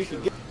Toyota you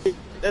can get.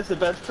 That's the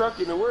best truck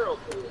in the world.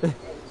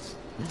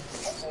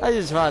 I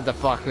just wanted to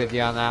fuck with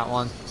you on that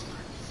one.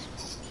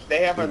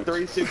 They have a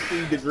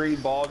 360-degree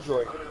ball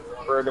joint,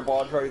 where the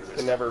ball joints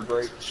can never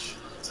break.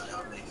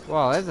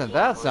 Well, isn't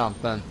that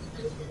something?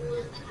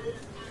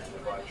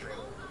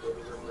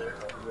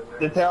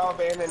 The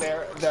Taliban and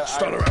the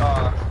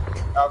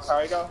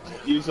Al-Qaeda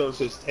use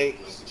those as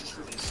tanks.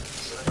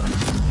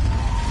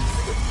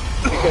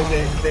 Because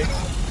they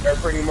are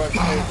pretty much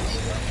tanks.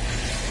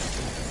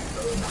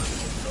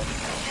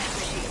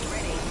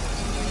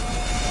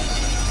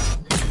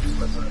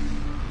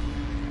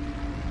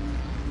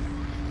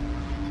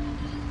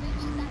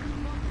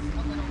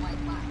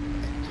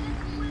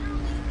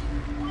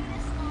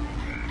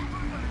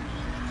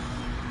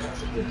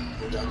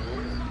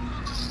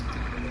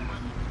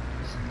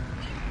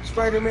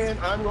 Spider-Man,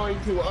 I'm going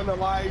to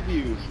unalive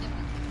you.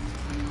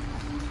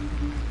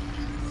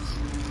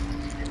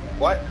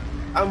 What?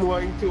 I'm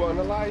going to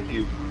unalive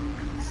you.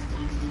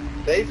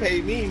 They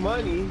pay me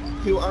money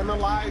to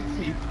unalive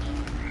people.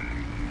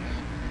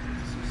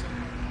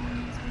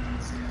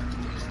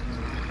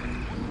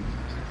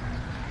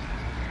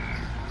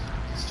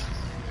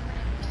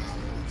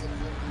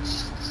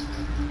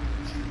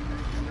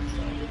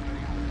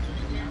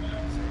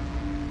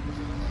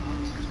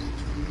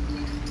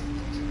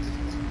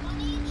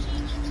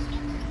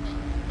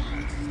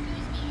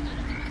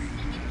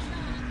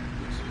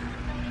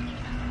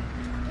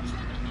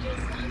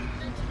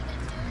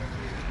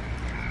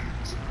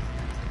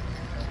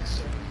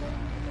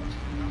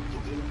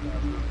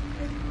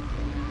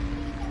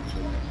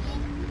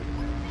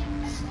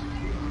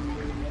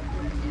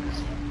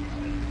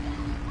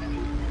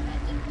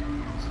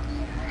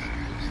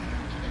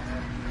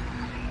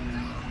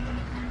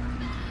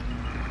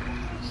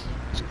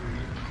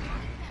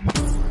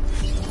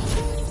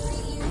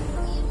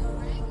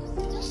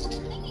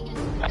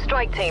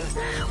 Strike team,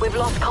 we've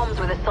lost comms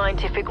with a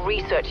scientific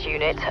research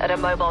unit at a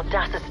mobile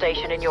data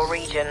station in your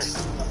region.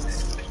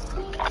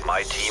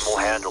 My team will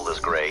handle this,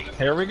 Gray.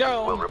 Here we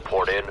go. We'll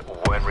report in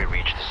when we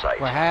reach the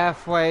site. We're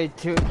halfway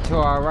to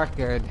our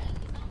record.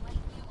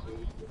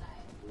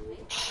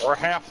 We're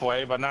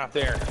halfway, but not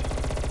there.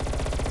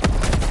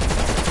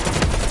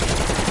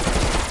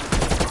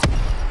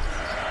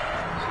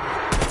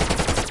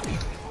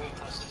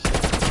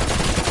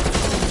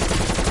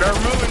 They're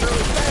moving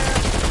really fast.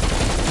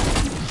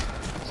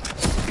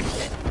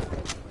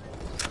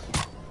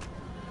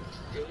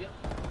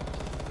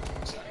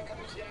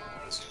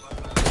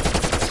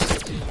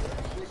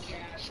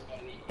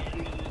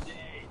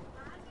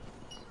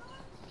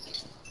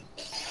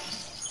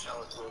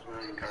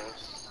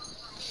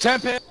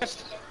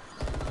 Tempest.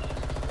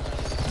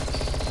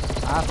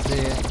 I see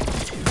it.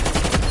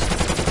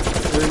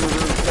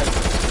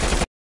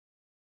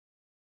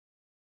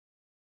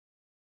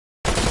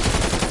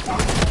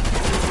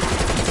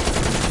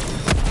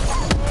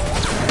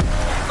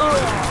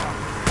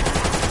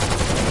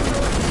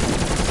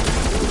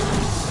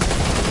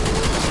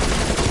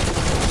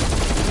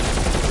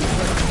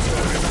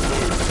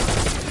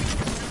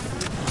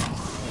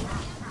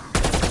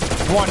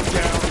 One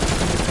down.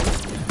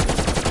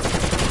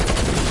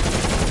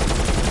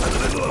 A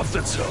little off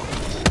the top.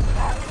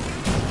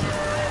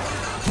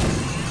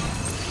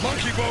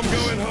 Monkey bomb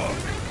going hot.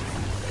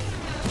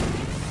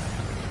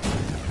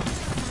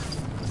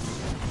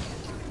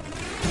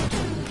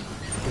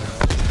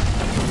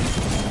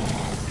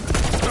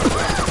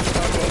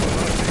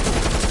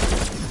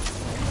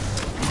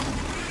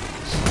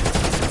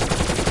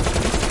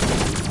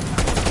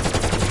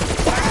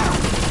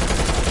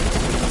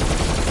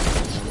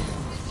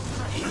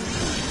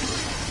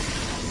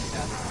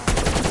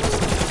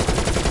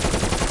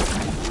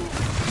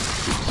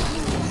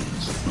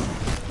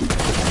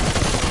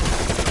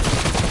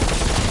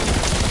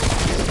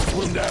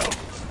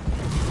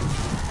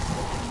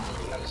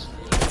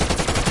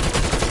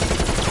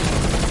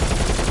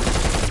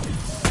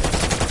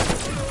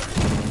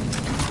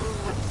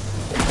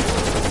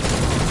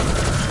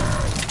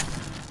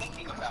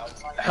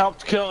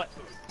 Helped kill it.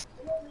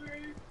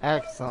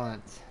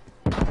 Excellent.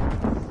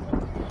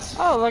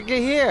 Oh, look at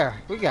here.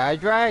 We got a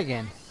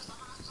dragon.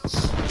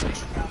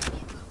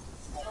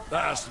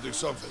 That has to do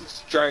something.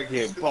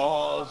 Dragon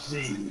Ball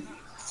Z.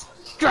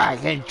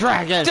 Dragon,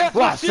 dragon. Death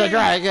What's the machine!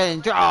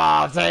 dragon?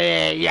 Oh,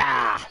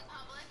 yeah.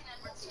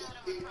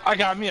 I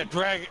got me a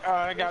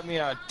I got me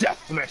a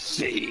death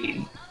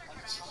machine.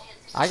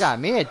 I got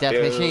me a death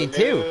machine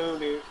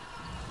too.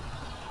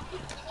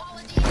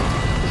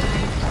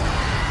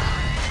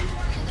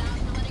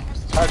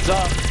 Heads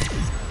up.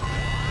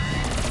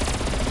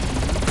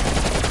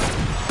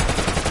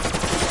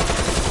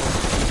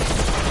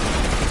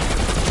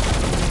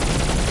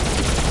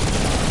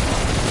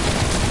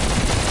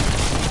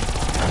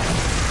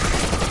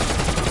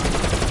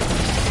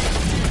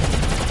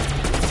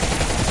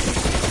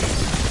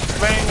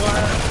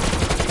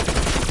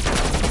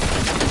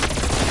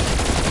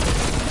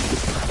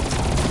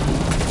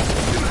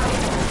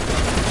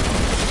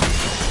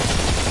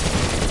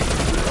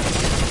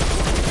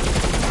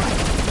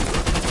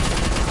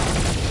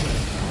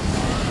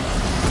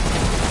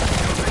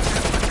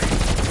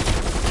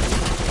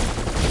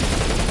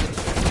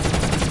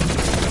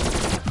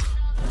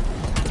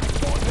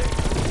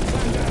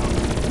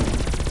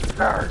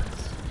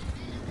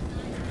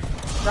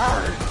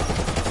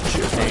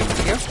 Thank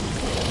you.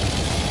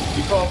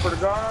 You call for the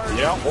guard?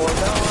 Yep. Or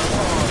now I'm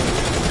hard.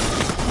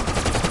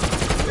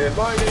 And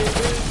my name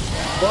is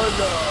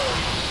Bundo.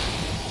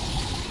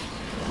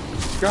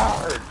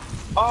 Guard.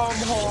 I'm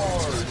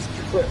hard.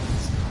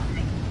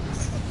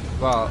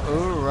 Well,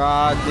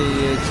 hoorah do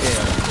you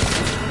kill?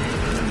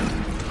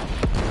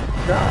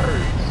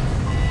 Guard.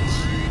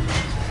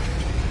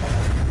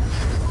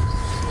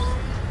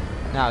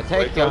 Now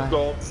take Wait, those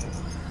gold.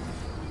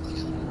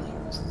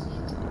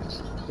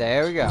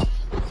 There we go.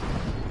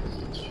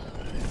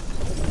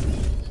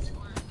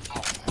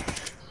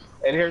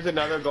 And here's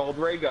another gold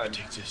ray gun.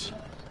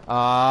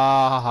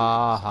 Ah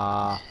ha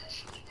ha.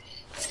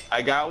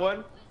 I got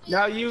one.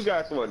 Now you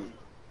got one.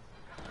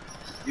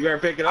 You better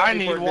pick it up. I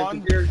before need it one.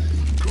 disappears.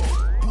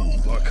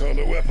 That kind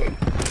of weapon.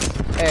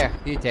 Here,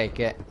 you take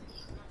it.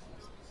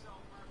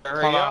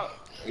 Hurry Hold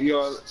up.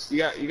 You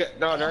got.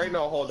 No, there ain't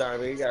no hold on.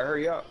 You gotta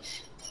hurry up.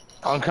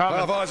 I'm coming.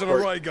 Have eyes on a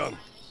ray gun.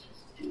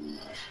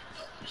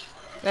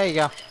 There you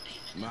go.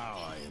 Now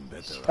I am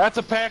better. That's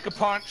a pack of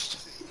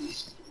punched.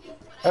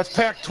 That's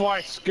packed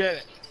twice. Get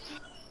it.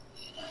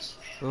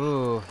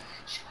 Ooh.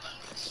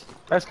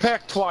 That's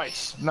packed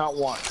twice, not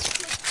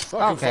once. I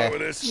can Okay. fight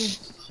with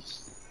this.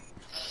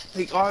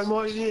 Take all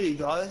more you need,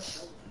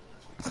 guys.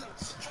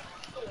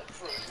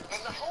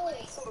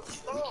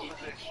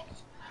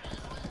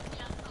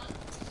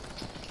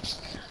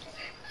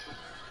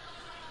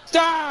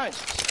 Die!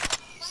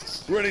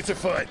 Ready to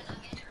fight.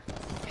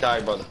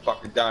 Die,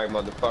 motherfucker. Die,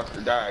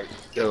 motherfucker. Die.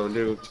 Don't.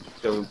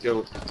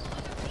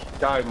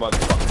 Die,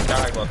 motherfucker.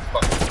 Die,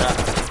 motherfucker. Die.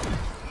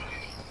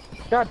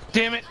 God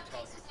damn it!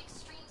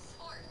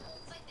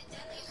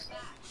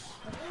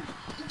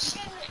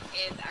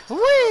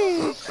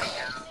 Wee!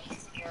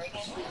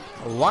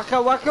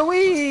 Waka waka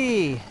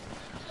wee!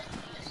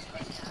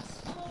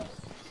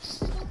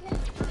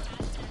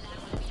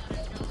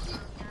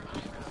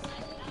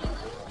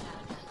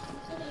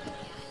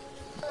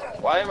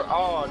 Why ever?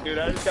 Oh, dude,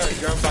 I just got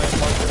jumped by a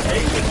bunch of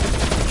aliens.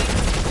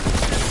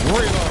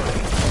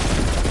 Reloading.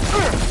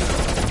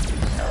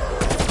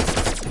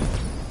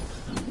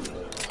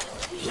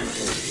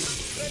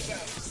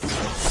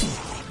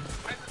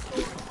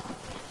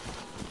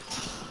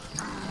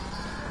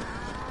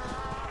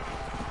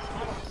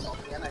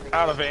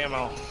 Out of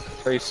ammo,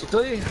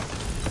 basically.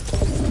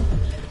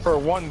 For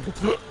one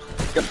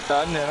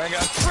gun, and I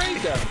got 3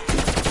 guns.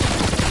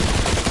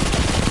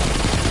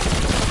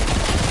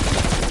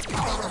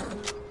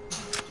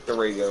 the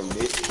ray gun,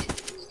 bitch.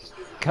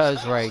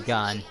 Cause ray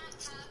gun.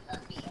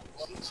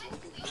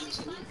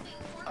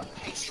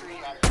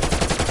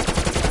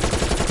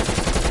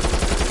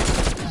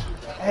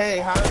 Hey,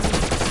 how do you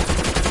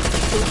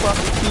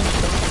fucking keep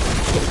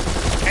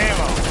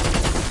Ammo.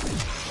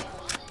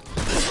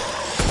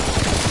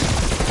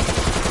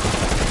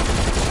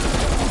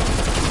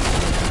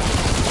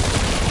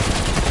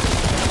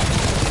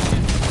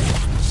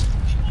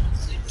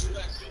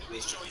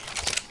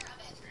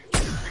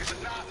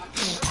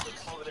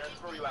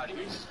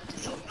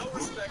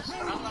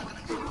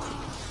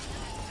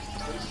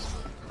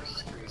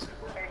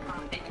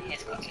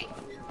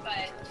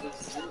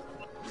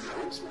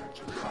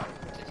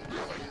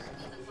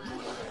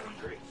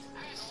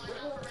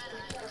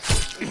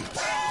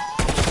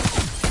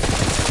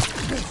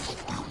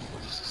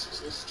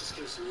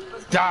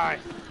 Die.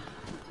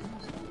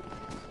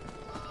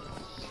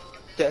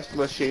 test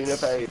machine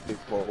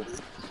available?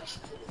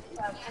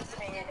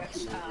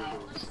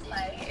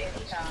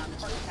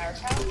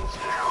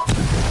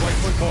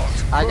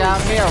 I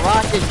got me a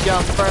rocket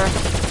jumper.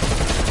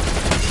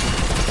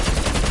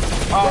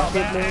 Oh,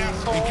 that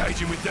asshole.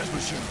 Engaging with death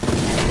machine.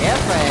 Yep,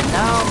 and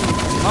now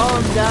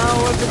I'm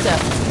down with the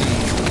death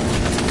machine.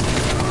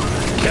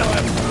 Kill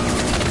him.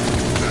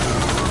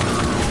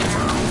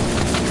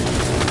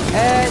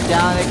 And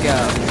down it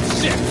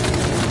goes. Shit.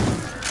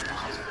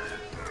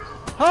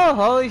 Oh,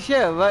 holy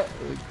shit, but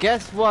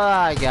guess what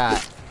I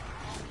got?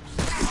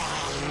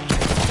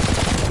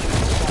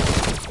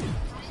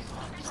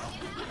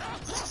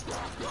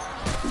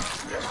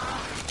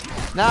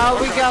 Now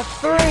we got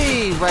 3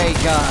 ray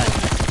guns.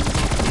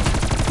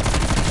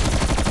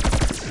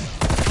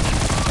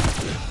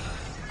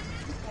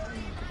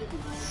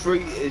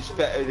 Three is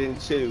better than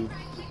 2.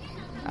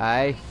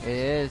 Aye, it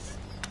is.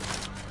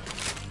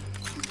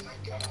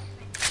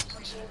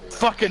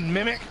 Fucking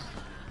mimic.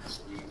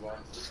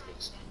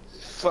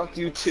 Fuck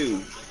you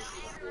too.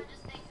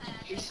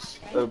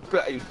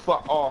 Bloody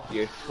fuck off,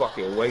 you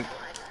fucking wink.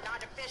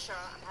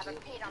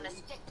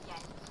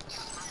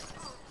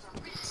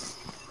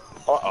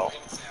 Uh-oh.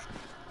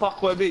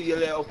 Fuck with me, you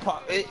little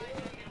puppet.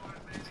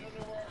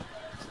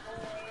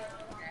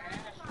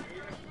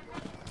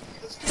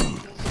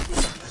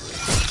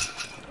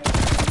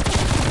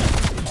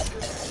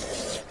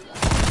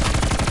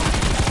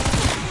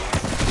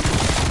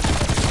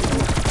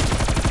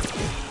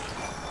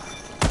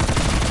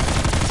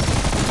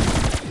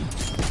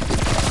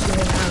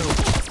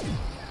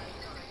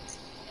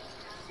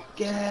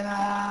 Get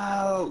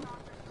out!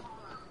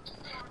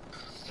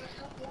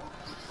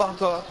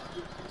 Fuck off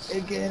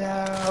and get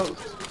out!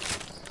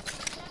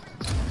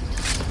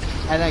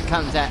 And then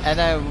comes out, and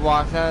then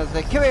walks out and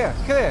says, come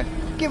here,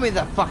 give me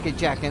the fucking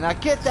jacket, now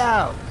get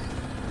out!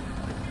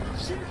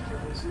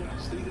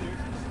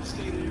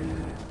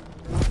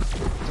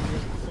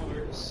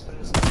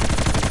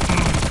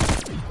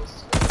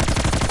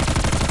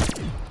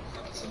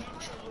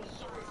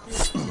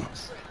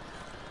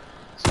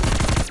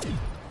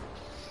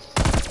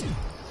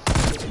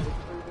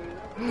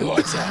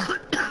 Lights out.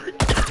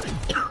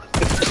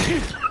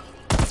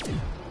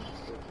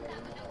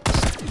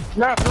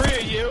 Now 3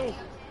 of you.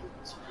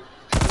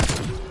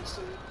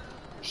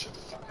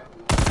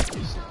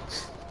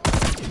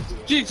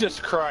 Jesus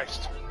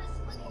Christ.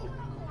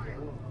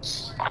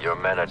 Your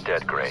men are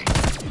dead, Gray.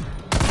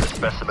 The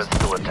specimen's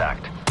still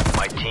intact.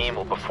 My team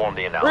will perform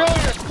the analysis.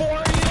 Really? There's 4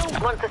 of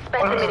you? Once the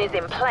specimen is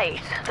in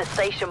place, the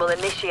station will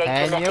initiate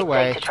genetic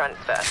data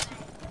transfer.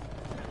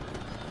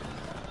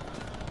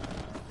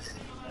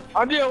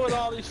 I'm dealing with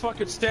all these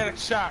fucking static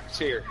shocks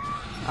here.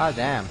 Oh,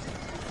 damn.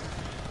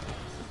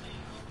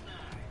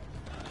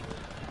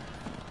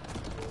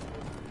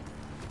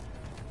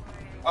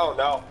 Oh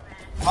no.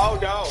 Oh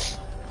no.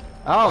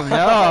 Oh,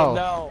 no. Oh,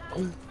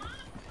 no.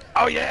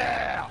 Oh,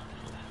 yeah.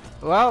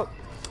 Well,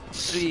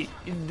 see,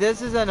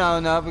 this is a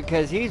no-no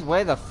because he's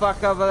way the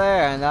fuck over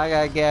there and I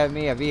gotta get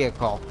me a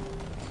vehicle.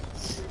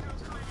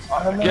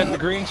 Getting the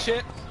green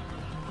shit?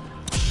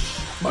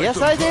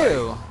 Yes, I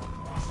do.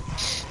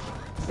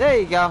 There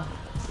you go.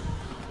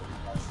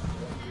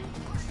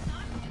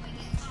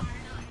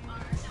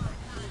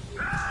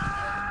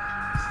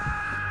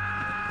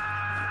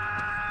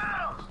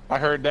 I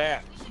heard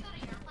that.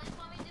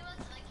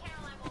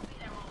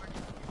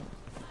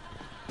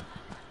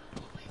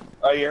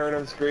 Are you hearing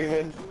him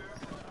screaming?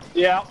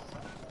 Yeah.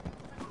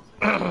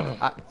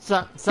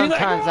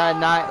 Sometimes at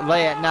night,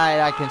 late at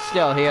night, I can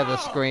still hear the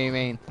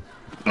screaming.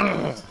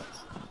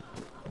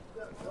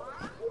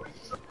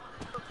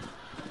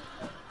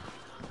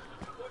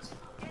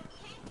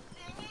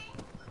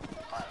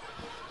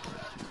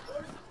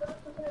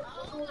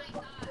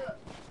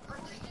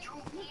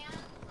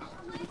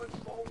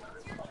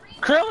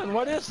 Krillin,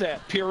 what is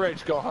that? Pure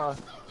Rage Gohan.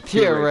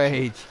 Pure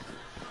rage.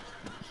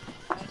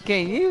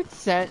 Can you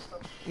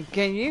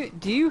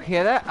do you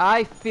hear that?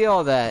 I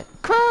feel that.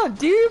 Crown,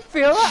 do you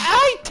feel it?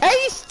 I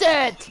taste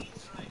it!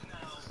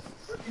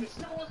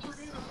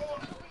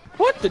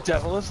 What the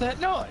devil is that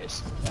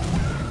noise?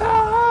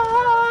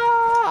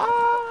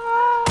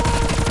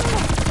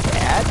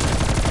 Dad?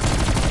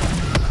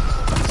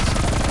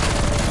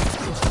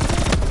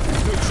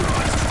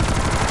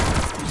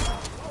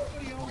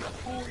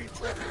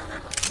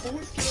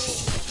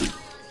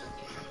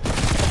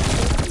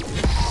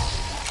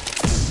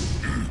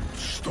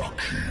 Stuck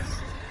here.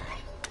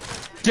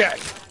 Dead.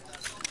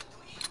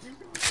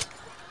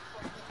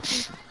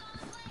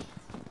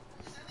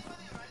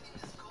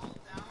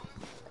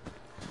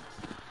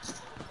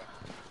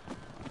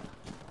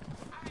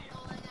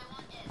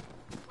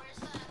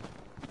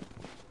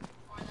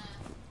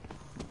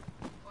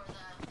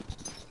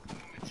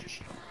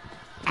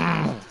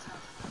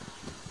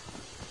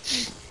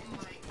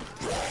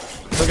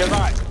 Look at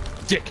that,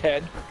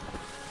 dickhead.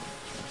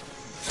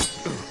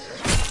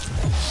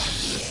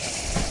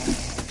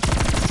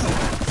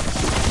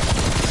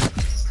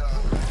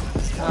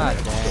 God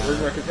damn.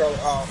 Where's my controller?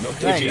 Oh, No,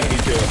 Thank you.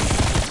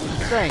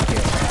 Thank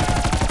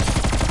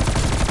you.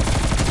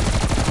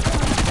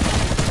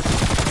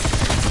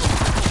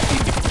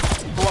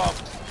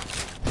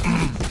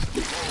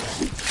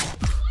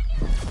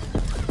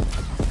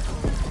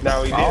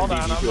 now he did. Hold He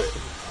on, beat I'm- to it.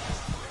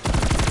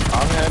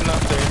 I'm heading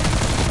up there.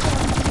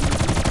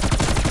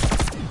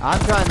 I'm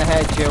trying to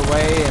head your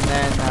way, and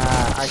then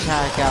I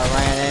kind of got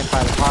ran in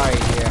by the party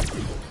here.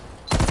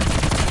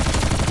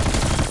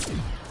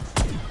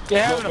 You're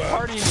having a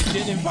party and you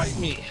didn't invite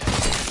me.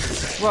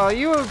 Well,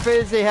 you were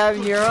busy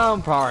having your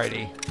own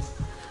party.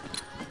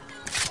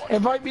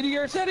 Invite me to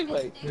yours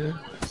anyway.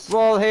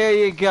 Well, here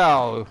you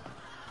go.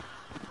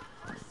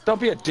 Don't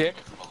be a dick.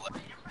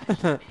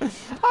 I'm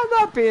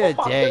not being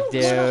a dick,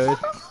 dude.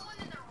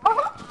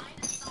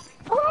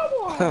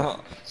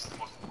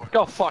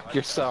 Go fuck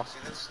yourself.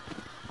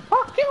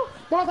 Fuck you,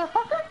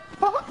 motherfucker.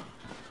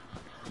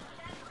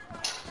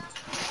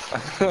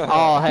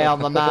 Oh, hail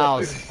the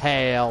mouse.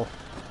 Hail.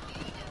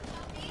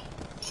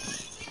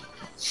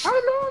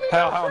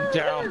 Hell, I'm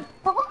down.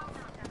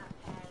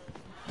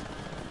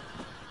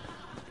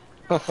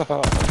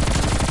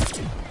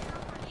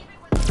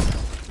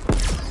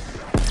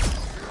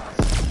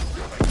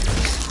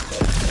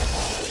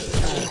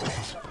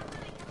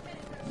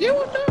 You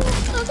will do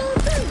another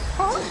thing,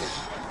 huh?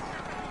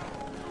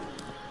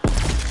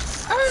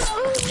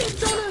 I'm the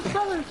Jonas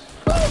Brothers.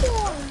 Oh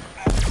boy!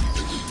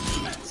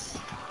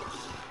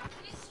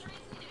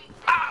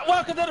 Ah,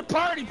 welcome to the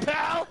party,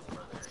 pal.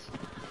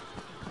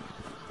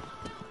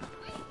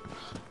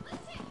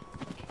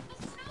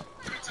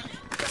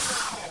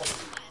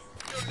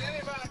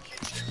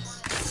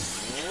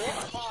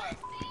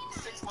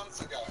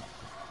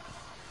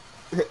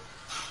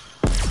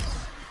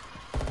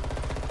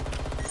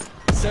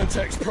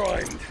 Semtex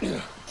primed.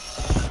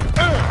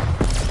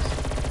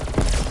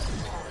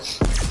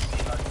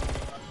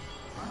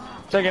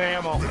 Taking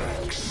ammo.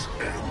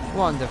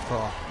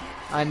 Wonderful.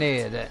 I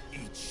needed it.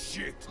 Eat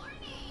shit.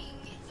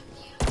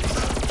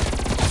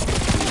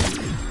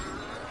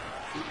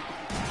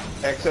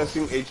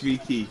 Accessing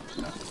HVT.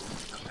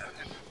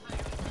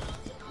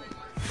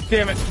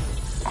 Damn it.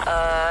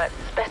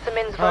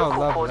 Specimen's Oh,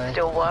 vocal cords lovely.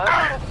 still work.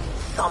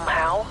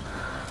 Somehow.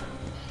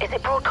 Is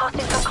it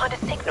broadcasting some kind of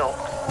signal?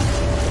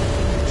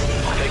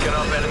 Picking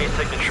up enemy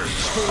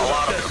signatures. A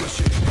lot of them.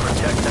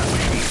 Protect that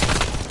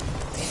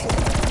machine.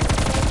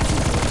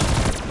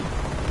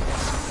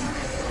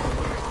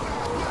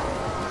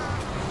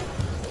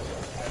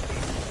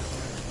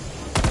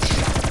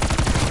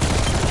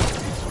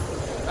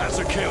 That's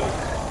a kill.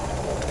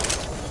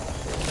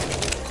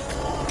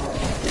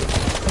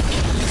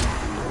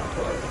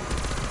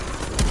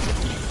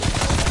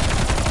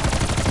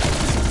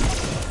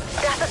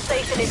 Data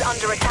station is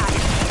under attack.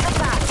 Keep them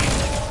back.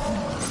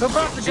 Who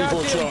brought the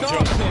goddamn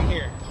dogs in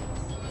here?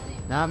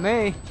 Not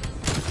me.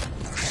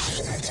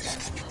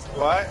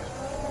 What?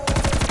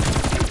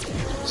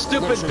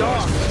 Stupid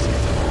dogs.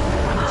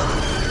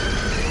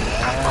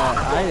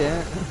 I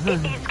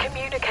didn't. It is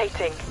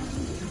communicating.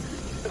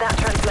 That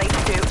translates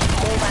to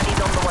more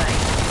baddies on the way.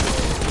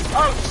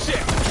 Oh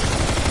shit.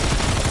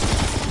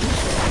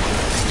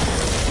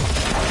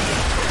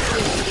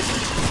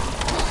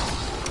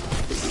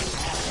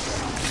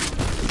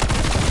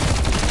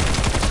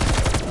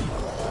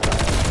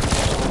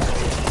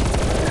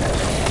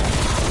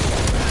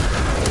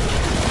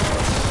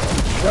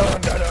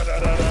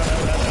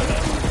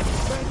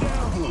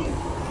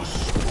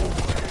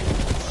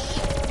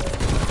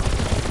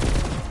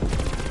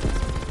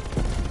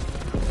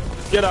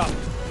 Get up.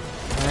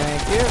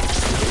 Thank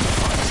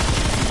you.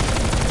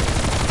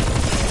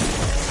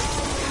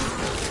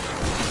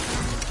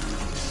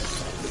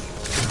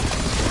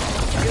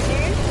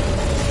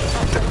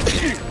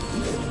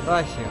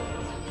 Bless you.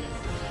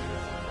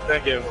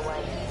 Thank you.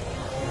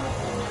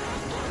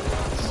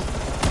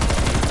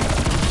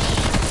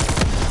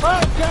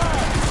 Oh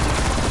god!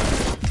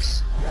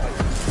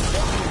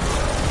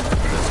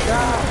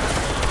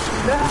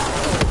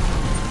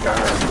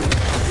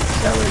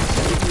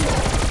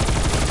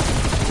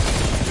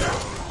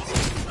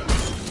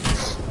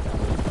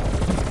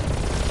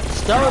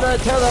 Stoner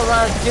to the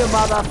rescue,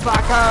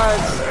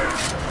 motherfuckers!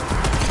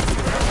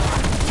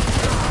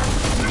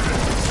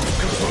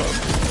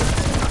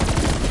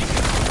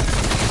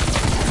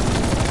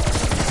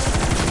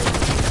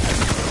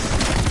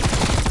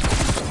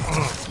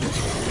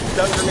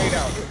 Stun grenade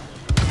out.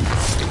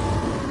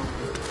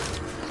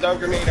 Stun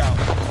grenade out.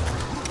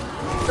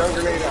 Stun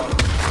grenade out.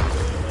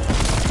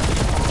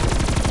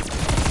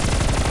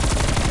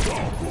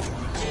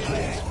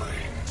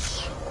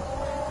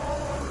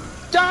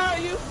 Die,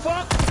 you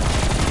fuck!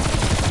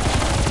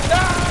 Die!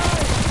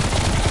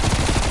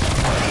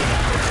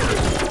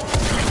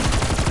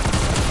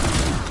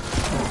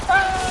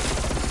 Ah!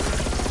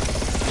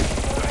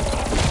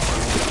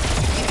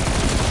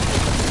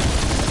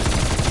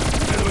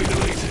 Enemy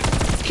deleted.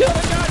 Kill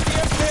the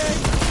goddamn thing!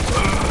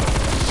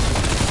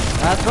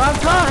 That's what I'm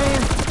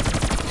trying.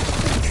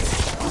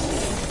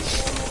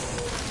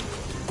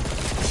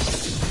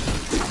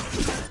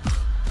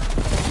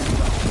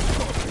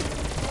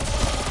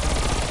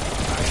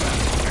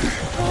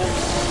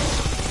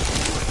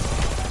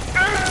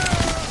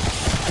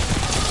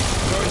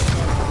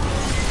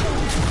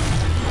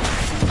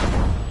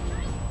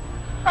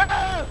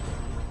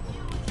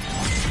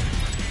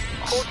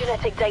 All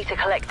genetic data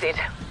collected.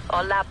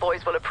 Our lab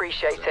boys will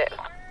appreciate it.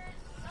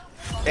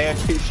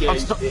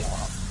 Appreciate it.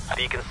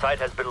 Beacon site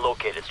has been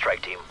located,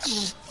 strike team.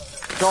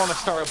 Going to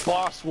start a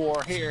boss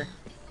war here.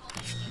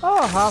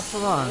 Oh, how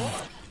fun.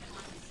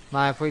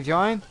 Mind if we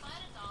join?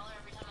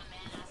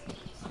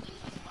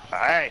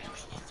 Hey,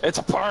 it's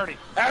a party.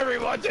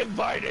 Everyone's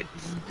invited.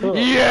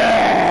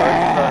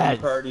 Yeah!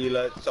 Party,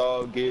 let's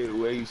all get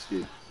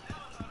wasted.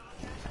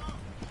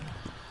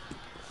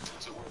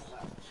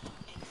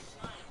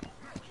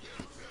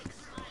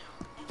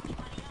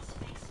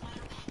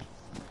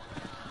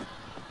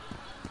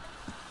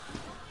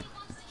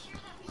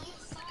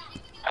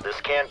 This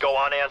can't go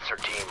unanswered,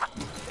 team.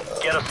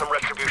 Get us some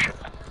retribution.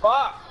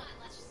 Fuck!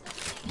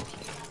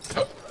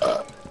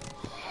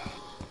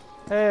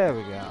 There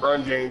we go.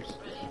 Run, James.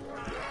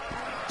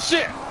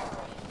 Shit!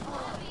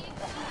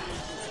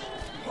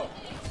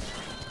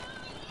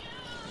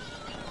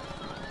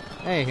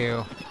 Hey,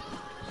 Hugh.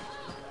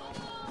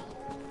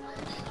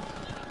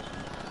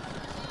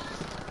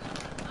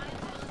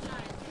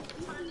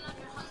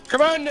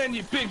 Come on then,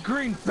 you big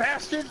green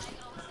bastard!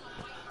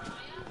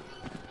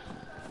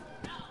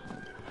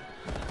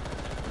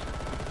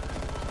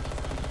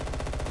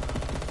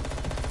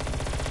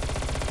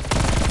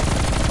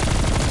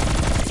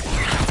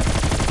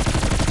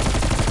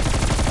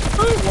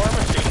 Ooh, war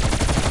machine.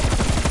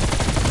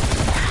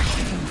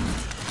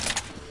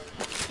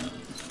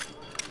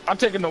 I'm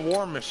taking the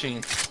war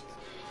machine.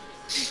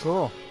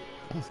 Cool.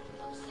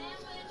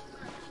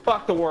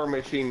 Fuck the war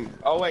machine.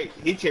 Oh wait,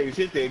 he changed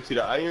his name to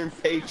the Iron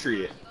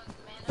Patriot.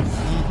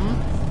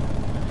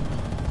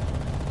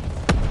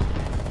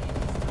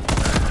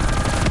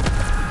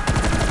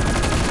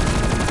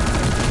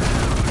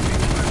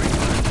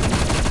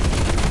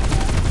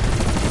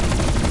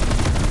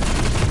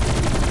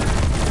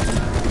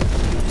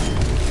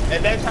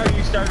 And that's how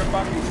you start a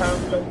fucking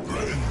conflict.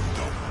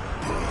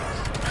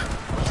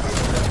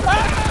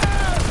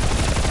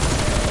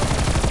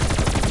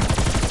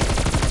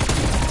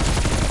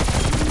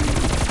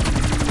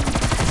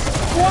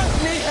 What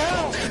the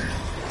hell?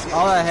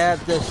 All I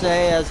have to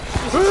say is...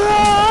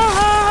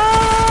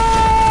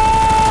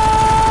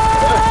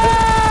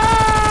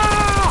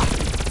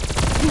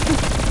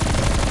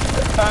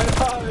 I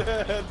know,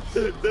 man.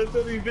 That's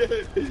what he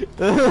did.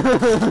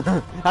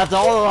 That's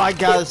all I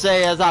gotta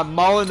say is I'm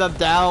mowing them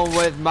down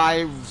with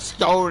my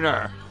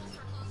stoner.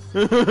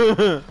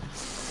 Undead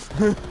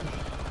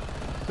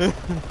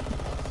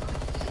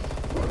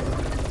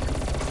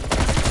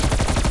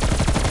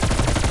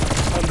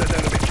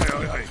enemy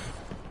KIA.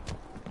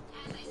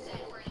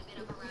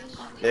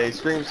 Yeah, he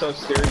screams so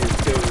serious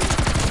too.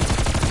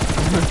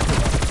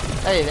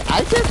 Hey,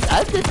 I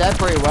did that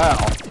pretty well.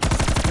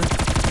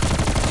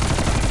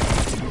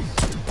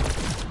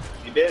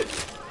 He did.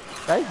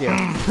 Thank you.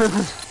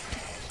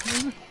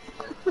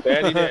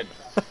 That he did.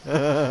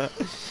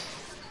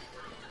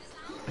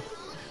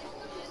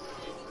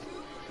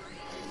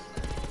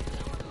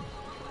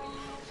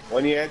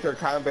 When you enter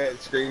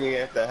combat screaming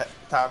at the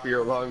top of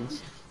your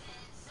lungs.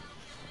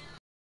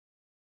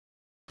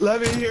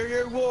 Let me hear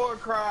your war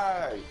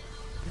cry!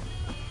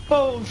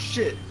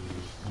 Bullshit!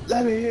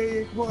 Let me hear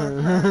your war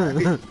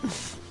cry!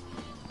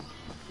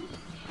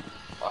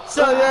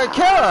 So you're a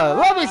killer!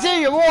 Let me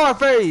see your war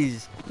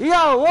face! You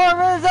got a war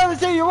face? Let me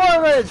see your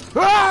war face!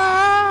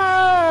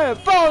 Ah!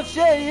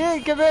 Bullshit! You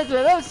ain't convinced me!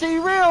 Let me see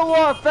your real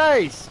war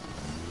face!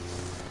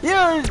 You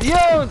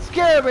don't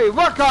scare me!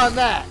 Work on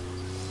that!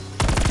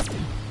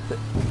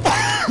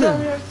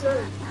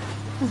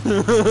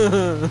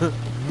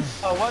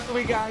 Oh, what do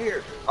we got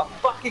here? A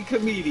fucking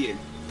comedian.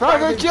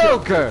 Private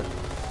Joker!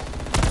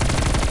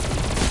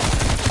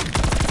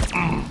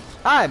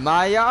 I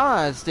admire your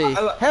honesty.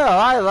 Hell,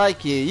 I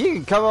like you. You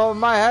can come over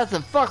my house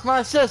and fuck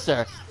my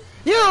sister.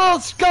 You little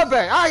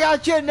scumbag! I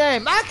got your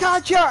name. I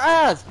got your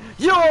ass.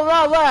 You will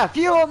not laugh.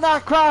 You will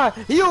not cry.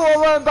 You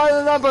will learn by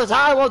the numbers.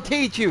 I will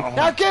teach you.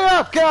 Now get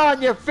up. Get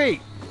on your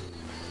feet.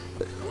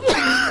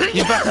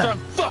 You better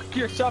fuck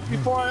yourself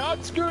before I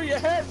unscrew your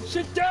head and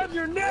shit down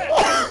your neck!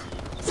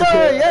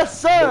 Sir, yes,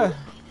 sir.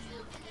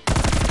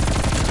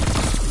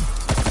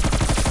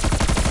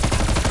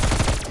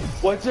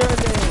 What's your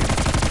name?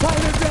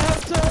 Fight it down,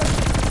 sir!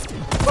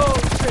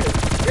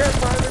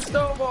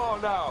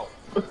 no.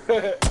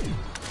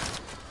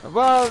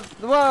 Well,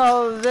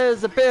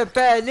 there's a bit of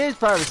bad news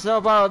for the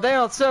Snowball. They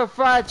don't serve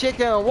fried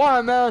chicken and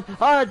watermelon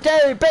on a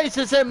daily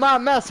basis in my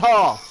mess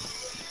hall.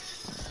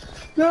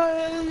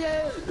 Oh,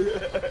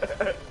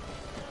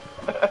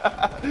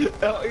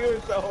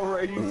 you're so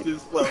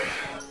racist, though.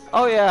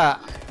 Oh yeah,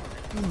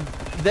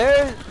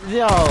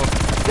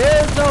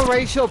 there's no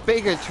racial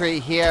bigotry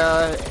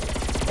here.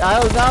 I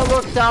will not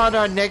look down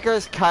on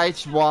niggers,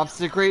 kites,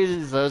 swamps, and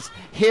greasers.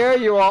 Here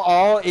you are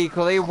all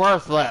equally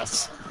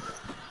worthless.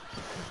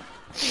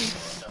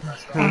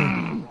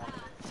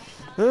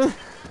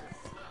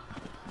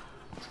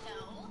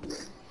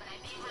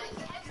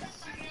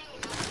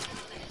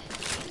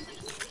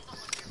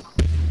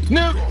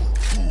 Nuke!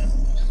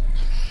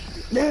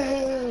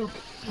 Nuke!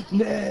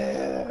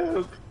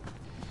 Nuke!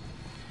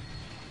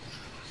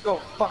 Go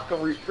fuck a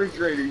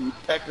refrigerator, you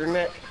pecker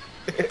neck.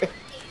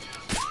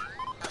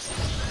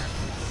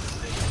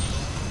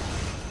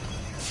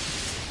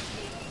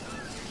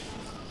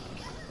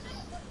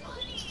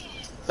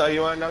 So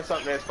you wanna know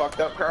something that's fucked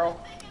up, Carl?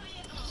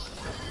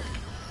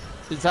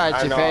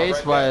 Besides your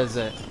face, what is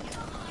it?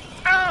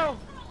 Ow!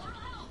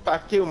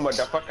 Fuck you,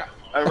 motherfucker.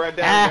 I read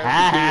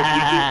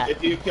that.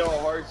 If you kill a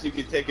horse, you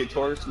can take its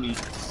horse meat.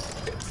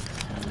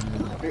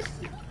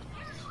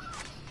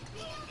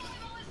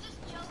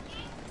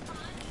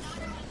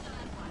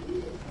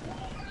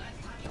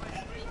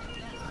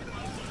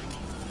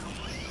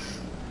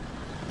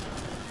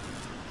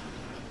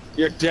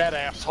 You're dead,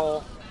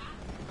 asshole.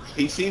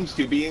 He seems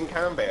to be in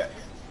combat.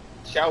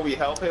 Shall we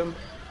help him?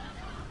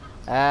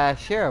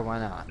 Sure, why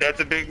not?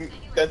 That's a big.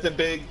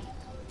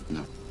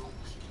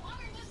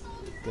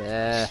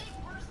 Hey,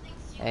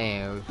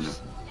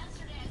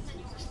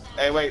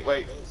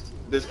 wait.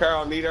 Does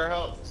Carl need our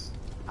help?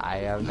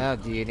 I don't know.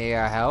 Do you need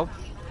our help?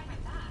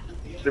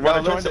 You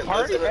wanna join the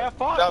party? Have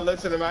fun. No,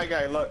 listen to my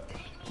guy. Look.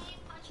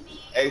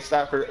 Hey,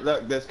 stop for.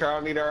 Look, does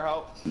Carl need our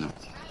help? No.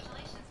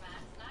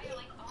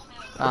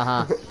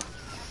 Uh-huh.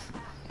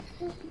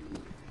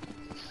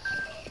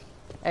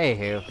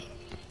 Anywho.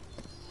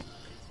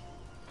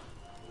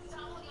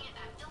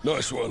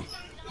 Nice one.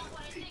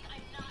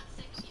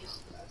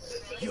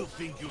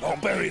 I'll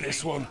bury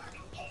this one.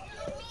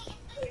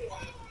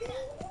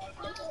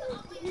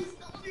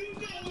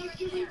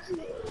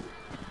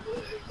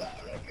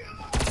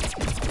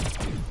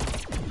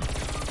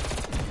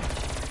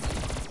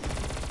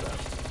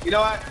 You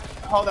know what?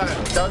 Hold on.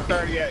 Don't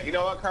start yet. You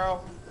know what,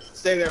 Carl?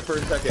 Stay there for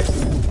a second.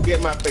 Get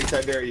in my face,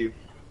 I dare you.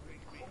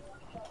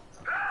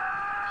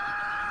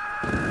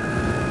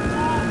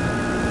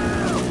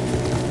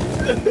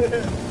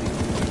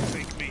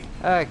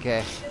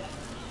 Okay.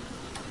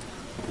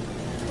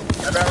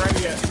 I'm not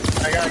ready yet.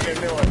 I gotta get a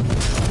new one.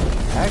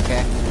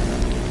 Okay.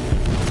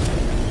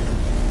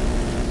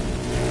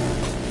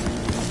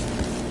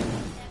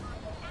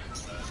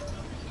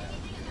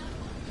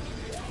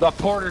 The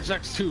Porter's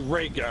X2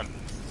 ray gun.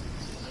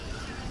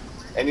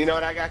 And you know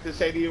what I got to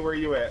say to you? Where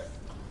you at?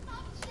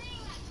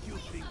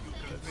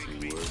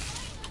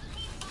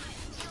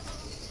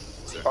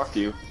 Fuck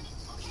you.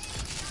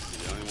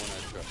 The only one I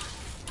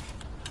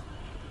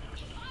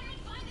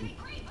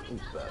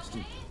trust.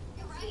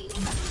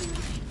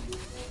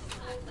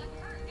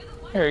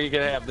 Here, you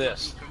can have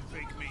this.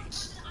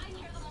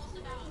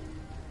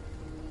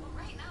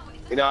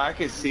 You know, I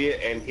can see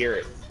it and hear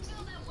it.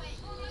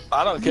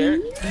 I don't care.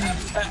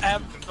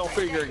 Have no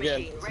figure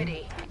again.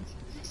 Ready.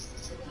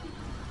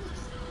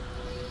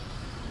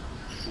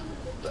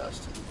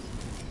 Best.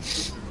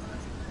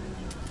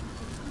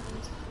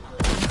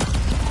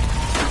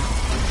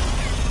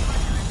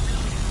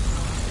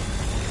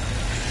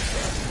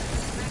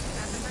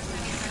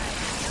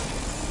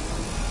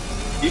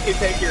 You can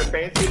take your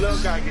fancy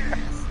little guy.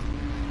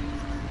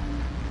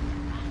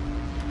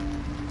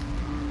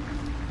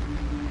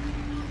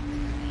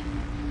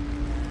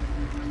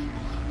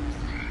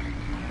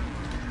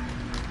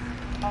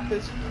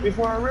 Office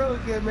before I really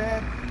get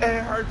mad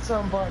and hurt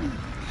somebody.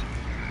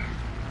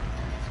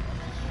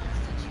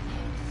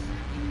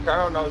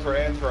 Carl knows where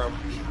Anne's from.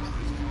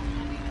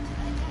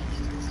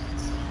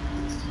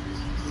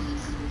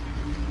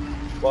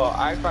 Well,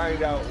 I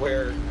find out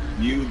where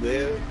you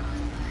live,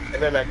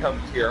 and then I come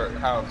to your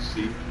house,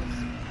 see?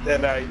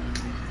 Then I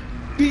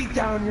beat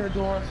down your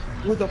door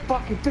with a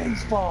fucking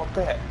baseball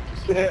bat.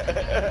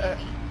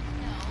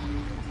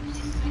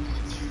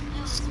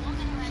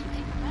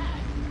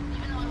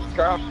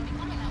 Carl.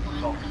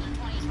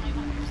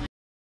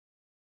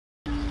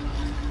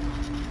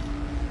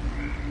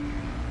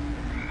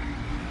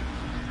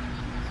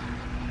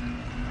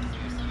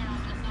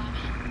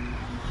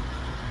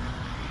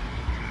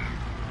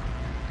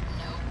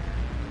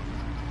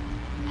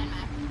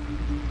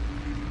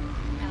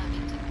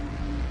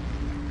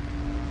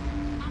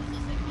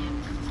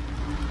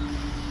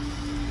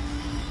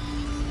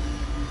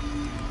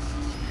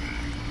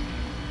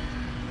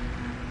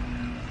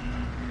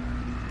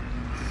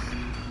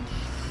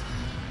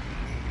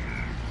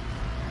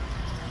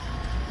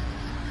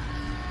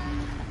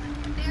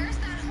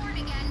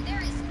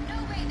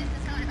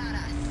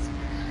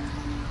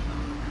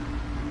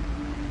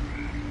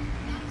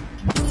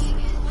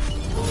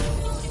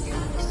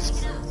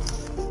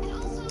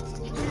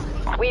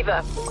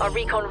 Beaver, our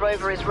recon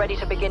rover is ready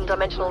to begin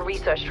dimensional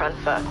research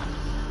transfer.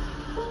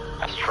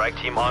 A strike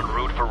team en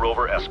route for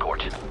rover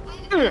escort.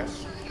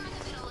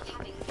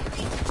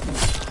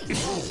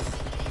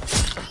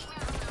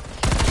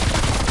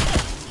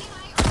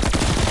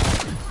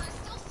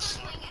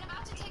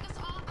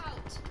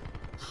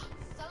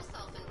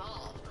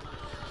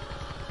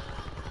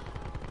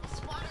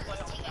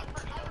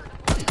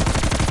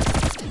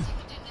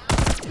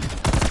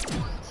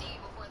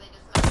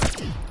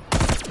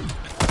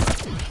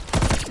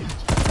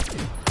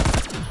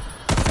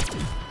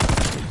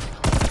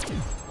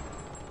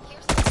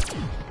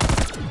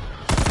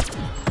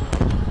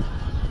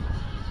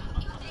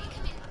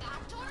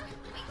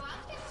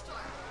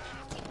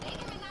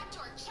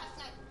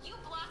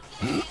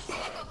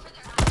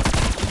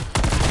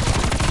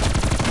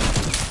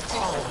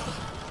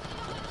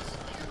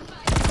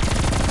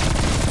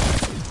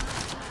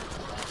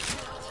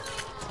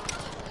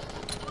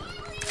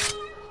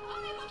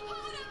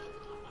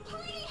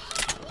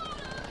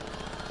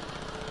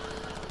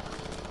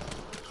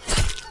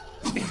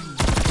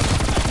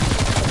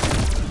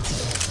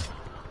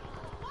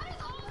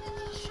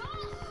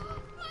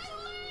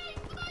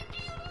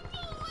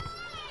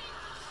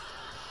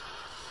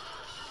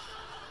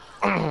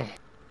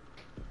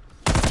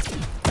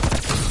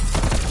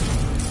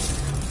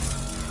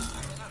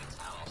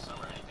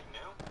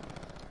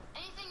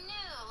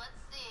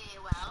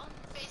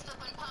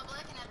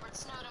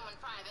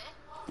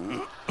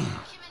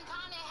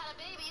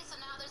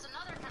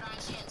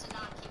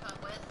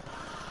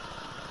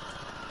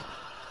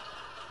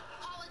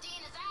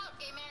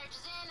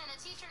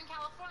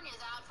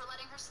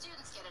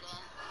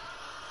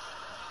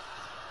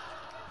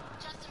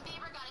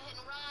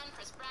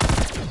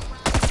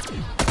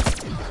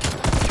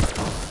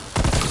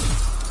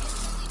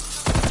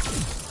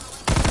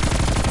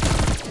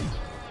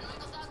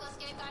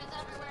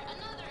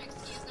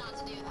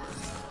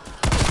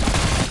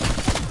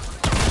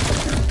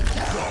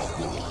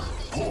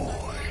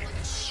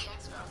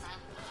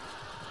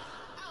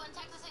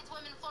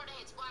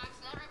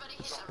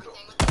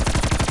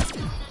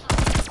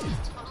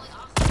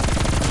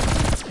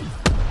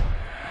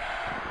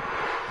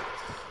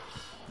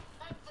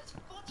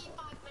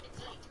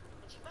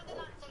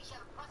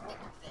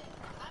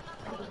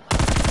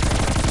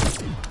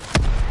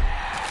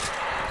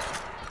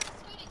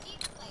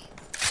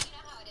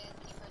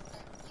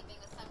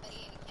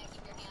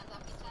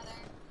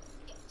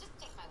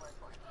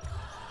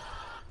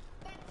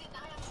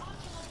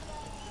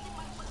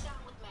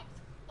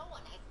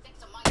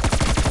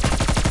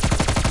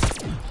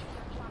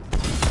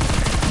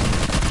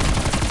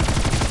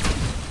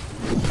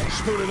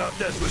 Spooling up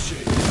death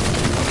machine.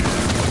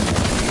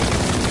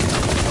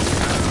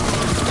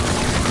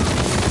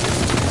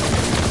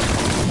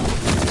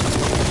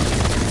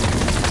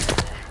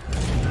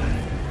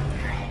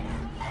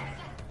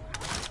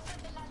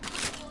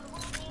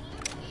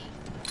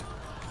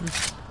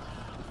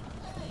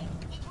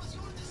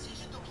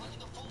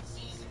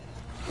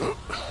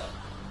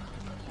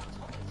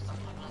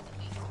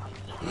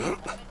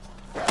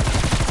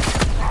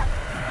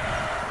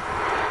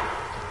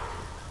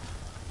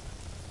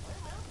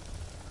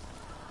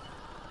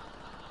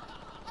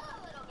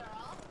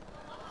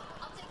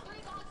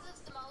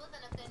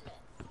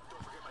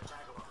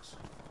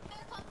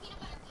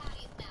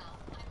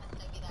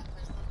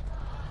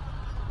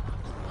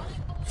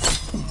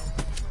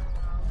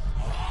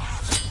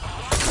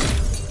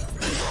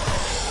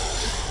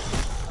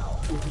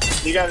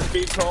 You got a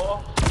speed cola?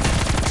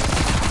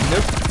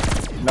 Nope.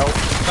 Nope.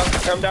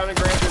 Come down and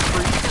grab the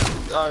free.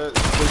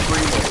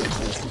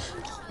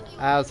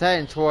 I was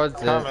heading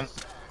towards it.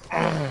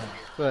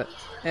 But,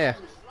 yeah.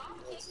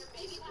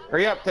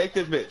 Hurry up, take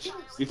this bitch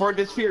before it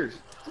disappears.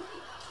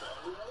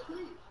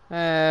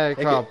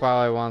 Carl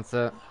probably wants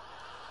it.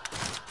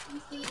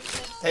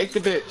 Take the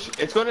bitch.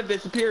 It's gonna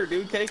disappear,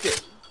 dude. Take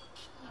it.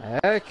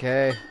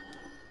 Okay.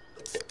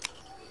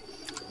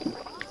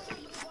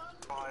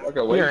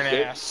 You're an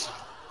ass.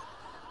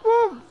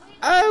 Well,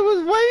 I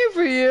was waiting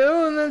for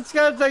you, and then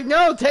Scott's like,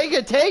 no, take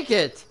it, take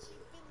it.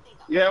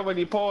 Yeah, when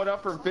you pull it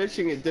up from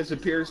fishing, it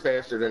disappears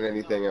faster than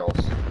anything else.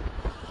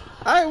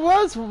 I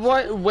was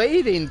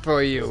waiting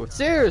for you,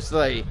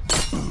 seriously.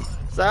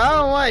 So I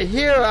don't want to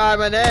hear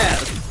I'm an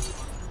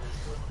ass.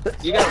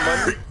 You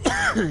got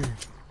money?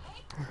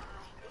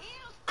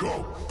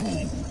 Go.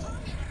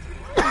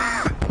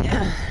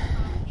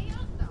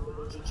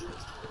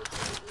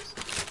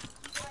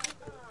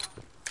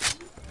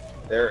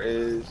 There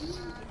is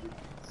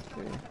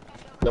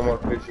no more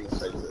fishing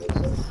sites.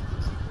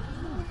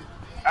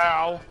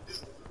 Ow.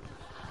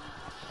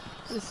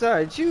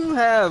 Besides, you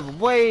have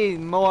way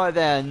more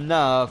than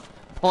enough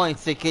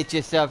points to get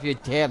yourself your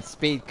damn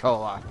speed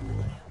cola.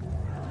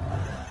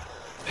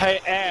 Hey,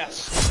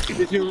 ass.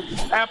 Did you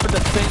happen to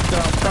think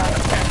that I'm trying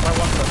to pack my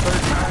luck the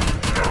third time?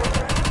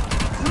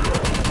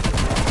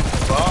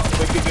 Well,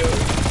 we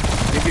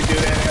could do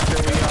that after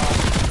we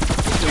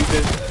complete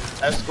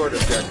this escort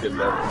objective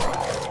then.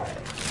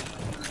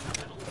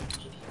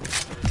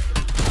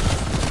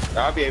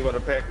 I'll be able to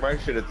pack my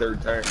shit a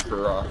third time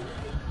for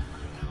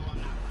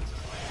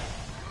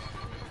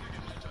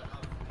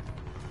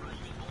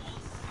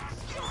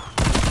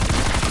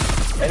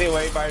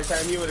Anyway, by the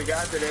time you would have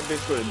got there, that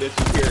bitch would have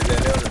disappeared.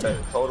 That would have been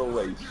a total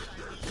waste.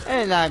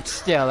 And I'm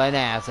still an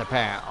ass,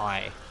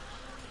 apparently.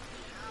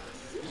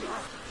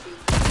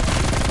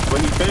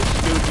 When you finish,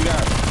 dude,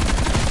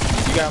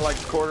 you got like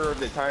a quarter of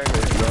the time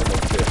as normal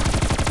shit.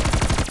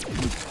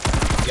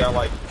 You got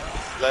like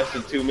less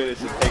than 2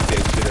 minutes to take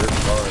that shit or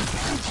it's gone.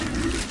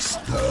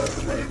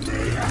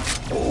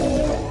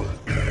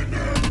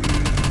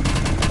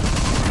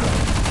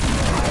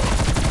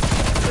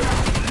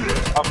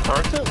 Up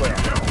front it will.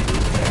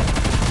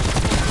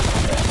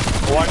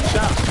 One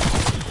shot.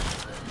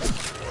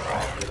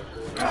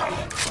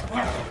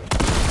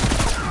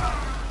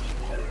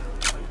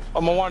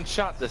 I'm gonna one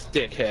shot this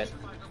dickhead.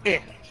 Eh.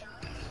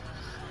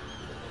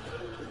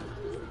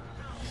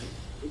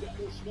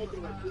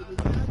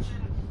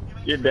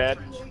 You're dead.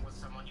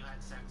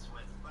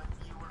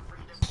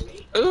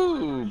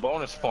 Ooh,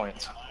 bonus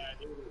points.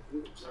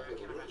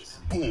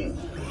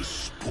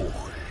 Bonus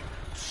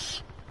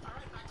points.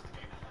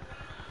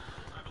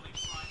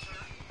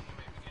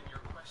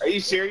 Are you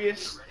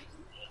serious?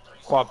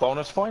 What,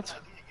 bonus points?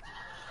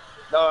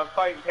 No, I'm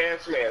fighting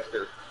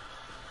Taskmaster.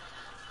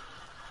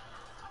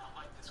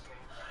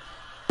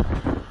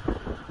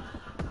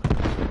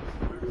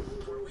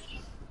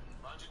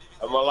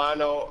 A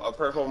Milano, a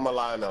purple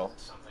Milano.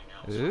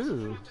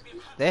 Ooh,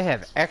 they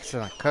have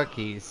excellent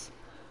cookies.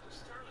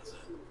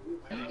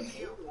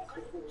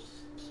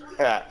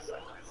 Ha.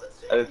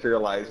 I just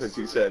realized what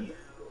you said.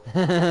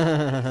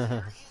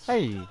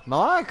 Hey,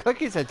 Milano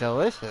cookies are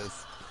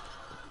delicious.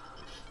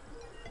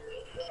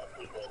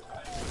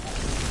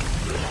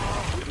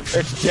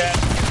 It's dead.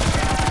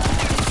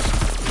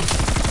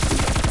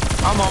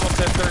 I'm almost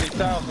at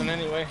 30,000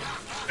 anyway.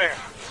 There.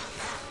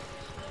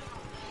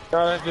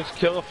 Gotta just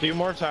kill a few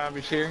more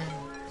zombies here.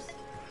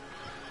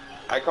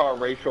 I call it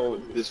racial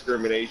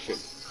discrimination.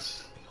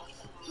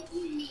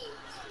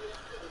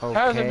 Okay.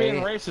 How's it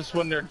being racist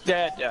when they're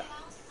dead?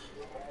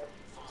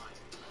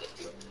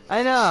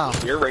 I know.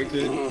 You're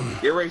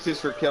racist. You're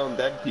racist for killing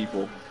dead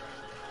people.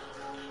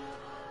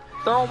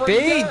 They're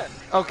already dead.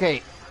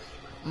 Okay,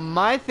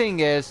 my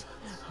thing is,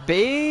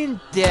 being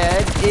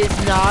dead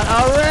is not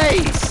a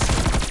race.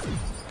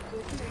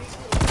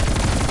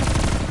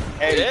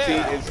 Hey,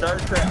 see, in Star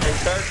Trek,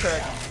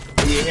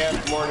 when you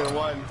have more than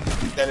one,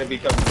 then it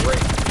becomes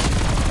race.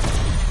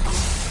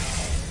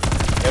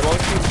 And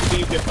won't you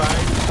be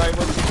defined by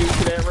what you do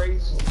to that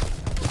race?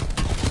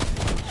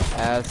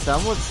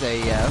 Some would say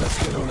yes.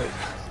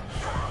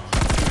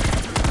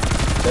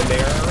 Then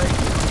they are a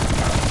race.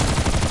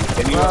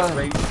 And you are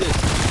racist.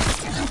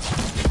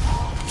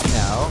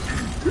 No,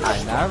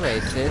 I'm not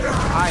racist.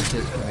 I'm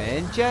just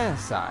committing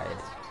genocide.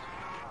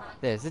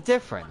 There's a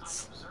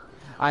difference.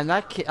 I'm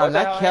not killing.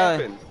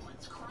 Happened?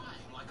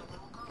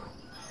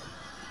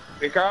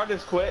 Did Carl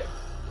just quit?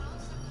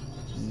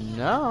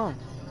 No.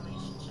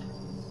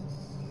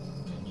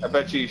 I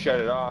bet you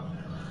shut it off.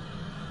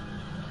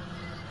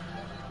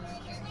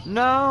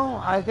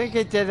 No, I think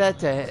it did that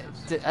to.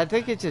 I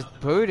think it just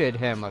booted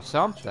him or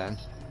something.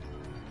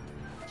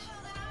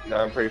 No,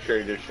 I'm pretty sure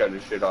he just shut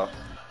his shit off.